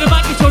jump for the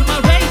mic and show my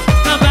race.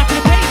 Now back to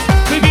the pace.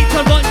 We beat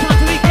on what time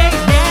to engage.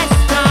 Yes,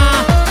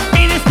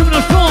 me this coming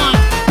on strong.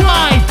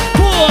 5,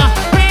 4,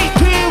 3,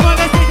 2, 1.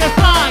 Let's take the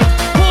 5,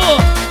 4,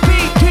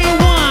 3,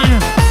 2, 1.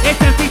 It's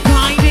empty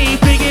tiny.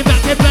 Bringing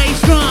back the bass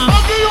drum. I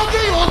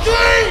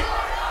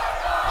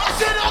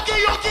said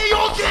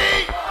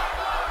okay.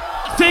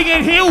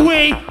 Singing, here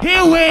we.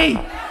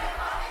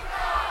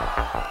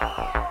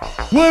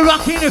 We're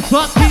rocking the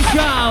fucking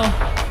show.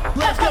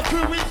 Let's go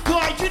crew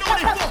inside. You know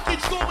they fucking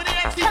score with the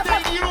MC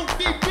Tiny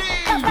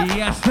Lorin Logue.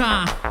 Yes,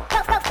 sir.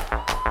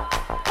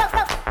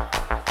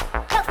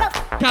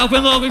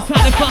 Calvin Logue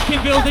inside the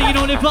fucking building, you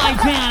know the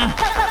vibes now.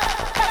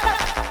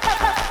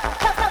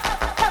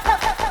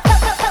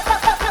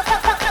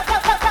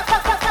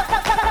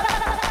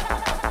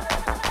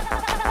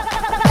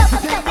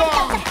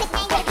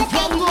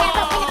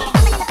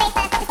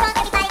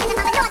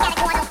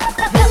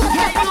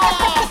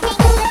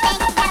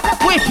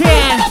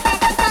 Wicked.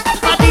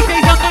 My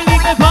DJ's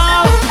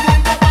unbelievable.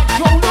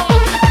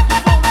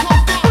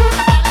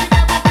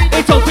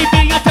 It's Oakzy B,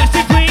 I'm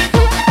testing green.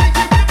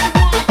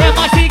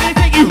 MIC gonna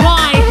take you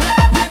high.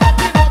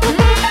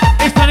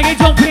 It's time to get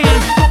jumping.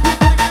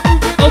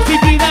 Oakzy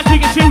B, that's who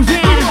you're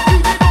choosing.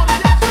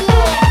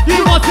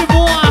 You want some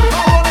more?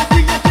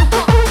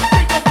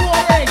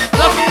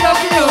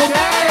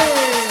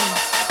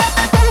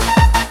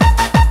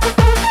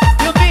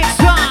 You mix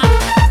up.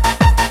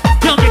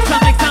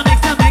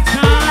 You mix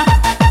up.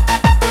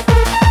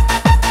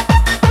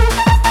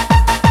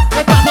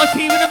 The Bad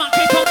team with the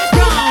microphone is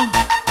gone.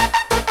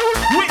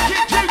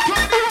 Wicked King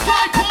coming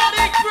inside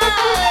party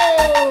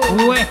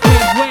crew.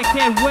 Wicked.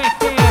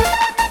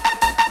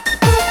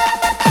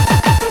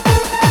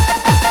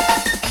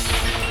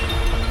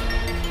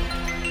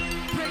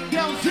 Break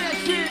down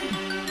session.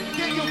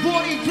 Get your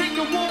body, drink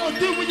your water,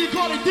 do what you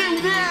gotta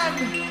do then.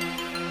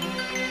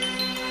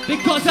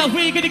 Because how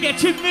we gonna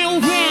get you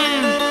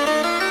moving?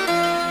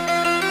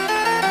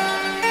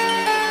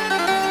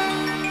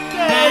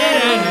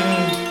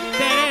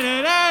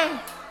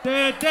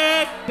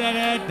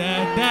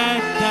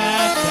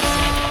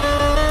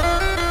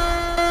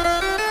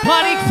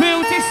 Party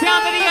crew, this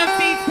sound of the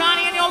MC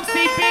Tiny and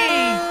Oakzy B.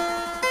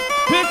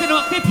 Prison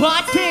up the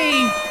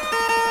party.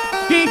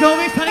 These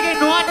always trying to get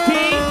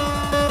naughty.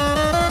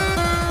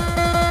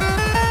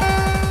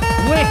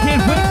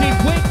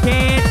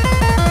 Wicked.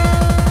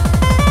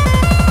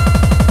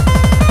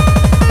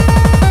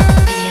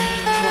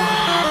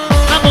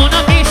 I'm on a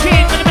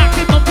mission for the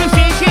maximum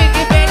precision.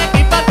 You better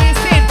keep on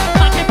listening.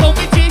 Like a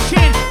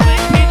competition.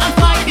 Flipping, I'm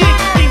fighting.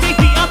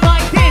 DVP, I'm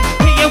fighting.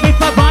 Hit you with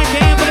my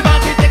vibing. What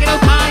about this? Taking no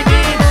time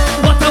in.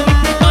 What's a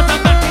wicked? Cause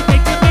I'm back to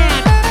take the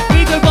man. We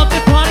don't rock the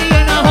party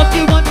and I hope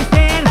you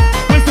understand.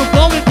 We're still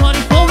blowing,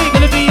 party flowing.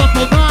 Gonna be up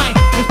all night.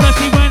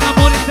 Especially when I'm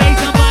on the stage.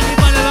 I'm blinded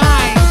by the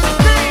light.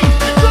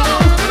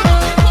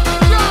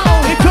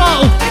 It's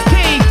all, it's T.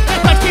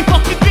 That's like she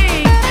fucking B.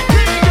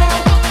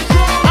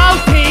 Oh,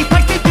 T,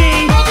 like the B.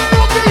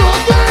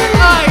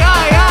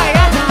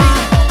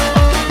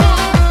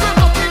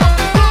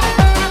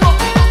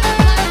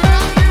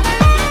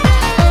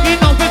 You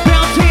know we're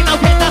bouncing, I'll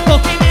get that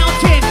fucking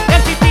mountain.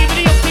 FCP with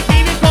the Oakzy B,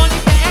 we're going to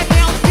get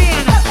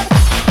bouncing.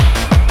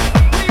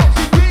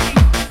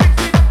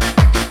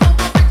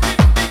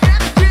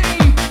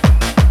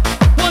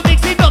 We're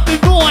mixing up the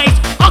noise.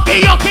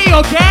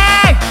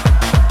 Okay.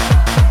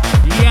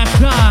 Yes,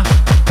 sir.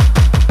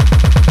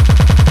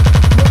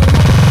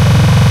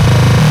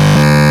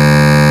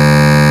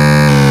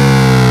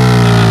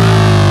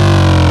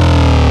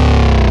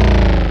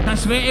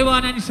 That's what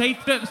everyone in the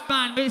safe trips,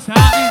 man, what's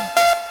happening?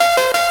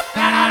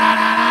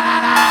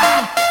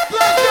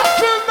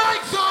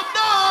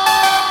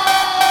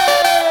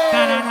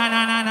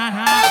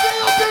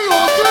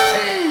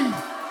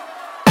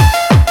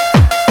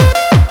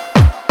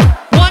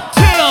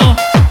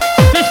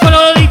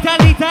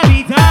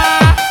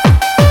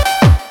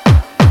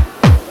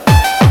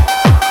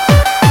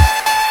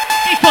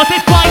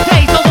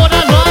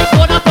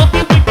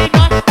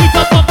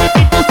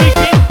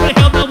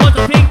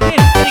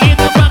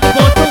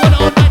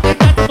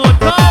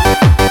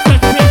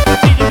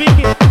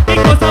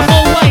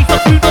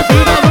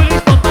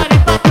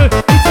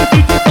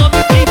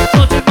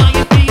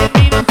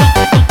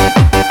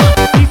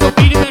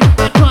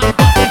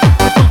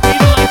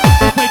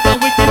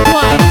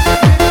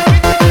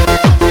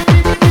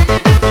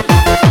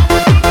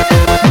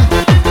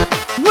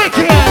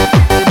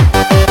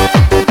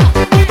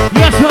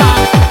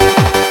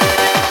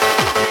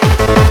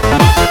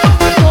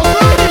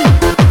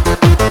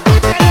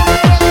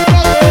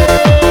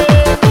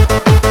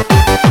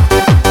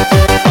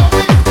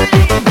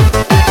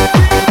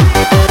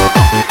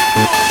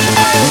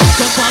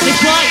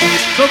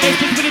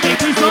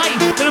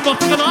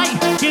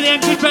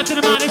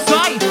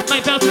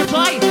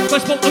 Go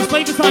smoke those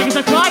flavors high as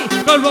I try.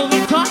 Go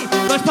rolling tight.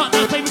 Go spot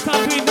that flavor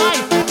time to night.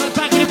 I'm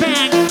back in the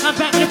band. I'm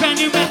back in the brand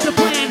new master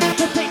plan.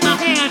 Just take my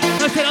hand.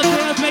 I said I'll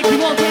dance, make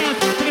you all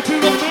dance. Like a true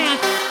romance.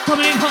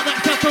 Coming in hot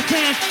like Central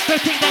fans. Go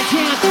take that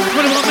chance.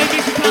 What about my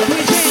music time to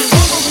his hands?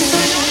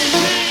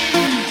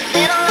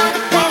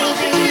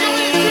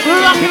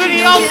 Rockin' with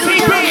the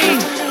Oakzy B.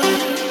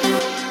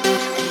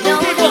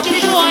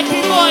 Keep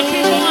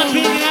on,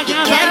 bringing that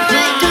down back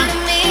time.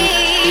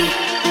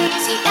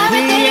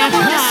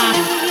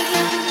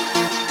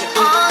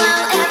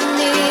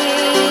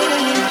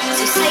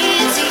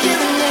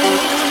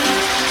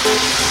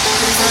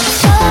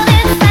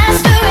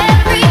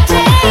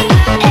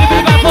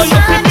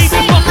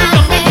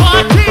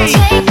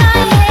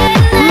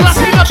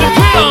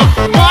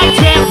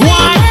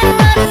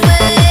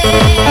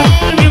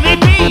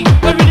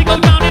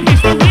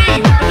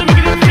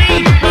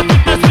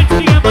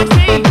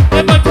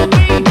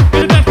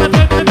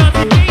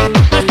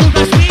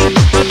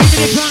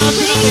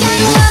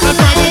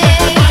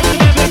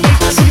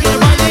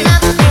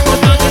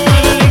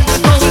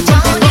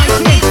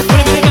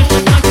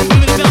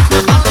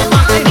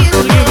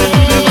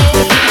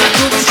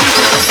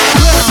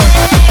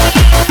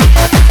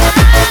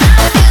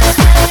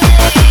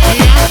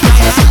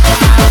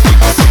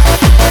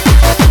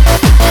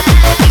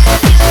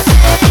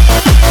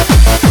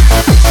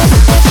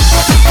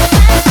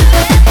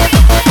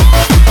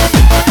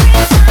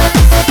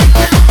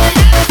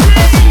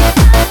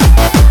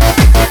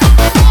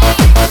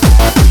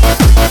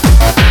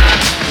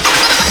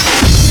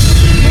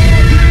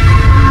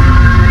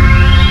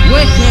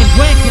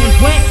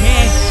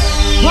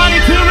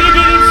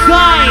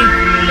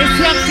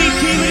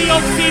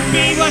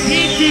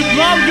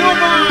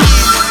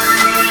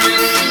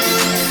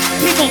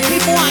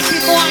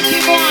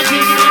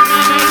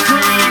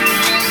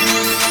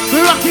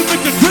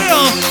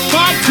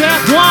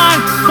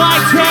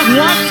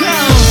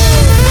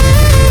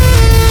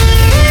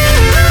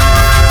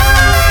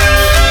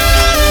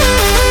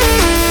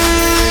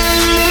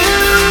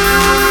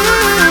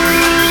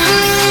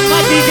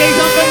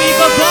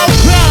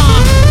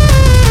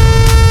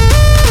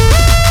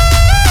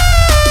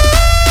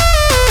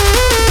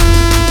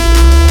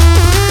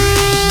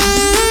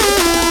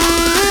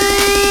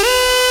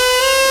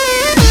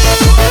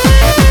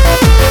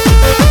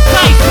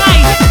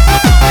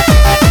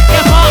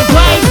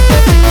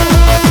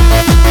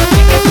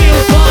 Feel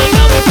fine,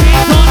 now we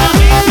feel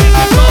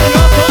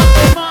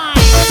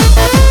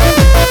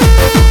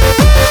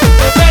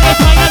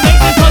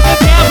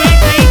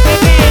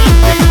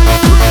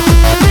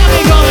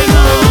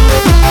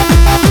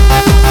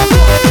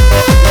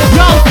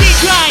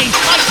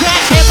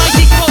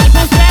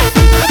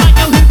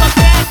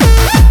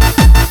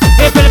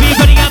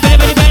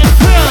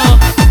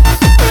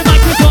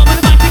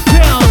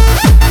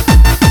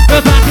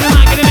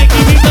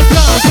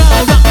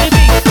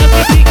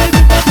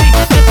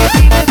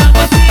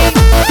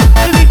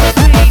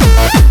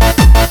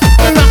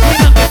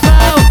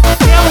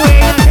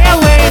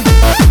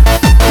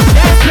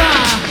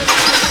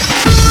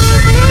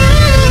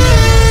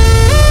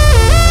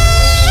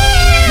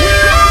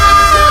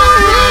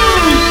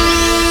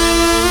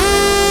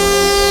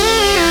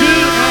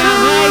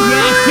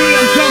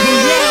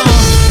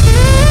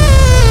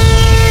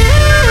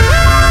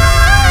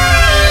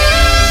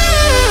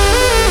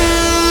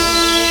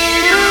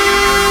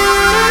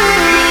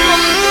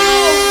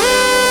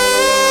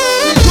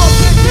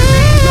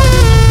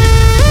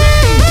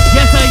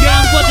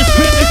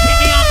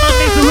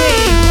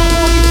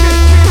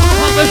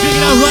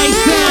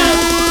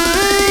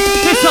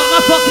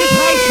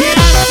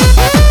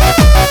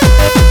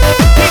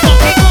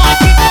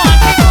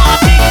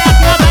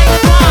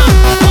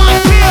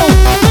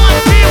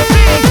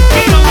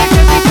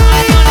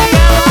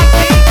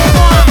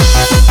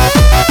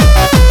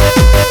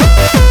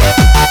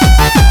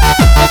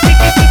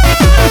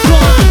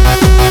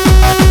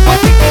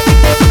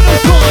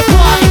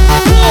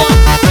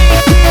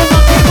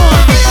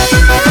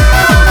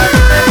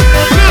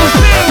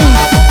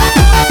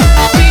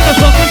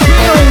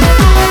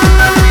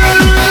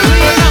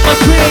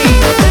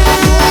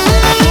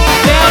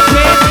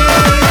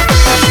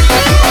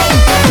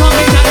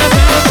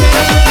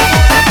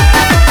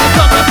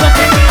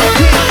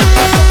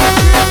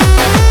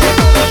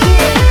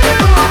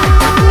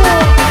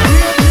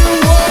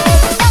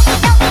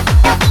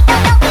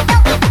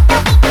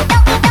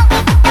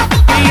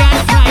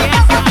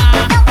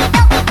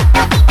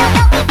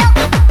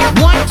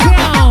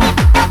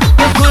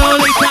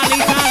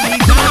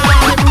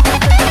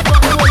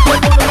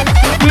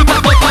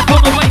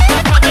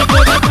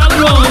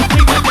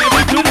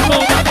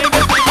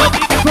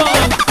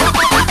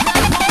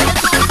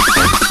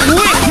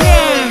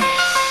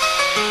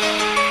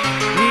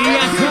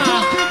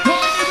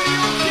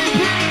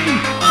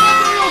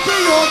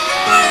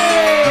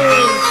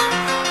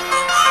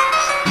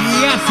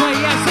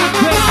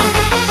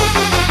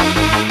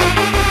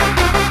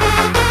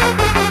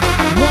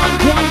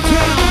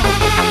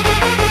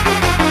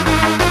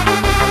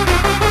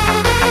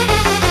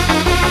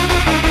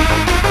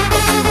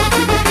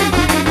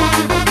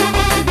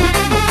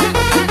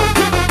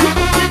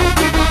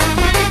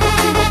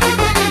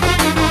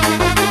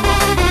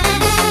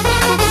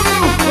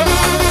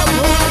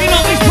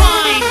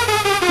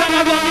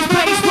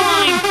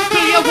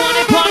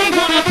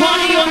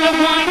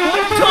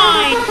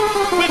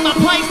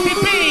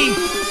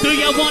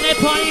I wanna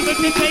party with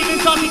the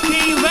famous on the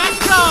key, let's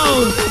go!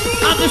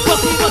 I'm just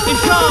fucking up the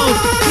show.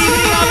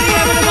 Even the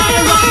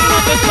everybody rocking up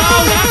the show,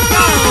 let's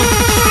go!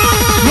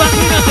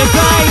 Rocking up the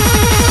bass.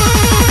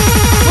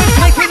 We're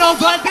taking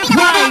over the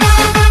place.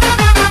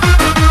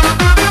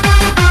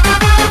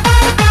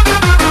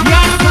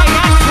 Yes, sir,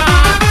 yes,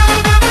 sir.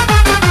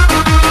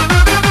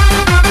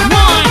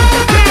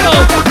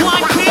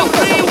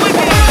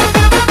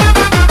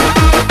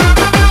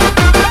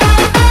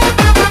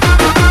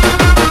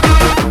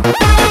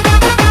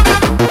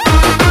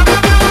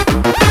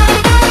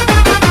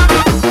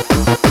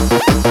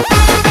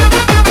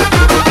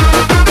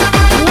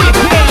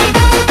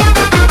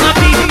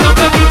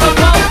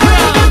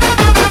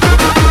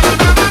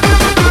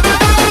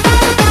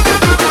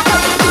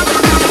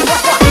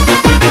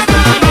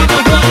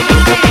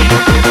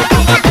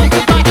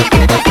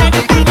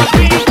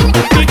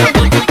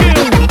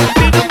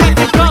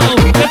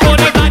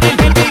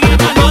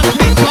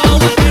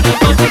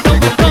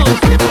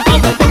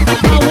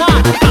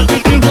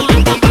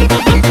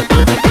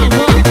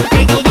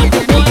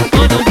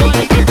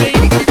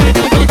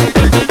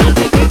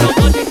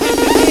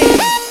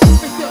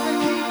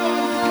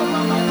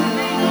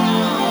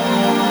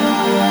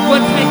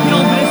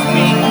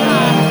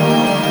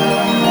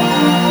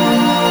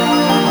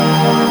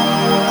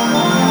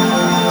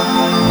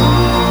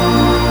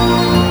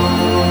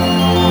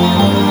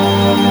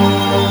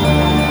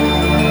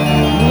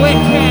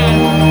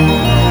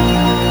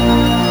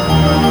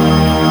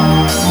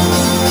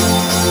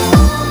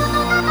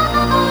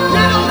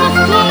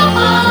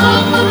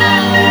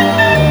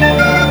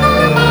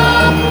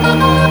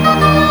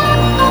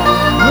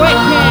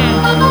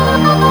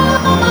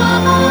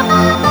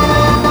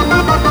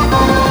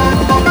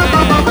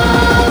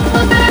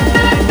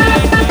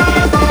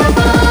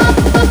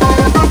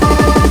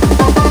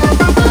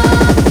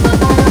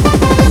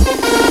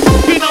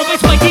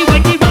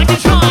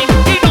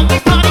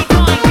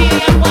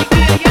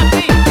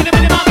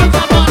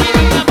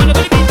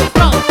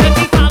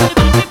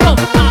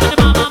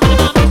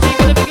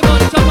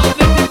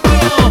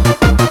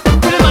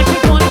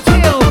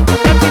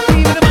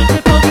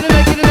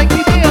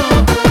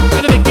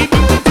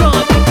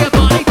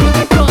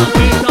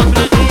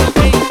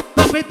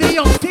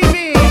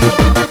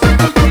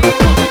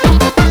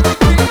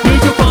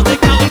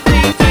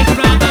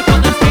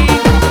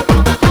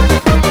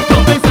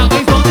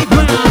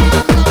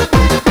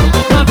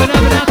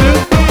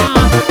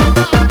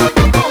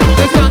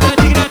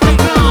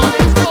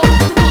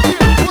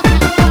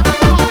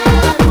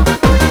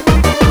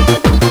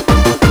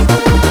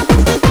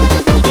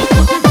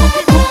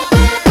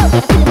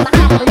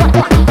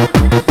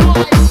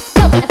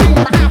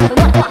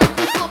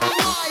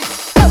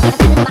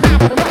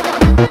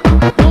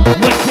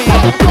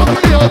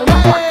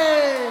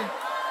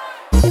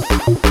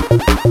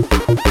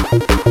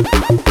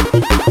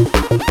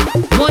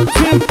 1,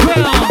 2,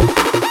 3,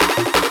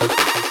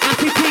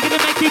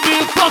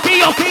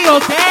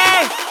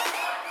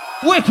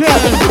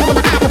 wicked.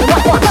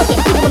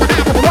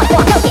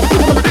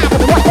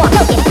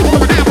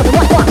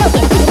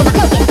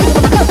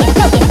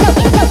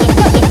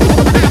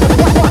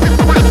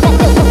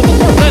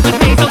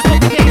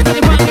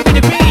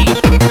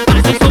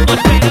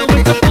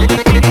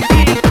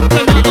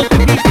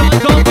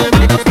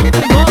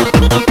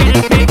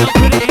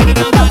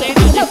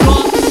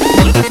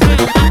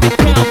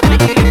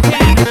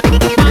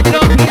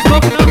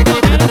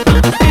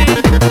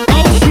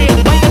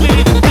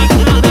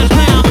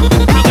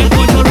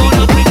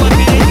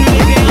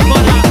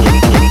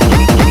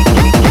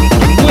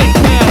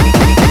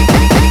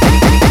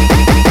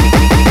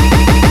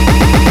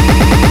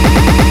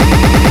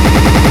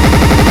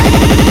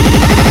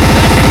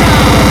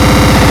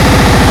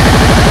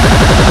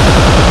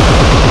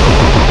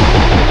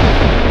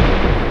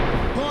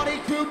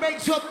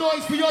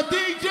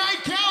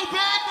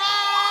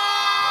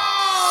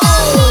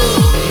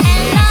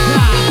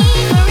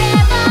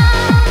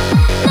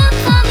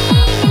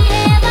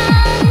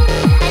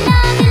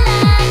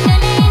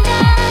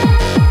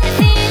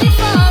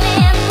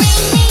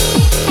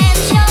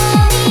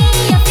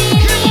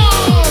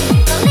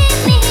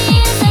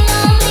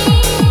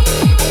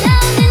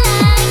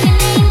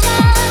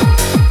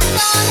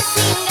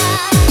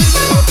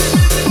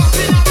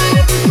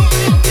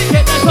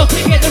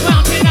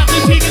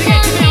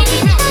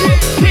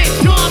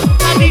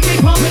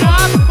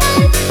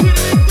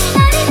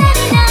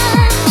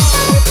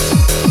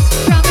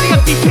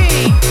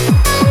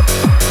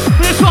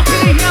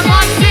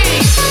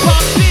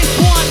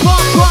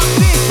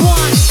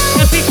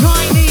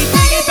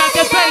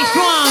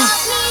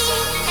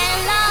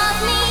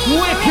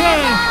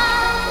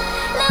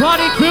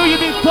 Party crew,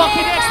 you've been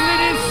fucking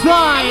excellent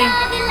inside.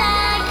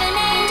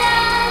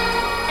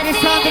 It's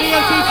time for the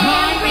empty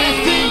Tiny.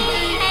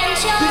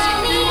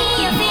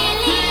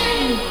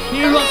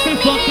 He rocks the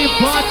fucking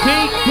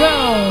party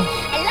crew.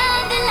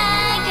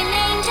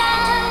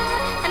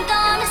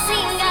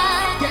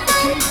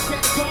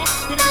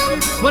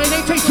 Well, it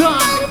ain't take time.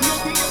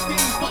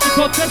 It's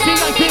called the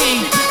CIP.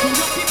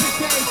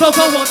 So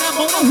go on, I'm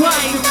on the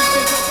way.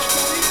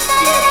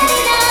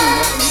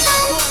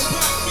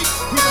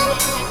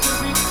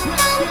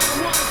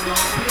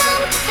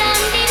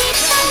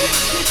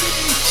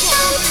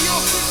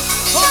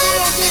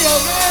 You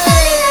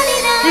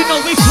know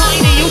it's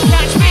tiny, you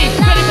catch me.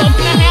 Better go to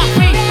the house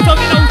me. So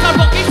you know I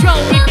rock and roll.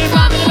 We can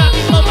rhyme and about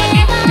this moment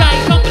in day.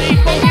 Somebody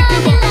falling to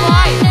rock the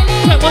mic.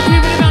 Check what you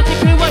really about to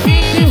do. I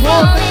need to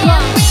hold the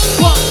line.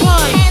 What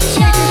fine?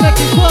 She can make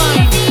it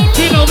fine.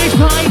 You know it's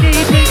tiny,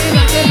 thinking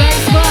like the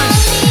bass line.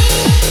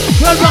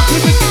 We're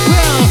rocking with the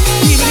crowd.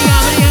 Even the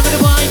arm and the end of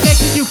the wine,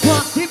 making you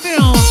fucking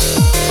feel.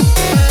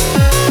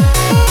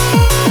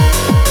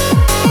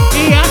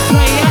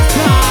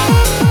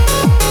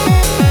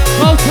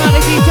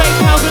 DJ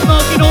Calvin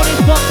Logue on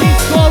his fucking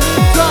scoring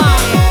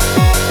drive.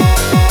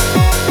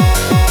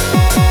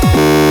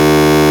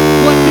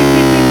 What this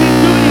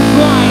doing is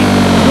right.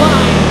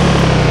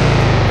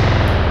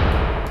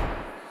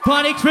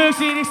 Party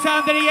cruising the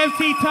sound of the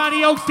MC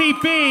Tiny Oakzy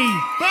B.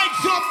 Make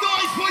some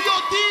noise for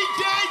your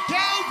DJ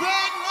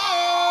Calvin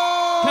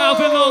Logue.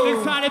 Calvin Logue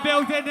inside the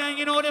building and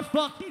you know the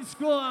fucking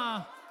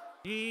score.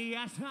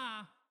 Yes,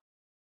 sir.